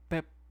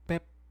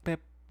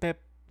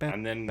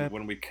then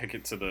when we kick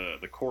it to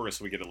the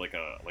chorus, we get like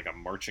a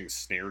marching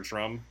snare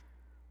drum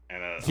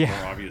and a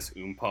more obvious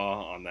oompa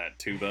on that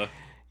tuba.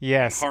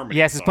 Yes,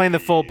 it's playing the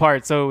full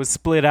part, so it was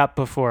split up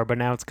before, but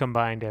now it's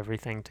combined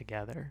everything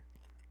together.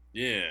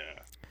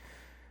 Yeah.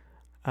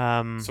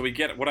 So we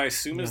get what I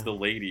assume is the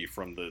lady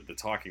from the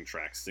talking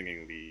track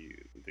singing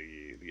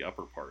the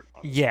upper part.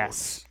 On the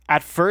chorus.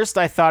 At first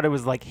I thought it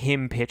was like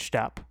him pitched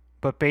up,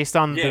 but based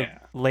on the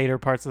later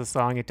parts of the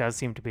song, it does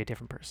seem to be a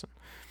different person.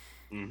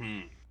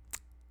 Mm-hmm.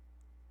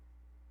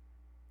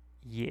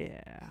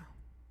 Yeah.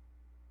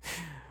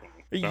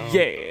 Then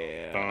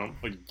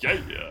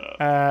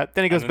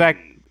it goes back.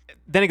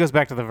 Then it goes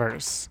back to the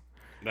verse.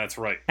 That's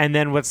right. And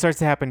then what starts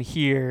to happen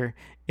here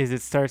is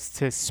it starts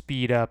to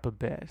speed up a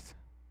bit.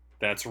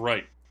 That's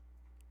right.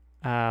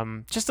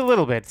 Just a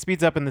little bit. It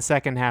speeds up in the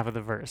second half of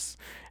the verse,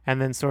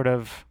 and then sort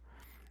of,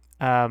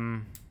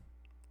 and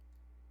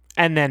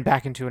then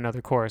back into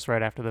another chorus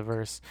right after the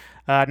verse.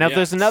 Now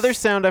there's another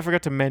sound I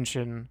forgot to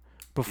mention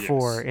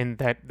before in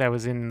that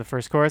was in the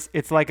first chorus.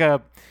 It's like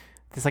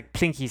this like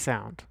plinky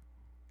sound,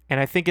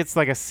 and I think it's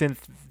like a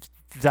synth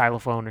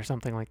xylophone or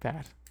something like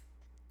that.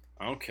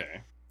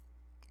 Okay.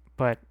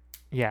 But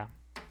yeah,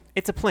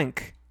 it's a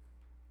plink,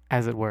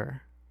 as it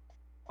were.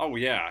 Oh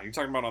yeah, you're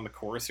talking about on the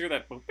chorus here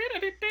that.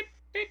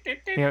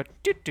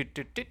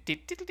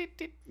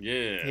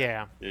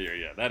 Yeah.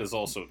 That is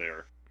also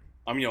there.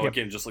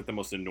 Again, just like the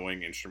most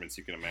annoying instruments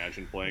you can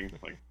imagine playing.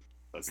 Like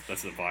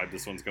that's the vibe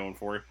this one's going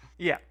for.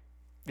 Yeah.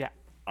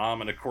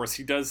 And of course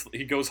he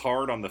goes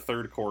hard on the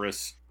third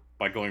chorus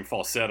by going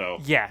falsetto.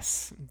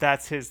 Yes,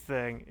 that's his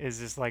thing. Is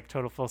just like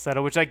total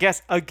falsetto, which I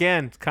guess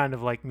again kind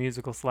of like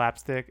musical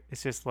slapstick.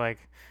 It's just like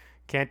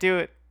can't do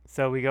it,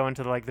 so we go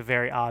into like the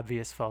very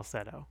obvious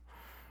falsetto.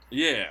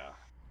 Yeah.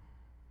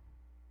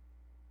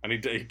 And he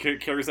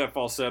carries that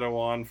falsetto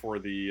on for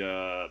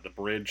the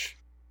bridge.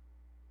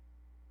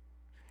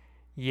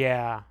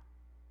 Yeah.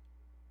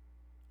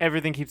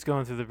 Everything keeps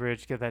going through the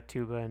bridge. Get that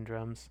tuba and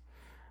drums.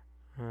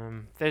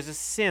 There's a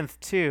synth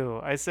too.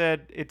 I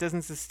said it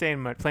doesn't sustain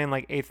much, playing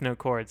like eighth note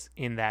chords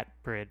in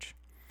that bridge,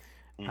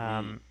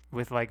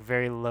 with like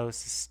very low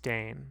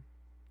sustain.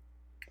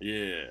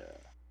 Yeah.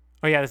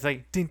 Oh yeah, it's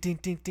like ding ding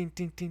ding ding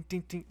ding ding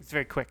ding ding. It's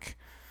very quick,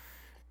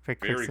 very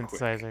quick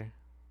synthesizer. Quick.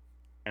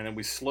 And then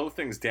we slow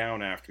things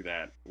down after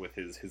that with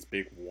his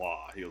big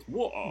wah. He goes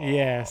whoa.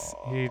 Yes,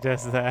 he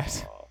does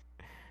that.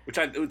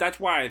 That's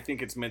why I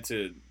think it's meant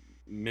to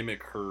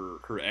mimic her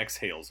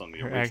exhales on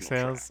the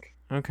original track.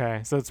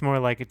 Okay, so it's more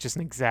like it's just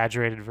an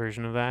exaggerated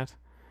version of that.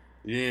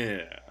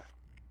 Yeah.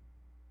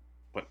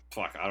 But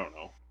fuck, I don't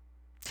know.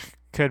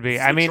 Could be.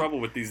 The trouble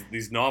with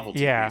these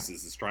novelty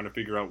pieces is trying to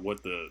figure out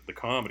what the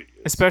comedy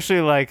is.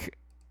 Especially like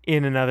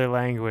in another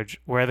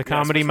language, where the Yeah,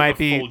 comedy especially might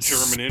the be full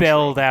German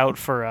spelled intro. out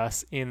for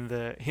us in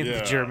the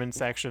Yeah. German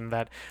section.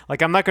 That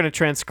like I'm not going to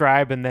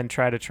transcribe and then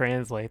try to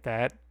translate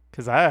that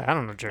because I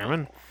don't know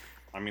German. No.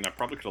 I mean, I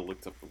probably could have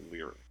looked up the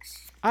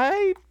lyrics.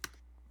 I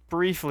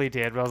briefly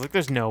did, but I was like,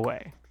 "There's no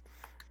way."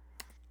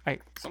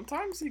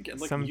 Sometimes you get,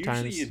 like,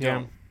 Sometimes, usually you yeah.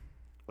 don't.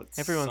 But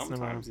Every once in a while.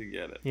 sometimes you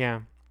get it.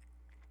 Yeah.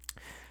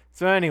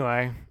 So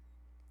anyway,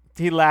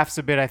 he laughs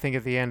a bit. I think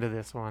at the end of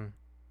this one,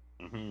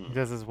 Hmm. he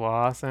does his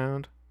wah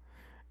sound,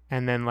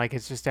 and then like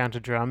it's just down to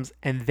drums,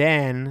 and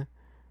then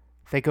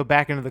they go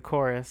back into the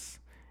chorus,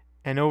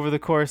 and over the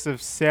course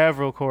of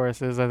several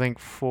choruses, I think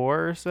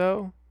 4 or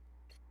so,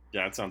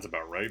 Yeah, that sounds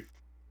about right.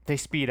 they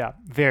speed up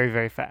very,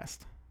 very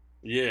fast.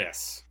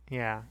 Yes.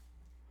 Yeah.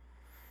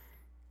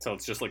 So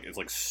it's just like it's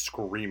like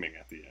screaming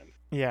at the end.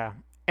 Yeah.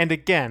 And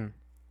again,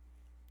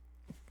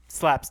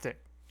 slapstick.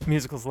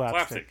 Musical slapstick.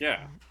 Slapstick,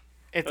 yeah.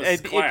 It,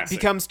 That's it classic.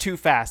 becomes too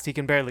fast. He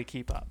can barely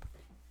keep up.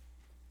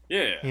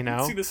 Yeah. You know?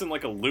 can see this in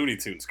like a Looney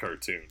Tunes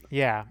cartoon.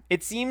 Yeah.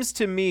 It seems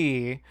to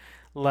me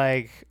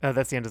like...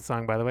 that's the end of the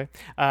song, by the way.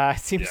 It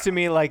seems Yeah. to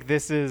me like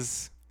this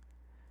is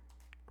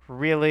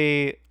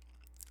really...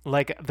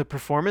 Like, the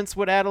performance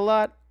would add a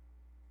lot.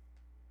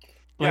 Yeah, I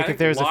Like, if think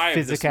there's a live,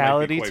 this might be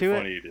physicality quite to it.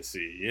 funny to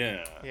see.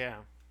 Yeah. Yeah.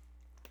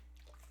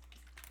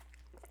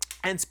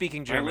 And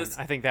speaking German,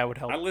 listen- I think that would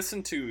help. I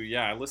listened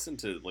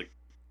to like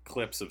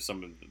clips of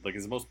some of like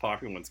his most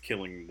popular one's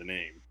Killing the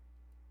Name.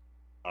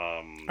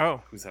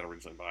 Oh. Who's that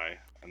originally by?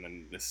 And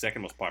then the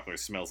second most popular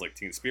is Smells Like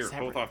Teen Is Spirit, that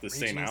both off the Rage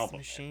same Against the album.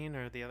 Machine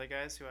or the other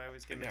guys who I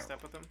always get mixed Yeah.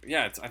 up with them?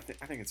 Yeah, I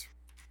think it's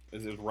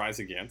is it Rise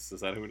Against?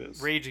 Is that who it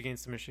is? Rage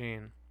Against the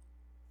Machine.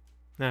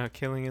 No,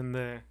 Killing in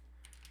the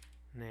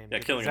Name. Yeah,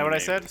 Killing Is in that the what I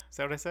Name said? is- Is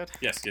that what I said?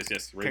 Yes. Rage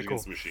Okay, Against cool.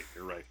 the Machine.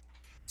 You're right.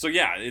 So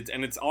yeah,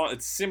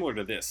 it's similar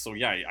to this. So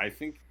yeah, I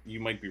think you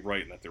might be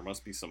right in that there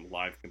must be some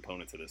live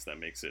component to this that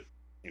makes it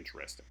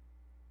interesting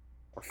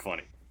or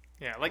funny.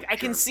 Yeah, like I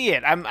can Sure. see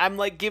it. I'm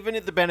like giving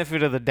it the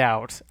benefit of the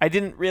doubt. I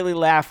didn't really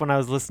laugh when I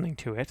was listening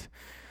to it.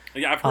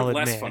 Yeah, I've heard I'll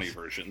less admit. funny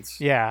versions.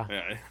 Yeah.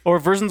 Yeah. Or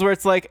versions where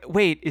it's like,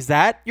 wait, is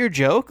that your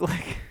joke?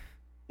 Like,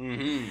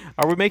 Mm-hmm.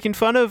 are we making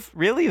fun of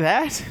really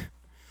that?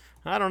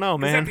 I don't know,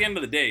 Because man. at the end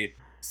of the day,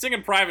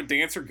 singing Private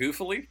Dancer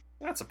goofily,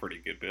 that's a pretty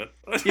good bit.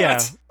 Yeah.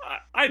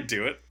 I'd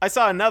do it. I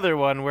saw another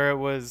one where it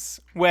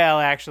was, well,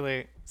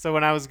 actually, so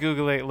when I was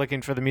Googling,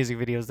 looking for the music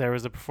videos, there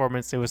was a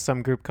performance. It was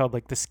some group called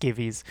like the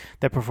Skivvies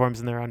that performs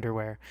in their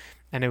underwear.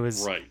 And it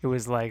was, Right. it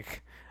was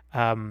like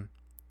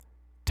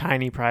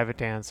Tiny Private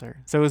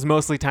Dancer. So it was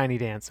mostly Tiny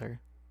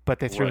Dancer, but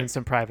they threw in Right.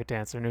 some Private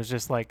Dancer. And it was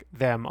just like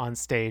them on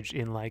stage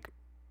in like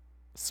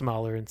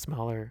smaller and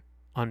smaller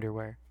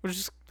underwear, which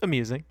is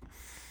amusing.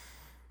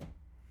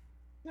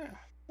 Yeah,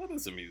 that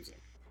is amusing.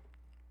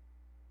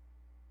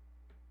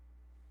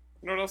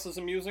 You know what else is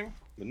amusing?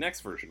 The next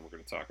version we're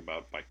going to talk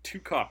about by Two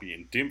Copy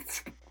and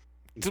Dimpf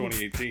in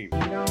 2018.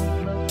 Don't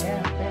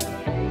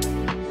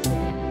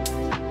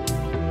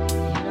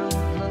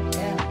look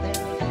at their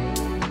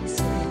faces.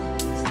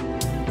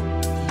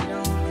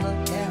 Don't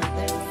look at their faces. Don't look at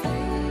their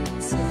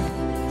faces.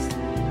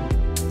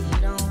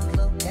 Don't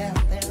look at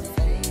their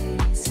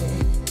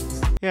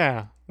faces.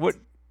 Yeah. What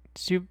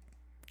did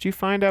you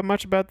find out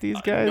much about these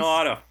guys?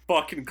 Not a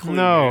fucking clue.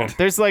 No, man.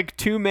 there's like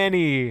too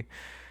many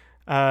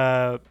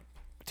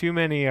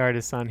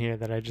artists on here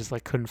that I just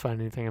like couldn't find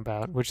anything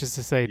about, which is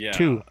to say Yeah.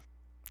 too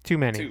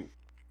many. Two.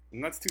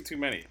 And that's too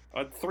many.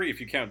 3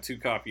 if you count Two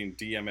Copy and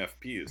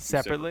DMFP as two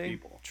Separately. separate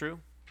people. True.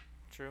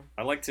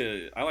 I like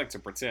to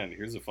pretend.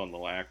 Here's a fun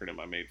little acronym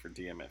I made for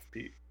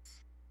DMFP.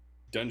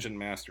 Dungeon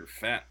Master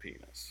Fat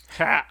Penis.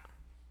 Ha.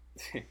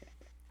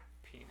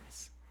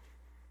 Penis.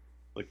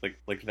 like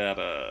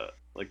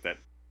that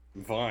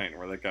Vine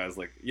where that guy's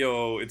like,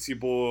 "Yo, it's your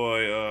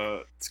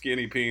boy,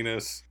 Skinny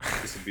Penis."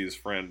 This would be his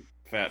friend,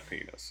 Fat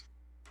Penis.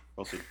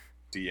 Also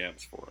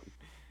DMs for him.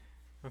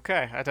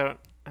 Okay, I don't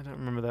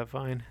remember that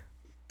Vine.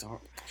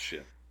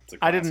 Shit. It's a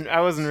I classic.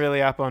 wasn't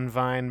really up on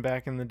Vine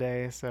back in the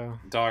day, so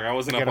Dog, I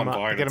wasn't I up get on 'em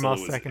all- I Vine get 'em until all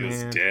it was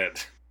secondhand.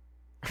 dead.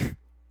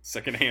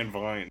 Secondhand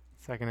Vine.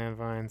 secondhand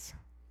Vines.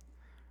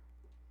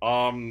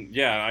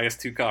 Yeah, I guess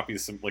Two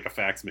Copies like a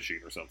fax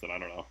machine or something. I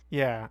don't know.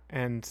 Yeah,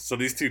 and So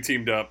these two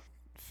teamed up.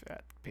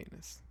 fat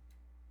penis.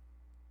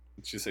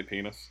 Did you say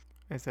penis?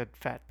 I said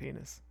fat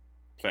penis.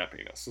 Fat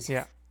penis.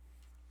 Yeah.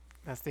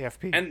 That's the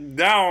FP. And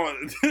now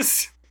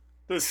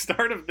the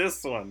start of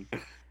this one,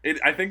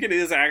 I think it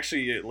is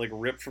actually like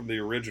ripped from the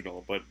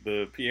original, but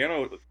the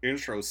piano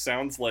intro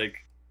sounds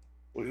like,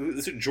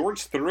 is it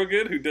George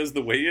Thorogood who does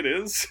The Way It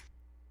Is?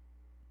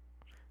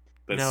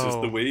 That's just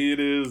No. the way it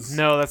is.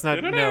 No, that's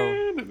not. No,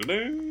 I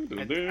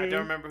I don't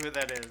remember who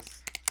that is,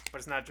 but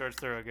it's not George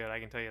Thorogood. I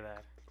can tell you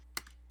that.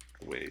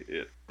 The way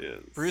it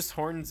is. Bruce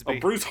Hornsby. Oh,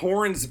 Bruce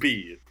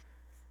Hornsby.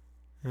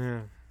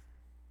 Yeah.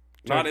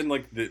 Not George- in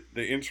like the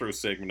intro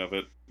segment of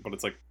it, but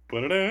it's like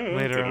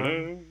Later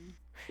on.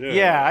 Yeah,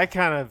 Yeah, I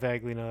kind of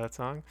vaguely know that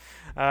song.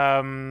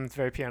 It's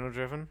very piano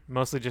driven,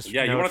 mostly just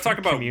yeah. You know it want to talk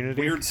from about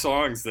Community. weird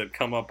songs that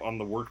come up on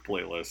the work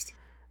playlist?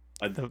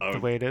 the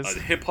way it is. A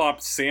hip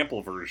hop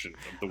sample version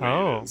of the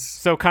way it is.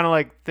 So kind of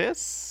like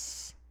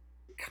this?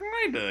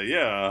 Kinda,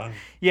 yeah.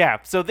 Yeah,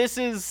 so this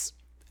is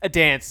a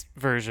dance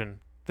version.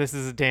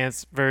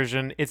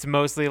 It's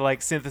mostly like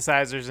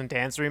synthesizers and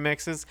dance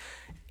remixes.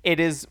 It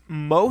is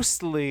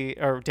mostly,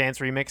 or dance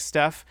remix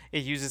stuff.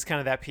 It uses kind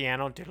of that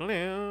piano,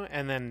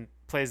 and then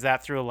plays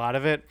that through a lot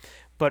of it.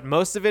 But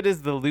most of it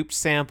is the looped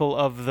sample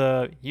of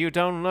the "You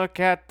don't look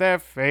at their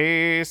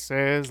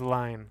faces"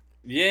 line.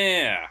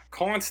 Yeah,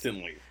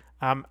 constantly.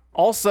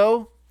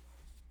 Also,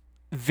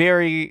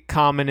 very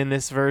common in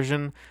this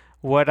version,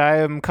 what I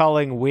am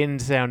calling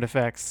wind sound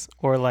effects,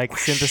 or like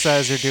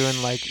synthesizer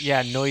doing like,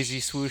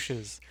 noisy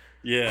swooshes.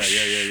 Yeah.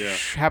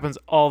 Happens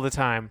all the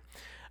time.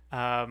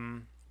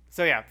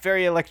 So yeah,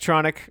 very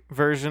electronic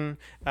version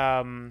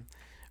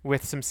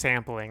with some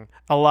sampling.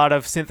 A lot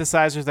of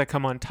synthesizers that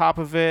come on top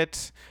of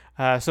it.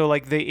 So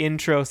like the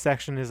intro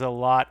section is a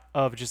lot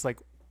of just like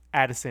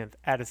add a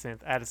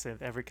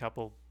synth every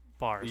couple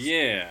bars.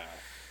 Yeah.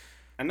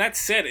 And that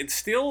said, it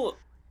still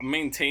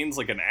maintains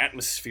like an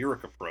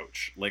atmospheric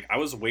approach. Like I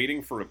was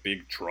waiting for a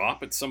big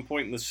drop at some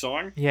point in the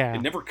song. Yeah.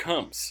 It never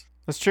comes.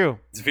 That's true.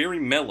 It's very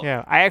mellow.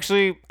 Yeah. I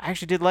actually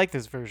did like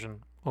this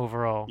version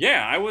overall.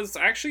 Yeah, I was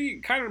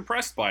actually kind of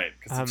impressed by it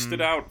because it stood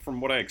out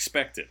from what I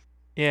expected.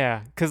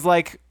 Yeah, because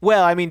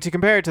to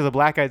compare it to the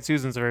Black Eyed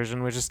Susans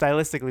version, which is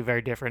stylistically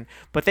very different,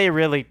 but they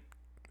really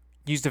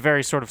used a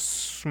very sort of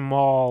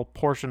small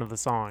portion of the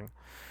song,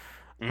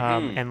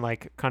 and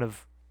like kind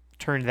of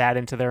turned that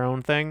into their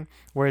own thing.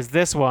 Whereas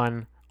this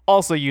one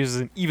also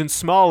uses an even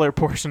smaller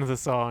portion of the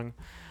song,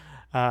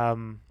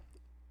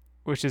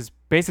 which is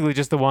basically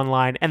just the one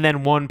line and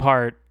then one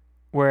part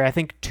where I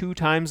think 2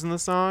 times in the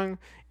song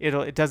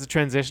it does a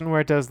transition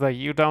where it does the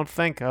 "You don't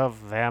think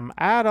of them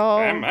at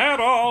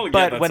all."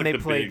 But when they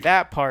play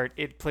that part,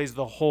 it plays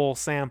the whole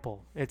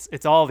sample.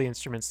 It's all the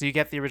instruments, so you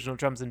get the original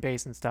drums and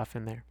bass and stuff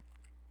in there.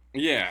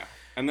 Yeah,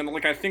 and then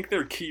like I think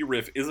their key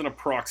riff is an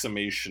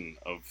approximation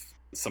of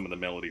some of the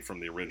melody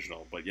from the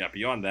original, but yeah,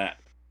 beyond that,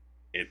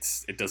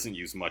 it doesn't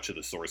use much of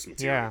the source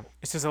material. Yeah,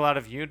 it's just a lot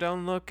of "You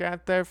don't look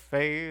at their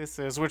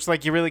faces," which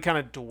like you really kind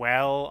of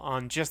dwell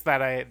on just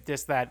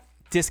that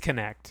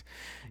disconnect.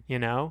 You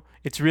know,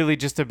 it's really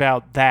just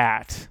about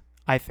that.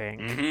 I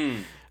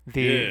think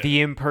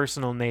the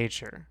impersonal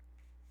nature,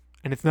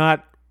 and it's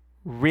not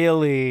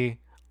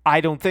really,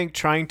 I don't think,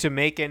 trying to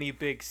make any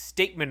big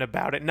statement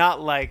about it. Not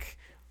like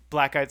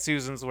Black Eyed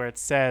Susans where it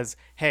says,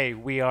 "Hey,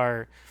 we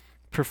are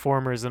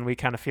performers and we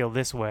kind of feel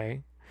this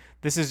way."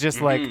 This is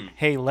just like,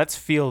 "Hey, let's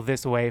feel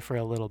this way for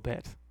a little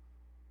bit."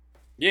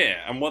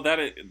 Yeah,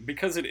 and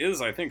because it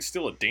is, I think,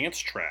 still a dance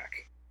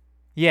track.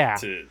 Yeah.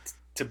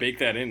 To bake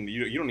that in,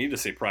 you don't need to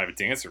say private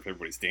dancer if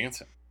everybody's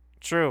dancing.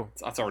 True.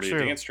 That's already a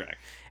dance track.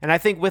 And I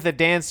think with a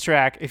dance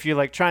track, if you're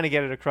like trying to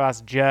get it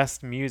across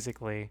just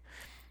musically,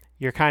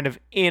 you're kind of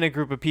in a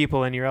group of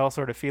people and you're all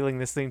sort of feeling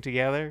this thing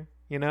together,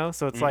 you know?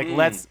 So it's like,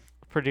 let's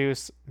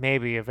produce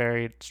maybe a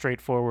very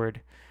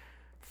straightforward,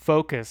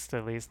 focused,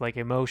 at least, like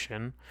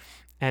emotion.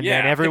 And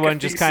then everyone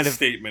just kind of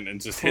statement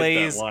and just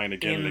plays hit that line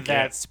again in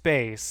that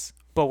space,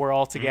 but we're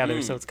all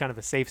together, so it's kind of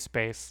a safe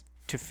space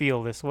to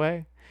feel this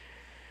way.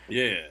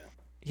 Yeah.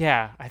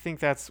 Yeah, I think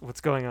that's what's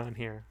going on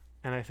here.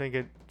 And I think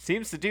it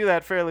seems to do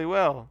that fairly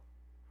well.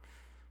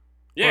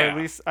 Yeah. Or at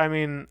least, I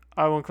mean,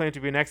 I won't claim to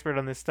be an expert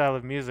on this style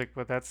of music,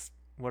 but that's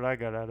what I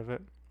got out of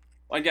it.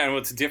 Again,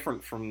 it's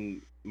different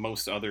from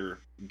most other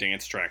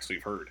dance tracks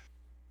we've heard.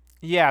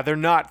 Yeah, they're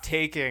not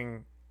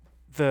taking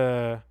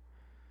they're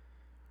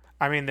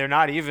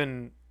not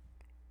even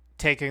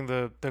taking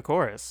the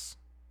chorus,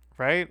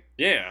 right?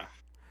 Yeah.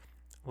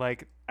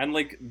 Like, and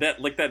the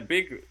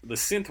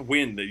synth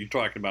wind that you're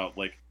talking about,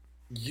 like,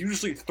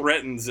 usually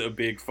threatens a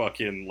big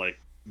fucking like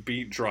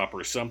beat drop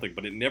or something,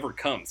 but it never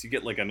comes. You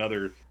get like a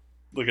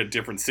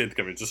different synth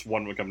coming. Just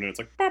one would come in. It's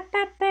like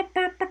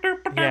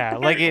yeah,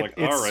 like it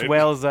right.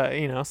 swells,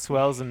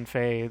 swells and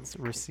fades,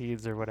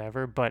 recedes or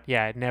whatever. But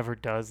yeah, it never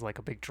does like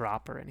a big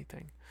drop or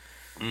anything.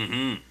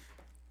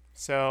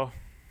 So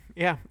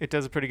yeah, it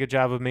does a pretty good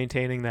job of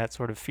maintaining that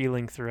sort of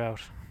feeling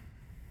throughout.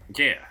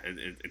 Yeah,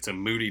 it's a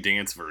moody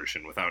dance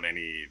version without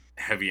any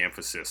heavy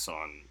emphasis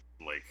on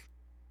like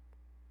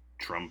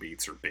drum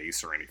beats or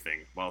bass or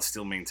anything, while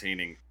still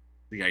maintaining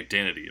the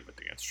identity of a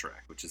dance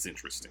track, which is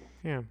interesting.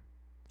 Yeah.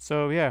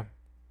 So yeah,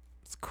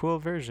 it's a cool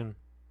version.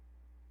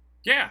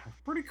 Yeah,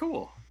 pretty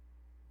cool.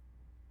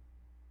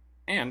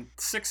 And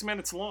 6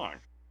 minutes long.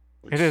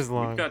 It is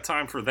long. We've got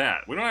time for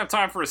that. We don't have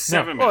time for a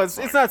 7 minute. Well,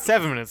 it's not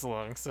 7 minutes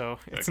long, so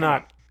it's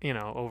not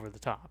over the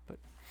top. But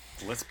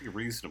let's be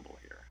reasonable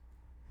here.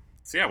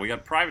 So yeah, we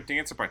got Private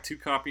Dancer by 2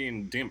 Copy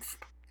and Dimpf,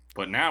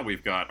 but now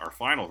we've got our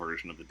final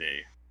version of the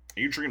day.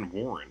 Adrian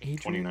Warren,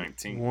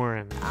 2019.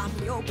 Warren. I'm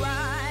your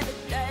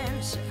private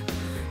dancer,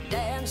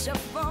 dancer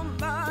for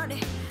money.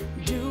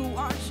 Do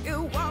what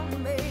you want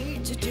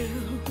me to do.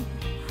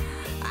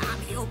 I'm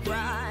your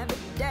private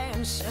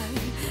dancer,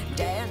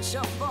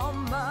 dancer for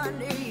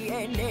money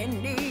and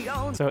any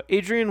old. So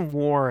Adrian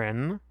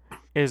Warren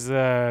is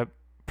a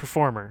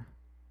performer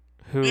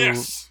who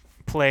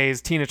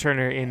plays Tina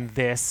Turner in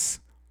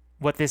this.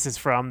 What this is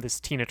from, this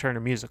Tina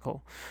Turner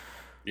musical.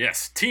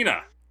 Yes,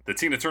 Tina, the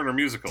Tina Turner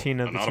musical,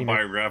 Tina, an the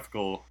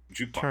autobiographical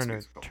jukebox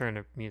musical.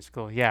 Turner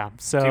musical. Yeah.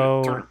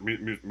 So Tina Turner,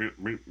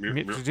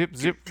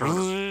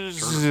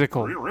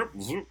 musical.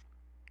 musical.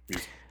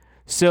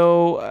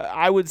 So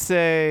I would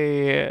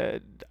say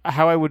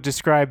how I would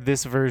describe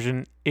this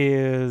version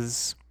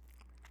is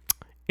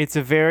it's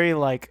a very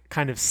like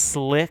kind of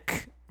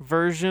slick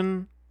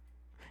version,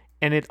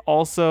 and it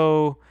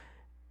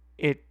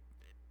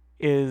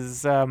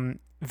is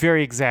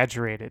very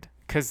exaggerated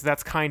because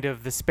that's kind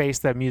of the space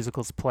that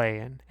musicals play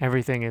in.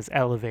 Everything is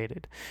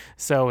elevated,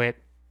 so it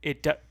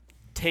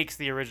takes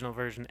the original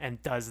version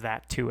and does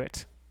that to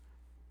it.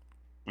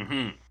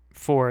 Mm-hmm.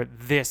 For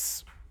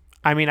this,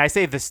 I mean, I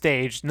say the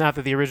stage, not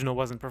that the original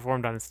wasn't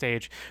performed on a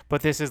stage,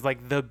 but this is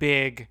like the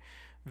big,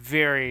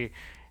 very,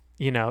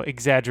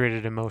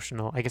 exaggerated,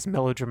 emotional, I guess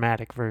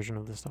melodramatic version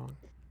of the song.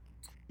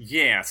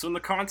 Yeah, so in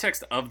the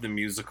context of the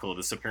musical,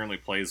 this apparently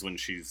plays when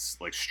she's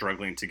like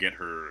struggling to get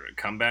her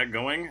comeback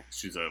going.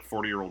 She's a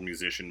 40-year-old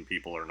musician.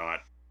 People are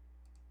not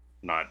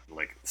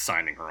like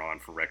signing her on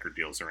for record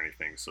deals or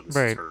anything. So this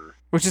is her,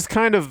 which is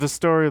kind of the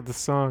story of the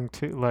song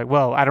too. Like,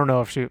 well, I don't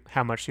know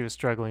how much she was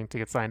struggling to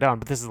get signed on,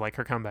 but this is like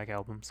her comeback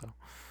album. So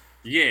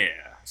yeah,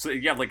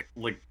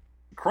 like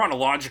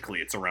chronologically,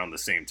 it's around the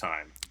same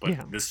time.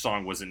 But this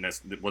song wasn't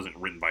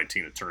written by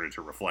Tina Turner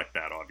to reflect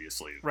that,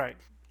 obviously. Right.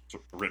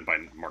 Written by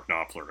Mark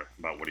Knopfler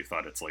about what he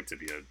thought it's like to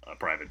be a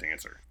private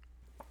dancer.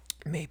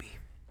 Maybe.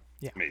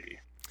 Yeah. Maybe.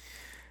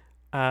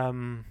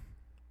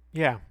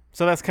 Yeah.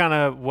 So that's kind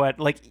of what,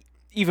 like,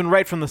 even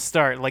right from the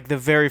start, like the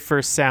very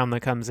first sound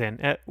that comes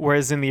in.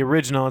 Whereas in the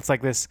original, it's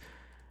like this,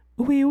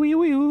 wee wee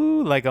wee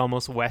wee, like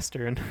almost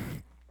Western.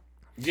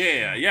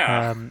 Yeah.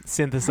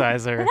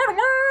 Synthesizer.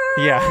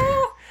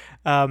 Yeah.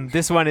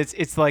 This one,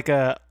 it's like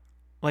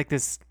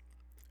this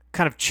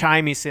kind of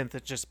chimey synth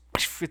that just,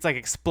 it's like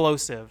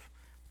explosive.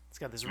 It's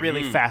got this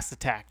really fast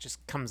attack,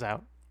 just comes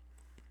out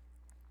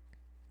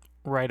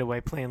right away,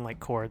 playing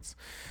like chords.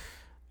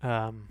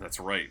 That's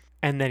right.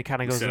 And then it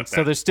kind of goes in.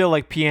 So there's still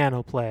like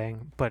piano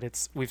playing,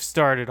 but we've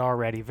started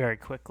already very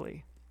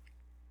quickly.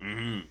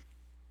 Mm-hmm.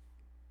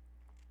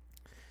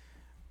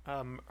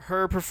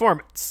 Her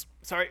performance.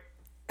 Sorry.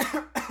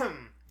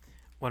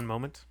 One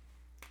moment,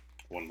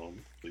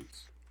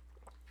 please.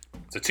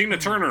 It's a Tina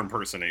Turner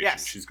impersonation.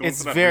 Yes, She's going it's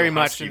for that very real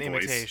much husky an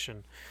voice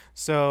imitation.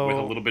 So with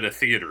a little bit of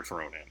theater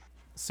thrown in.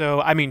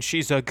 So I mean,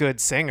 she's a good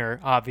singer.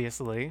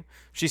 Obviously,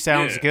 she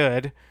sounds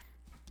good.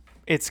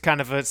 It's kind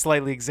of a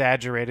slightly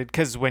exaggerated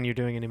because when you're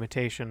doing an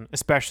imitation,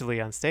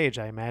 especially on stage,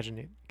 I imagine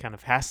it kind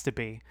of has to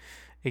be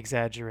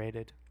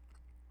exaggerated.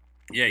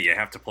 Yeah, you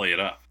have to play it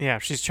up. Yeah,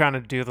 she's trying to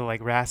do the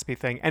like raspy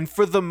thing, and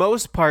for the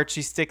most part,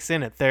 she sticks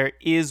in it. There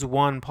is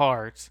one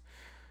part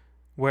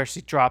where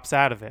she drops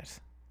out of it,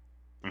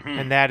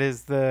 and that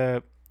is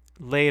the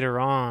later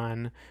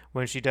on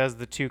when she does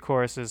the two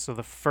choruses. So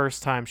the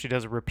first time she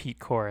does a repeat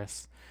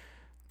chorus.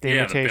 The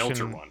imitation, the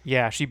belter one.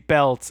 Yeah, she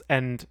belts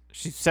and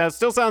she still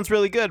sounds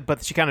really good,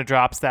 but she kind of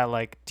drops that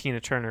like Tina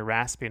Turner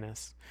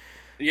raspiness.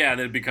 Yeah, and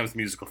then it becomes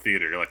musical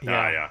theater. You're like,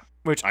 yeah.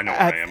 Which I know what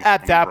I am.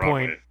 At that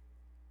point,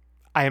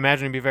 I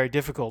imagine it'd be very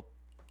difficult.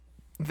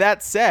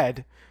 That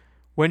said,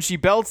 when she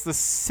belts the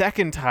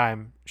second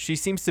time, she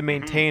seems to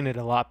maintain it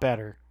a lot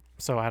better.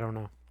 So I don't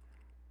know.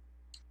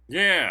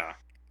 Yeah.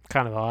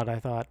 Kind of odd, I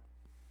thought,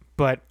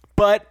 but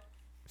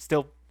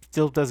still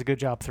does a good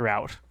job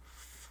throughout.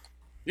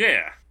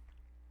 Yeah.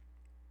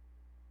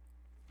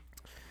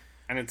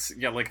 And it's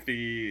like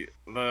the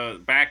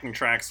backing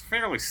track's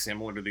fairly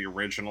similar to the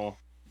original,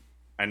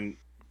 and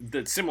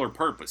the similar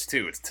purpose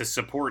too. It's to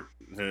support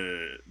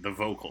the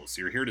vocals.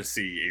 You're here to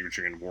see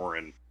Adrienne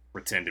Warren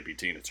pretend to be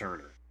Tina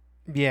Turner.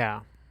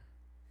 Yeah.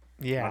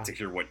 Not to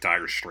hear what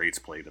Dire Straits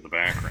played in the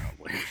background.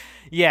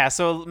 Yeah,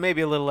 so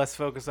maybe a little less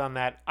focus on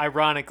that.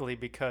 Ironically,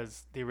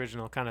 because the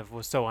original kind of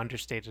was so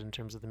understated in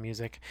terms of the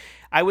music,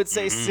 I would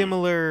say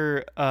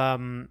similar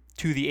to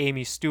the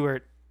Amy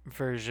Stewart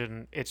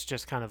version. It's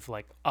just kind of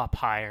like up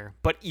higher,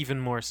 but even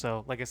more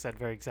so. Like I said,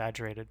 very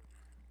exaggerated.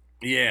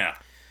 Yeah.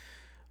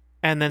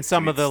 And then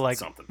some of the like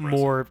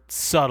more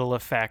subtle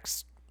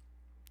effects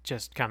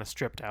just kind of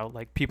stripped out.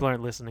 Like people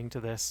aren't listening to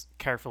this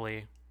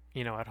carefully,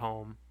 at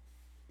home.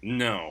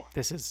 No.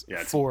 This is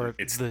for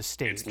the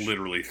stage. It's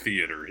literally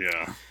theater,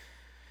 yeah.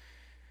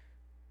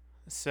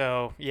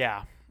 So,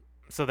 yeah.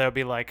 So there'll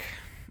be like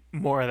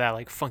more of that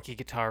like funky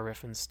guitar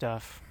riff and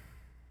stuff.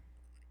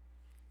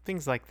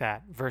 Things like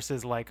that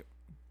versus like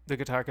the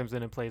guitar comes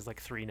in and plays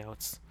like 3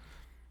 notes.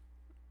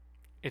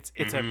 It's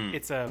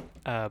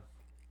a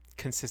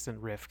consistent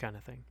riff kind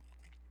of thing.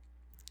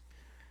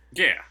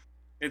 Yeah.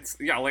 It's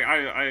like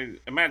I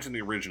imagine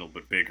the original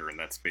but bigger, and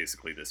that's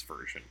basically this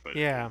version. But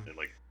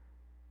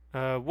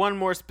one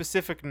more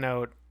specific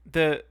note: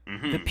 the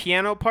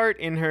piano part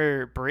in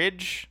her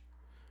bridge.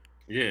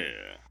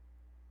 Yeah.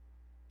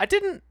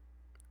 It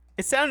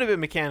sounded a bit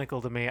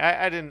mechanical to me.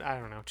 I don't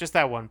know. Just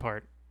that one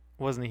part.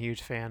 Wasn't a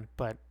huge fan,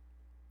 but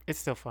it's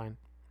still fine.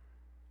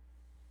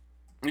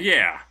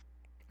 Yeah.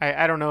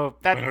 I don't know.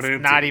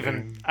 That's not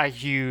even a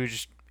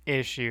huge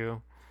issue.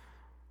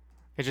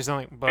 It's just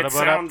something. It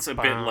sounds a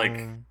bit like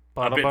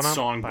a bit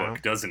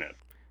songbook, doesn't it?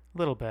 A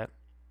little bit.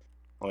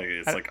 Like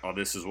it's like, oh,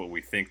 this is what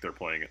we think they're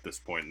playing at this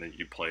point, and then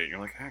you play it, and you're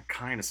like, that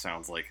kind of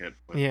sounds like it.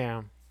 But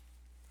Yeah.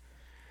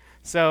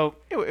 So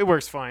it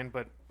works fine,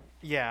 but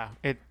yeah,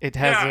 it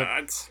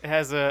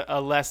has a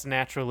less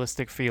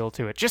naturalistic feel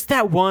to it. Just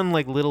that one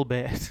like little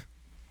bit.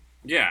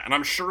 Yeah, and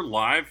I'm sure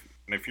live,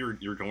 and if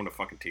you're going to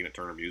fucking Tina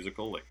Turner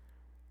musical, like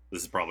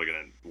this is probably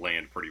gonna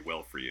land pretty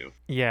well for you.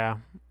 Yeah,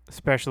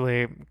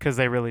 especially because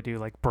they really do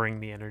like bring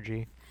the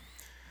energy.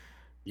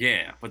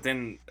 Yeah, but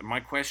then my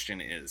question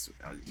is,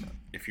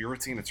 if you're a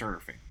Tina Turner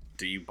fan,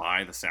 do you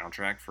buy the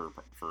soundtrack for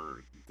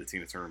the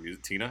Tina Turner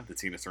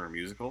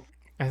musical?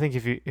 I think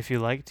if you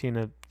like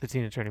the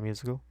Tina Turner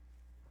musical.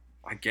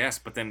 I guess,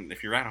 but then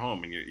if you're at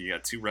home and you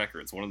got two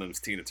records, one of them is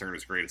Tina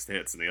Turner's Greatest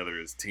Hits, and the other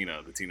is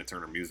the Tina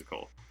Turner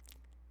musical.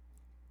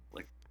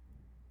 Like,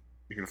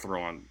 you're gonna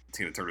throw on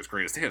Tina Turner's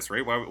Greatest Hits,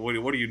 right? What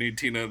do you need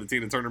the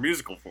Tina Turner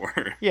musical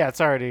for? Yeah, it's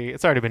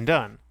already been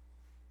done.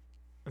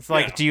 It's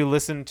like, do you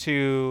listen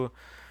to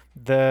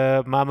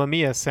the Mamma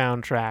Mia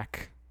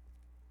soundtrack?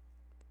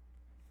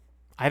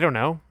 I don't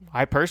know.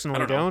 I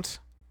personally don't.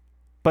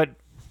 But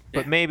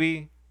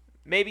maybe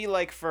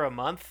like for a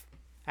month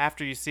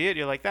after you see it,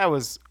 you're like, that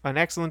was an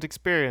excellent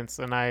experience,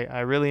 and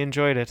I really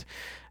enjoyed it,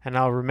 and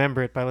I'll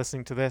remember it by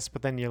listening to this.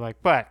 But then you're like,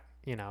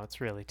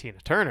 it's really Tina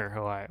Turner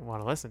who I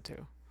want to listen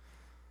to.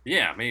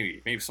 Yeah,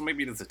 maybe it's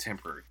a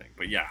temporary thing.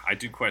 But yeah, I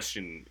do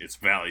question its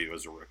value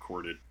as a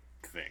recorded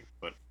thing.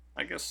 But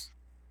I guess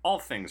all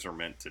things are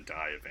meant to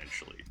die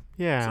eventually.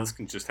 Yeah. So this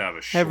can just have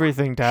a short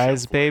Everything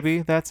dies, shelf baby.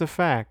 life. That's a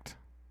fact.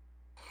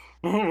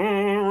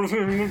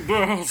 Everything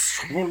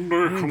dies one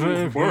day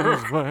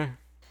comes back.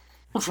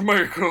 Put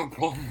makeup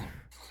on.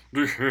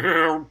 The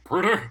hair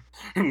pretty.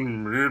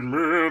 And meet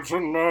me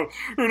tonight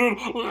in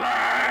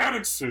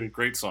Atlantic City.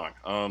 Great song.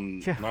 I'm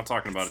not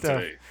talking about it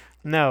today.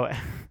 No.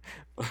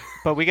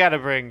 But we got to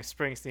bring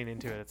Springsteen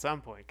into it at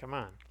some point. Come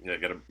on. Yeah,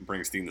 got to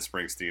bring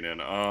Springsteen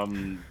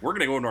in. We're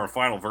going to go into our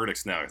final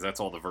verdicts now, because that's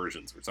all the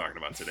versions we're talking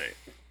about today.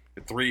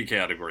 3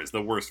 categories: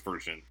 the worst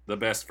version, the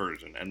best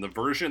version, and the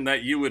version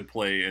that you would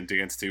play and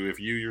dance to if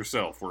you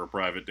yourself were a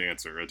private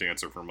dancer, a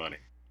dancer for money.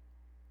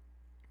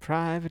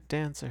 Private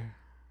dancer.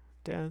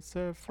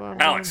 Dancer for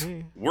Alex,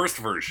 money. worst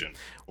version.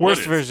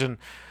 Worst version.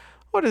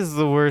 What is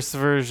the worst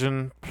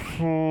version?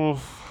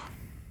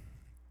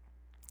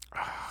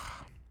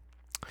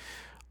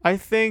 I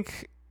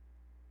think...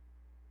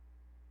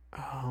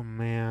 Oh,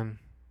 man.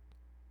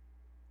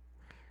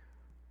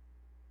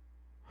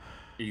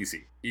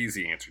 Easy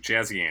answer.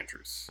 Jazzy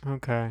Andrews.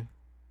 Okay.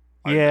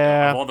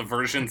 Of all the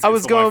versions, I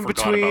was going about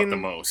between the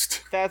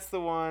most. That's the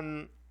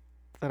one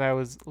that I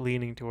was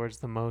leaning towards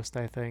the most,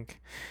 I think.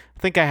 I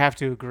think I have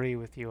to agree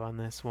with you on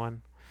this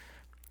one.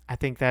 I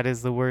think that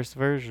is the worst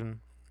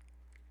version.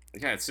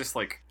 Yeah, it's just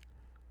like,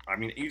 I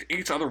mean,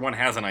 each other one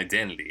has an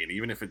identity, and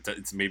even if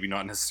it's maybe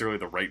not necessarily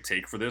the right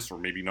take for this, or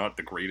maybe not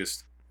the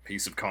greatest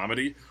piece of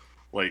comedy,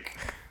 like,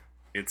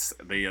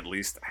 they at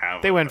least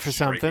have. They went for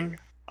something.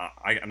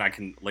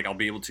 I'll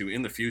be able to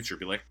in the future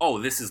be like, oh,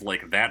 this is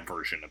like that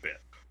version a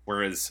bit.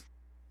 Whereas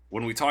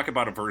when we talk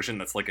about a version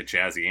that's like a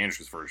Jazzy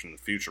Andrews version in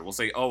the future, we'll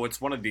say, oh,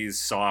 it's one of these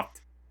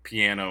soft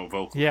piano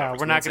vocal. Yeah, covers.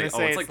 we're not going to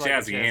say it's like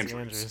Jazzy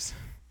Andrews.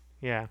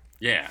 Yeah.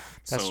 Yeah,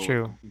 that's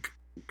true.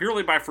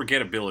 Purely by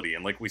forgettability,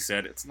 and like we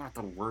said, it's not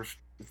the worst.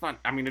 It's not.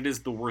 I mean, it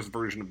is the worst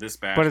version of this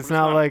batch, but it's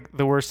not like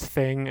the worst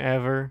thing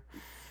ever.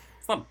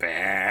 It's not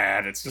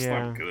bad. It's just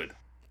not good.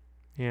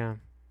 Yeah.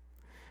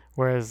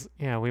 Whereas,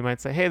 we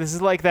might say, hey, this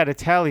is like that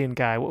Italian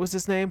guy. What was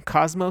his name?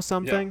 Cosmo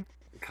something?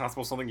 Yeah.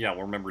 Cosmo something? Yeah,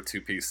 we'll remember 2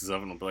 pieces of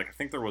it. And we'll be like, I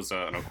think there was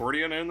an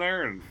accordion in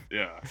there. And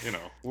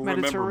we'll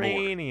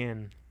Mediterranean.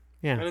 Remember more.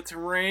 Yeah.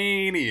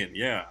 Mediterranean,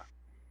 yeah.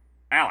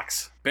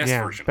 Alex, best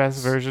version.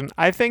 Best version.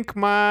 I think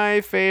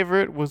my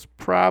favorite was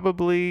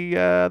probably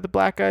the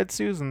Black Eyed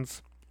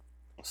Susans.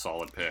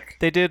 Solid pick.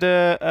 They did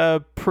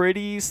a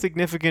pretty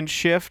significant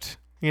shift.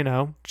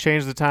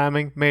 Changed the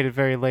timing, made it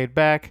very laid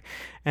back,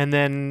 and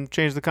then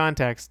changed the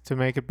context to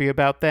make it be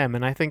about them.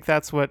 And I think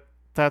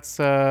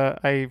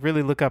I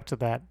really look up to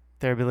that,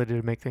 their ability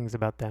to make things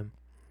about them.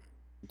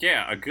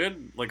 Yeah, a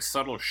good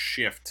subtle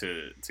shift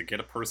to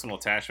get a personal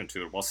attachment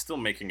to it while still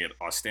making it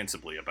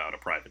ostensibly about a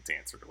private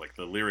dancer. Like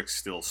the lyrics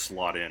still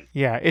slot in.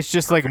 Yeah, it's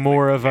just like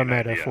more of a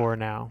metaphor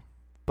now.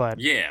 But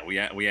yeah, we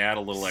add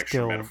a little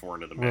extra metaphor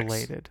into the mix.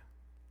 Related.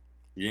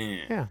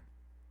 Yeah.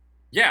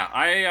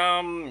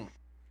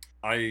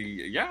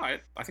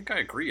 I think I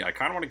agree. I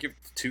kind of want to give it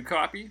 2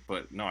 copy,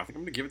 but no, I think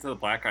I'm going to give it to the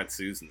Black Eyed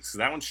Susans, because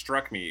that one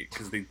struck me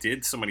because they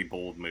did so many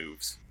bold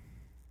moves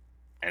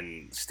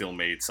and still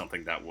made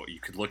something that you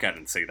could look at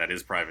and say that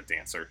is Private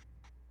Dancer,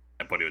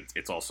 but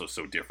it's also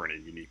so different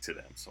and unique to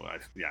them. So I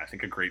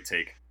think a great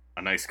take,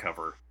 a nice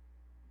cover,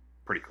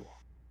 pretty cool.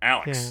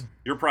 Alex,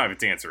 you're a private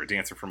dancer, a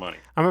dancer for money.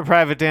 I'm a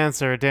private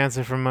dancer, a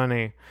dancer for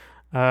money.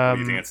 What are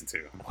you dancing to?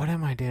 What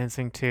am I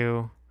dancing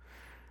to?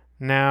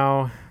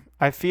 Now,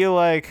 I feel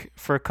like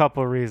for a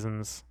couple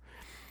reasons.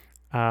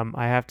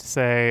 I have to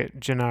say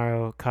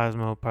Gennaro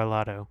Cosmo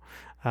Parlato.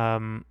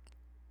 Um,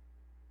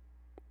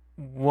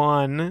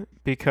 one,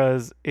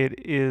 because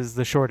it is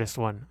the shortest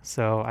one,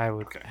 so I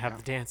would Okay, have yeah.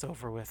 the dance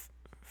over with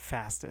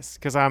fastest,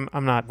 because I'm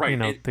not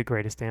Right, the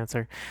greatest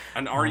dancer.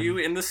 And are you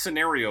in this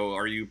scenario?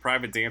 Are you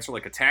private dancer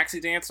like a taxi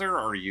dancer?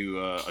 Are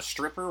you a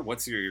stripper?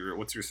 What's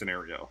your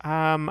scenario?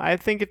 I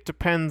think it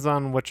depends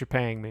on what you're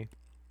paying me.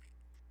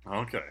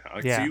 Okay, so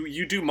Yeah.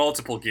 you do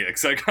multiple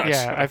gigs. I gotcha.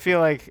 Yeah, I feel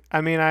like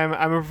I'm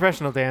a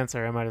professional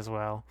dancer. I might as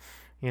well,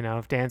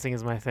 if dancing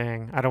is my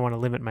thing, I don't want to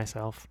limit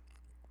myself.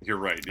 You're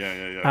right.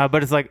 Yeah.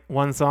 But it's like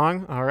one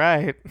song. All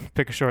right,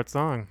 pick a short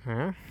song.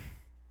 Huh?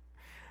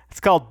 It's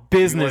called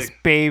business,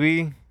 like-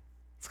 baby.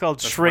 It's called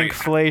That's right.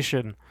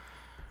 shrinkflation.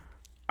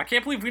 I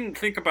can't believe we didn't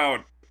think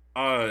about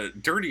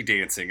Dirty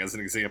Dancing as an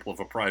example of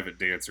a private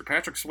dancer.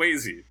 Patrick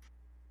Swayze. and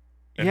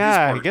his Yeah,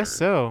 I partner. guess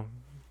so.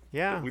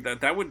 Yeah,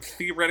 That would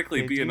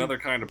theoretically They be do another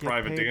kind of get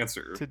private paid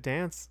dancer. to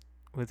dance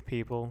with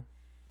people.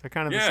 They're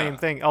kind of the Yeah. same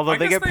thing. Although I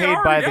they guess get they paid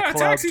are, by the yeah,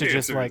 club taxi to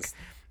just like dancers.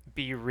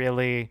 be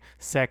really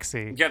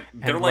sexy Yeah,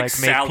 they're and like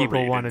like make people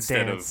salaried want to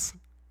instead of- dance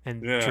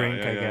and Yeah, drink.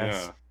 yeah, I yeah,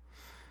 guess.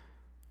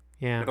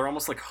 Yeah, Yeah. they're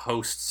almost like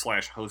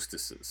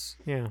hosts/hostesses.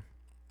 Yeah.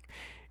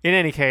 In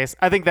any case,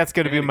 I think that's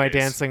going to In be any my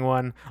case. dancing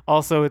one.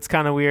 Also, it's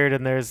kind of weird,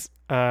 and there's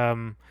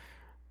an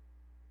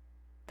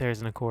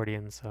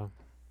accordion, so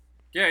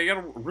Yeah, you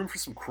got room for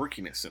some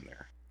quirkiness in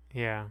there.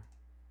 yeah.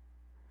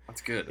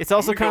 That's good. It's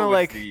also I'm gonna kinda go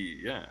with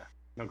like- yeah.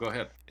 No, go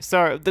ahead.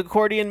 Sorry, the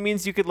accordion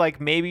means you could like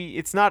maybe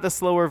it's not a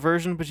slower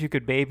version, but you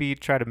could maybe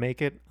try to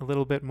make it a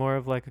little bit more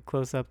of like a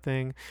close-up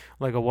thing,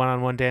 like a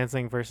one-on-one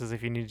dancing versus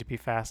if you need to be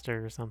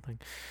faster or something.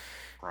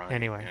 Right.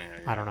 Anyway,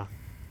 yeah. I don't know.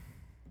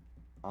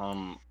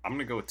 I'm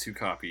gonna go with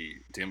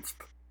 2-copy Dimp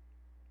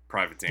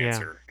Private Yeah.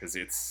 Dancer because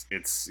it's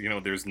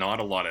there's not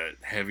a lot of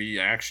heavy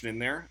action in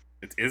there.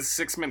 It is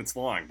 6 minutes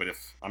long, but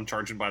if I'm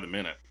charging by the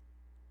minute,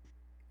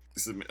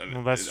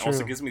 Well, that's it also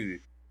true. gives me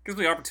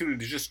the opportunity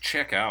to just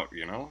check out.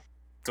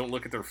 Don't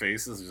look at their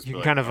faces. Just You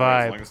be can like, kinda "All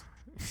right, vibe."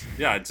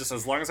 yeah, just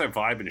as long as I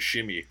vibe and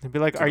shimmy. They'd be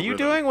like, To "Are the you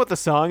rhythm. doing what the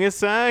song is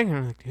saying?" And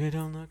I'm like, "You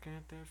don't look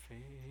at their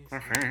face.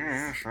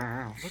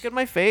 Look at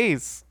my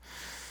face."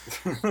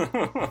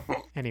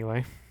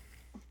 Anyway,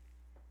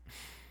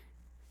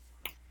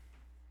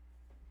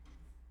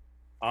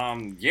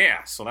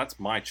 Yeah, so that's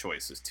my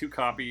choices.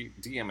 2-copy,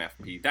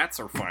 DMFP. That's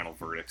our final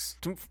verdicts.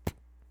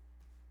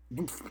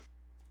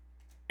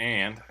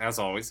 And, as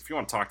always, if you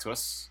want to talk to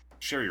us,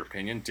 share your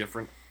opinion,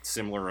 different,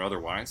 similar, or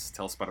otherwise,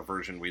 tell us about a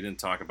version we didn't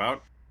talk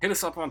about, hit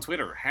us up on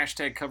Twitter,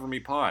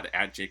 #CoverMePod,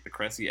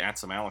 @JakeTheCressy,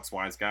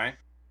 @SomeAlexWiseGuy. You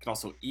can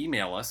also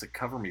email us at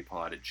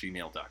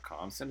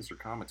covermepod@gmail.com. Send us your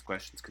comments,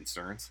 questions,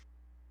 concerns.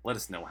 Let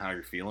us know how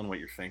you're feeling, what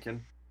you're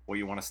thinking, what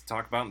you want us to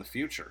talk about in the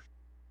future.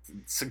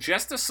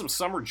 Suggest us some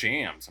summer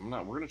jams. We're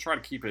gonna try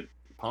to keep it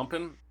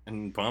pumping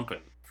and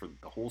bumping for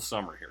the whole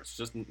summer here. It's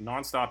just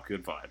nonstop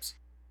good vibes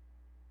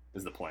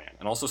is the plan,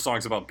 and also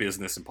songs about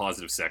business and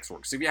positive sex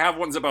work. So if you have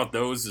ones about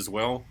those as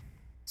well,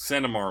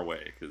 send them our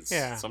way because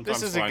yeah, sometimes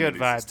this is a finding good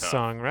these vibe tough.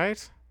 song,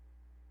 right?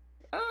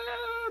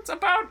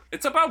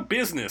 It's about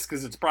business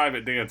because it's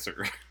private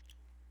dancer.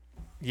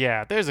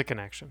 Yeah, there's a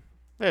connection.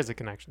 There's a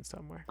connection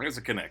somewhere. There's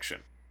a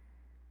connection.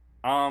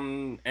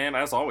 And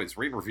as always,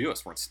 rate and review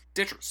us. We're on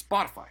Stitcher,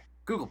 Spotify,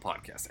 Google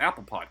Podcasts,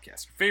 Apple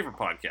Podcasts, your favorite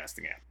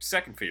podcasting app,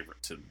 second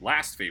favorite to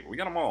last favorite. We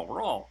got them all.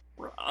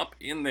 We're up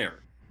in there.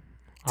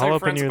 Tell I'll your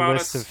open friends your about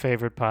list us. of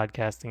favorite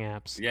podcasting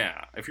apps.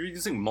 Yeah, if you're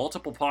using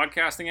multiple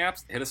podcasting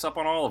apps, hit us up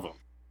on all of them.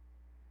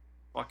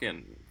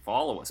 Fucking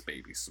follow us,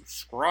 baby.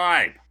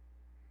 Subscribe.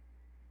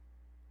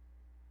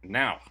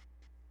 Now,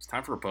 it's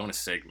time for a bonus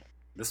segment.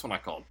 This one I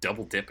call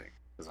double dipping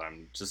because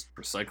I'm just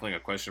recycling a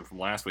question from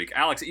last week.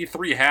 Alex,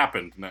 E3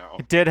 happened now.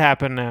 It did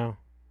happen now.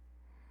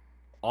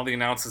 All the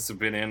announcements have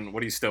been in.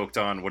 What are you stoked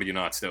on? What are you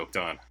not stoked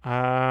on?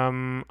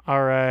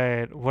 All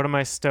right. What am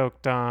I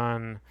stoked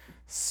on?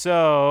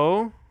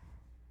 So,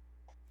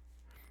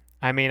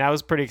 I mean, I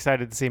was pretty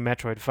excited to see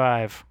Metroid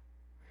 5.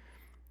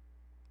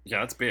 Yeah,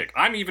 that's big.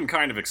 I'm even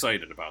kind of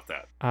excited about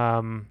that.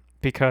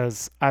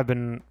 Because I've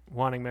been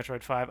wanting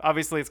Metroid 5.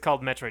 Obviously, it's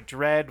called Metroid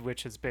Dread,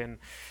 which has been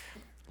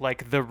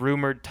like the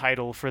rumored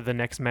title for the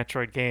next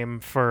Metroid game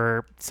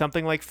for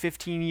something like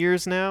 15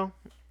 years now.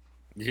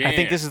 Yeah. I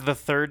think this is the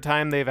third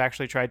time they've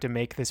actually tried to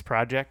make this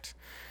project,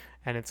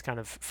 and it's kind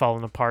of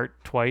fallen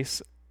apart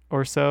twice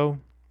or so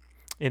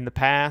in the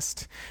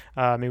past.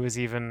 It was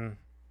even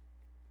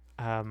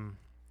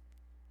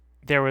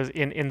there was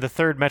in the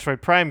third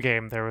Metroid Prime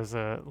game there was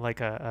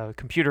a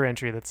computer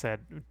entry that said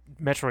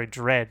Metroid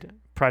Dread,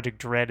 Project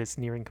Dread is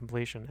nearing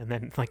completion, and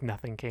then like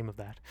nothing came of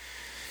that.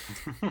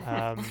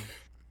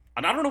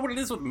 And I don't know what it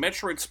is with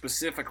Metroid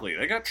specifically.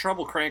 They got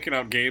trouble cranking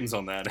out games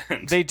on that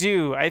end. They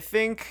do. I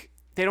think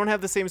they don't have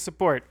the same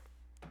support.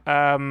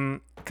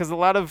 Because a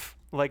lot of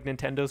like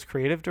Nintendo's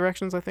creative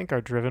directions, I think,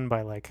 are driven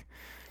by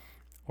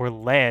or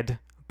led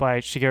by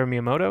Shigeru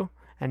Miyamoto,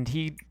 and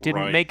he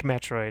didn't Right. make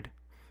Metroid.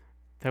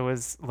 That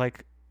was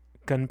like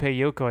Gunpei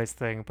Yokoi's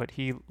thing, but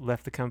he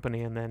left the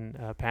company and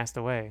then passed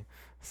away.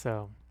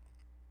 So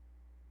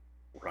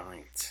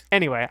Right.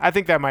 Anyway, I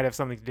think that might have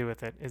something to do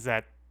with it. Is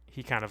that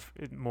he kind of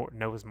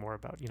knows more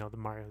about the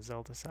Mario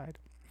Zelda side,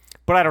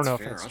 but I don't know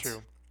if That's that's fair.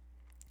 true.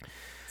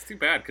 It's too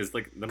bad because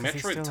like the 'Cause they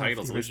still Metroid have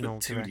titles, the at least the original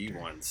 2D director.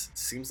 ones,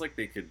 seems like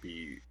they could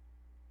be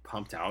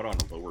pumped out on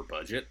a lower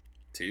budget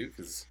too,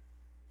 because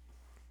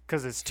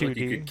Because it's like 2D.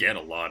 you could get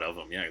a lot of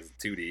them. Yeah, it's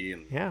 2D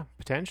and Yeah,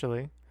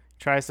 potentially.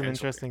 Try some Potentially.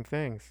 interesting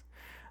things.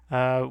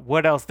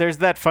 What else? There's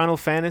that Final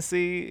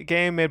Fantasy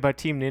game made by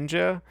Team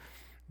Ninja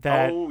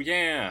that oh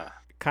yeah,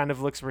 kind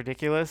of looks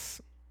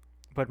ridiculous,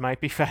 but might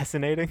be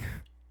fascinating.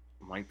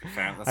 might be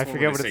fat. That's I one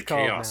forget where what they say it's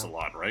called chaos now. a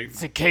lot, right?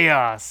 It's a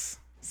chaos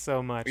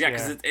so much. Yeah,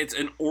 because it's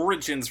an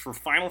origins for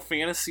Final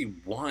Fantasy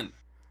 1.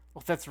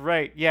 Well, that's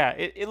right. Yeah,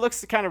 it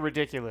looks kind of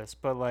ridiculous,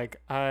 but like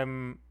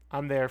I'm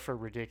there for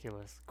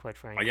ridiculous, quite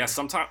frankly. Yeah,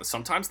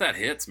 sometimes that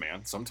hits,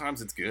 man.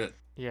 Sometimes it's good.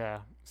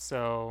 Yeah.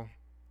 So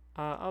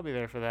I'll be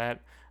there for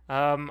that.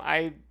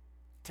 I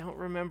don't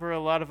remember a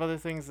lot of other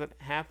things that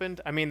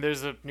happened. I mean,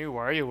 there's a new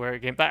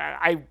WarioWare game, but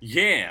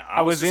Yeah,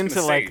 I was just into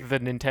gonna like say, the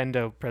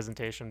Nintendo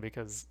presentation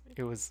because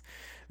it was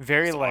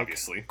very So like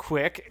obviously.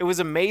 quick. It was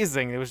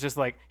amazing. It was just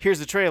like, here's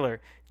the trailer.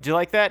 Did you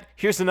like that?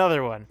 Here's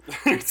another one.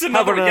 it's How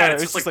another. about Yeah, another?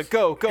 it's It's just just like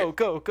go, go,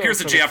 go, go. here's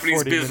a for like Japanese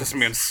 40 minutes.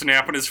 businessman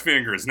snapping his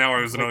fingers. Now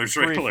there's another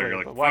trailer. Briefly, You're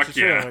like, but watch fuck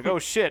the trailer, yeah. like, oh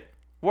shit,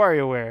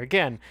 WarioWare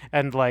again.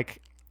 And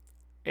like,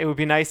 it would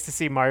be nice to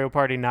see Mario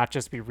Party not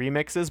just be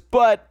remixes,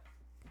 but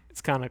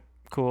it's kind of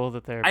cool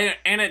that they're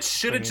And it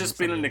should have bringing just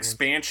some been an new ones.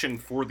 expansion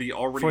for the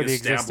already For the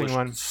existing established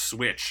one.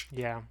 Switch.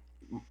 yeah,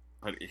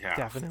 But yeah,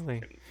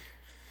 definitely.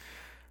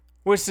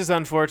 Which is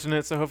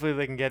unfortunate. So hopefully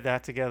they can get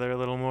that together a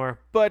little more.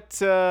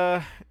 But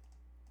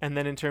and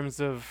then in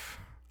terms of,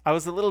 I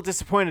was a little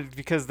disappointed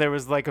because there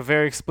was like a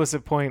very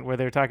explicit point where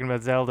they were talking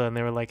about Zelda and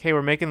they were like, hey,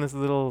 we're making this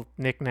little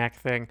knick-knack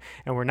thing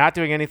and we're not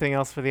doing anything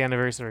else for the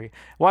anniversary.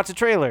 Watch a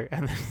trailer.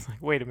 And then it's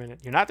like, wait a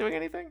minute, you're not doing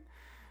anything?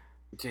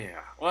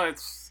 Yeah. Well,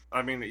 it's.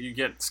 I mean, you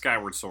get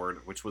Skyward Sword,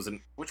 which was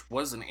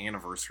an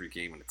anniversary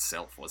game in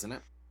itself, wasn't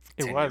it?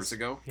 It 10 was. years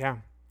ago. Yeah.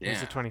 It was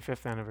Yeah. the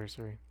 25th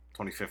anniversary.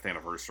 25th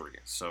anniversary.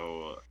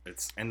 So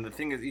it's, and the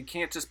thing is, you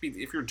can't just be,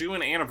 if you're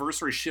doing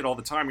anniversary shit all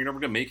the time, you're never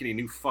gonna make any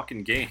new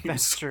fucking games.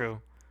 That's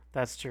true.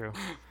 That's true.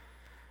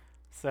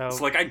 So It's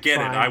like, I get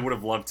it. fine. I would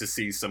have loved to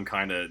see some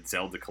kind of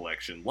Zelda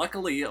collection.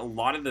 Luckily, a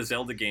lot of the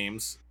Zelda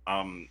games,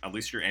 at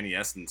least your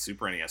NES and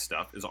Super NES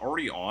stuff, is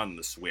already on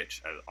the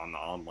Switch on the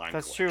online.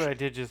 That's collection. true. I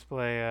did just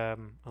play A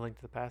Link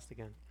to the Past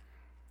again.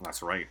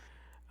 That's right.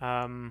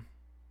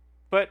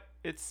 But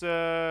it's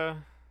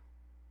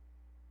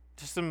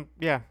just some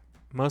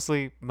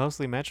mostly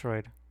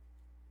Metroid.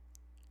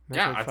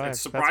 Yeah, Metroid 5, it's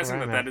that's surprising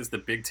where that I'm at. that is the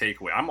big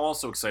takeaway. I'm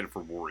also excited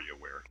for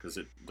WarioWare because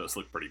it does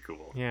look pretty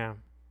cool. Yeah.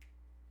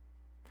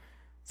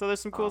 So there's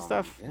some cool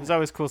stuff. yeah. There's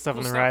always cool stuff Cool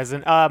on the stuff.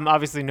 horizon.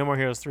 Obviously, No More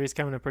Heroes 3 is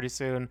coming up pretty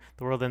soon.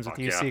 The World Ends With Fuck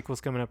You yeah.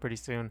 sequel's coming up pretty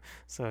soon.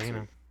 So,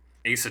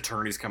 Ace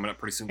Attorney's coming up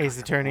pretty soon. Ace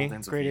God, Attorney, World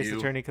Ends With great Ace You.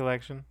 Attorney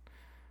collection.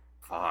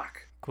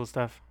 Fuck. Cool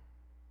stuff.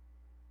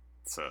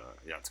 It's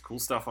it's cool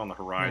stuff on the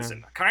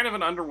horizon. Kind of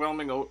an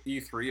underwhelming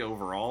E3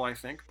 overall, I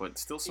think, but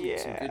still some good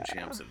Yeah.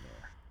 gems in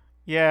there.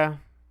 Yeah.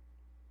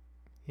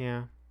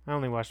 Yeah. I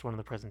only watched one of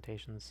the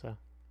presentations, so.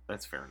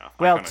 That's fair enough.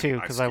 Well, kinda- two,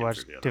 because I skimmed watched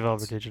through the other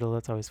Developer ones. Digital.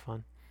 That's always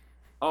fun.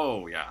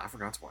 Oh yeah, I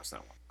forgot to watch that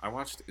one. I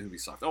watched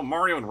Ubisoft. Oh,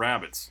 Mario and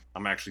Rabbids.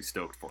 I'm actually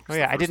stoked for. 'cause Oh the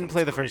yeah, I first didn't one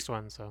play was the great. first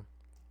one, so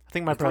I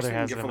think my The first brother one you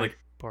has get it. for, I like, might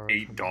borrow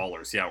it from him.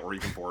 $8. Yeah, or you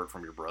can borrow it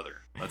from your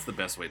brother. That's the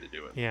best way to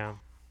do it. Yeah.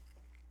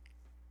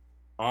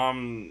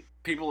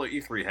 People at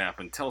E3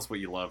 happened. Tell us what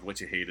you loved,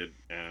 what you hated,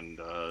 and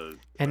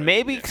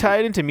Maybe yeah.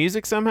 tied into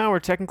music somehow. We're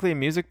technically a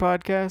music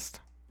podcast.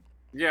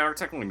 Yeah, we're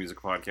technically a music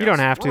podcast. You don't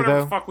have We're to, whatever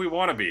though. the fuck we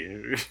want to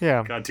be.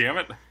 Yeah. God damn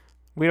it.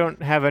 We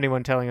don't have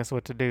anyone telling us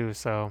what to do,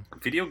 so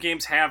Video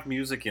games have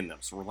music in them,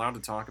 so we're allowed to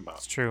talk about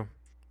it's it. true.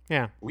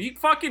 Yeah. We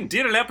fucking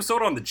did an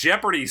episode on the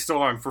Jeopardy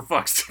song, for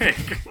fuck's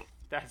sake.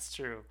 That's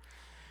true.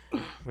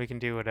 We can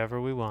do whatever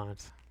we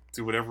want.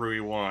 Do whatever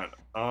we want.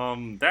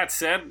 That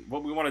said,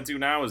 what we want to do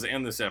now is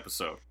end this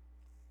episode.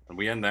 And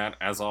we end that,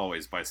 as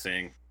always, by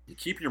saying, you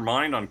keep your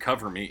mind on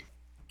Cover Me,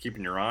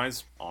 keeping your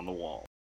eyes on the wall.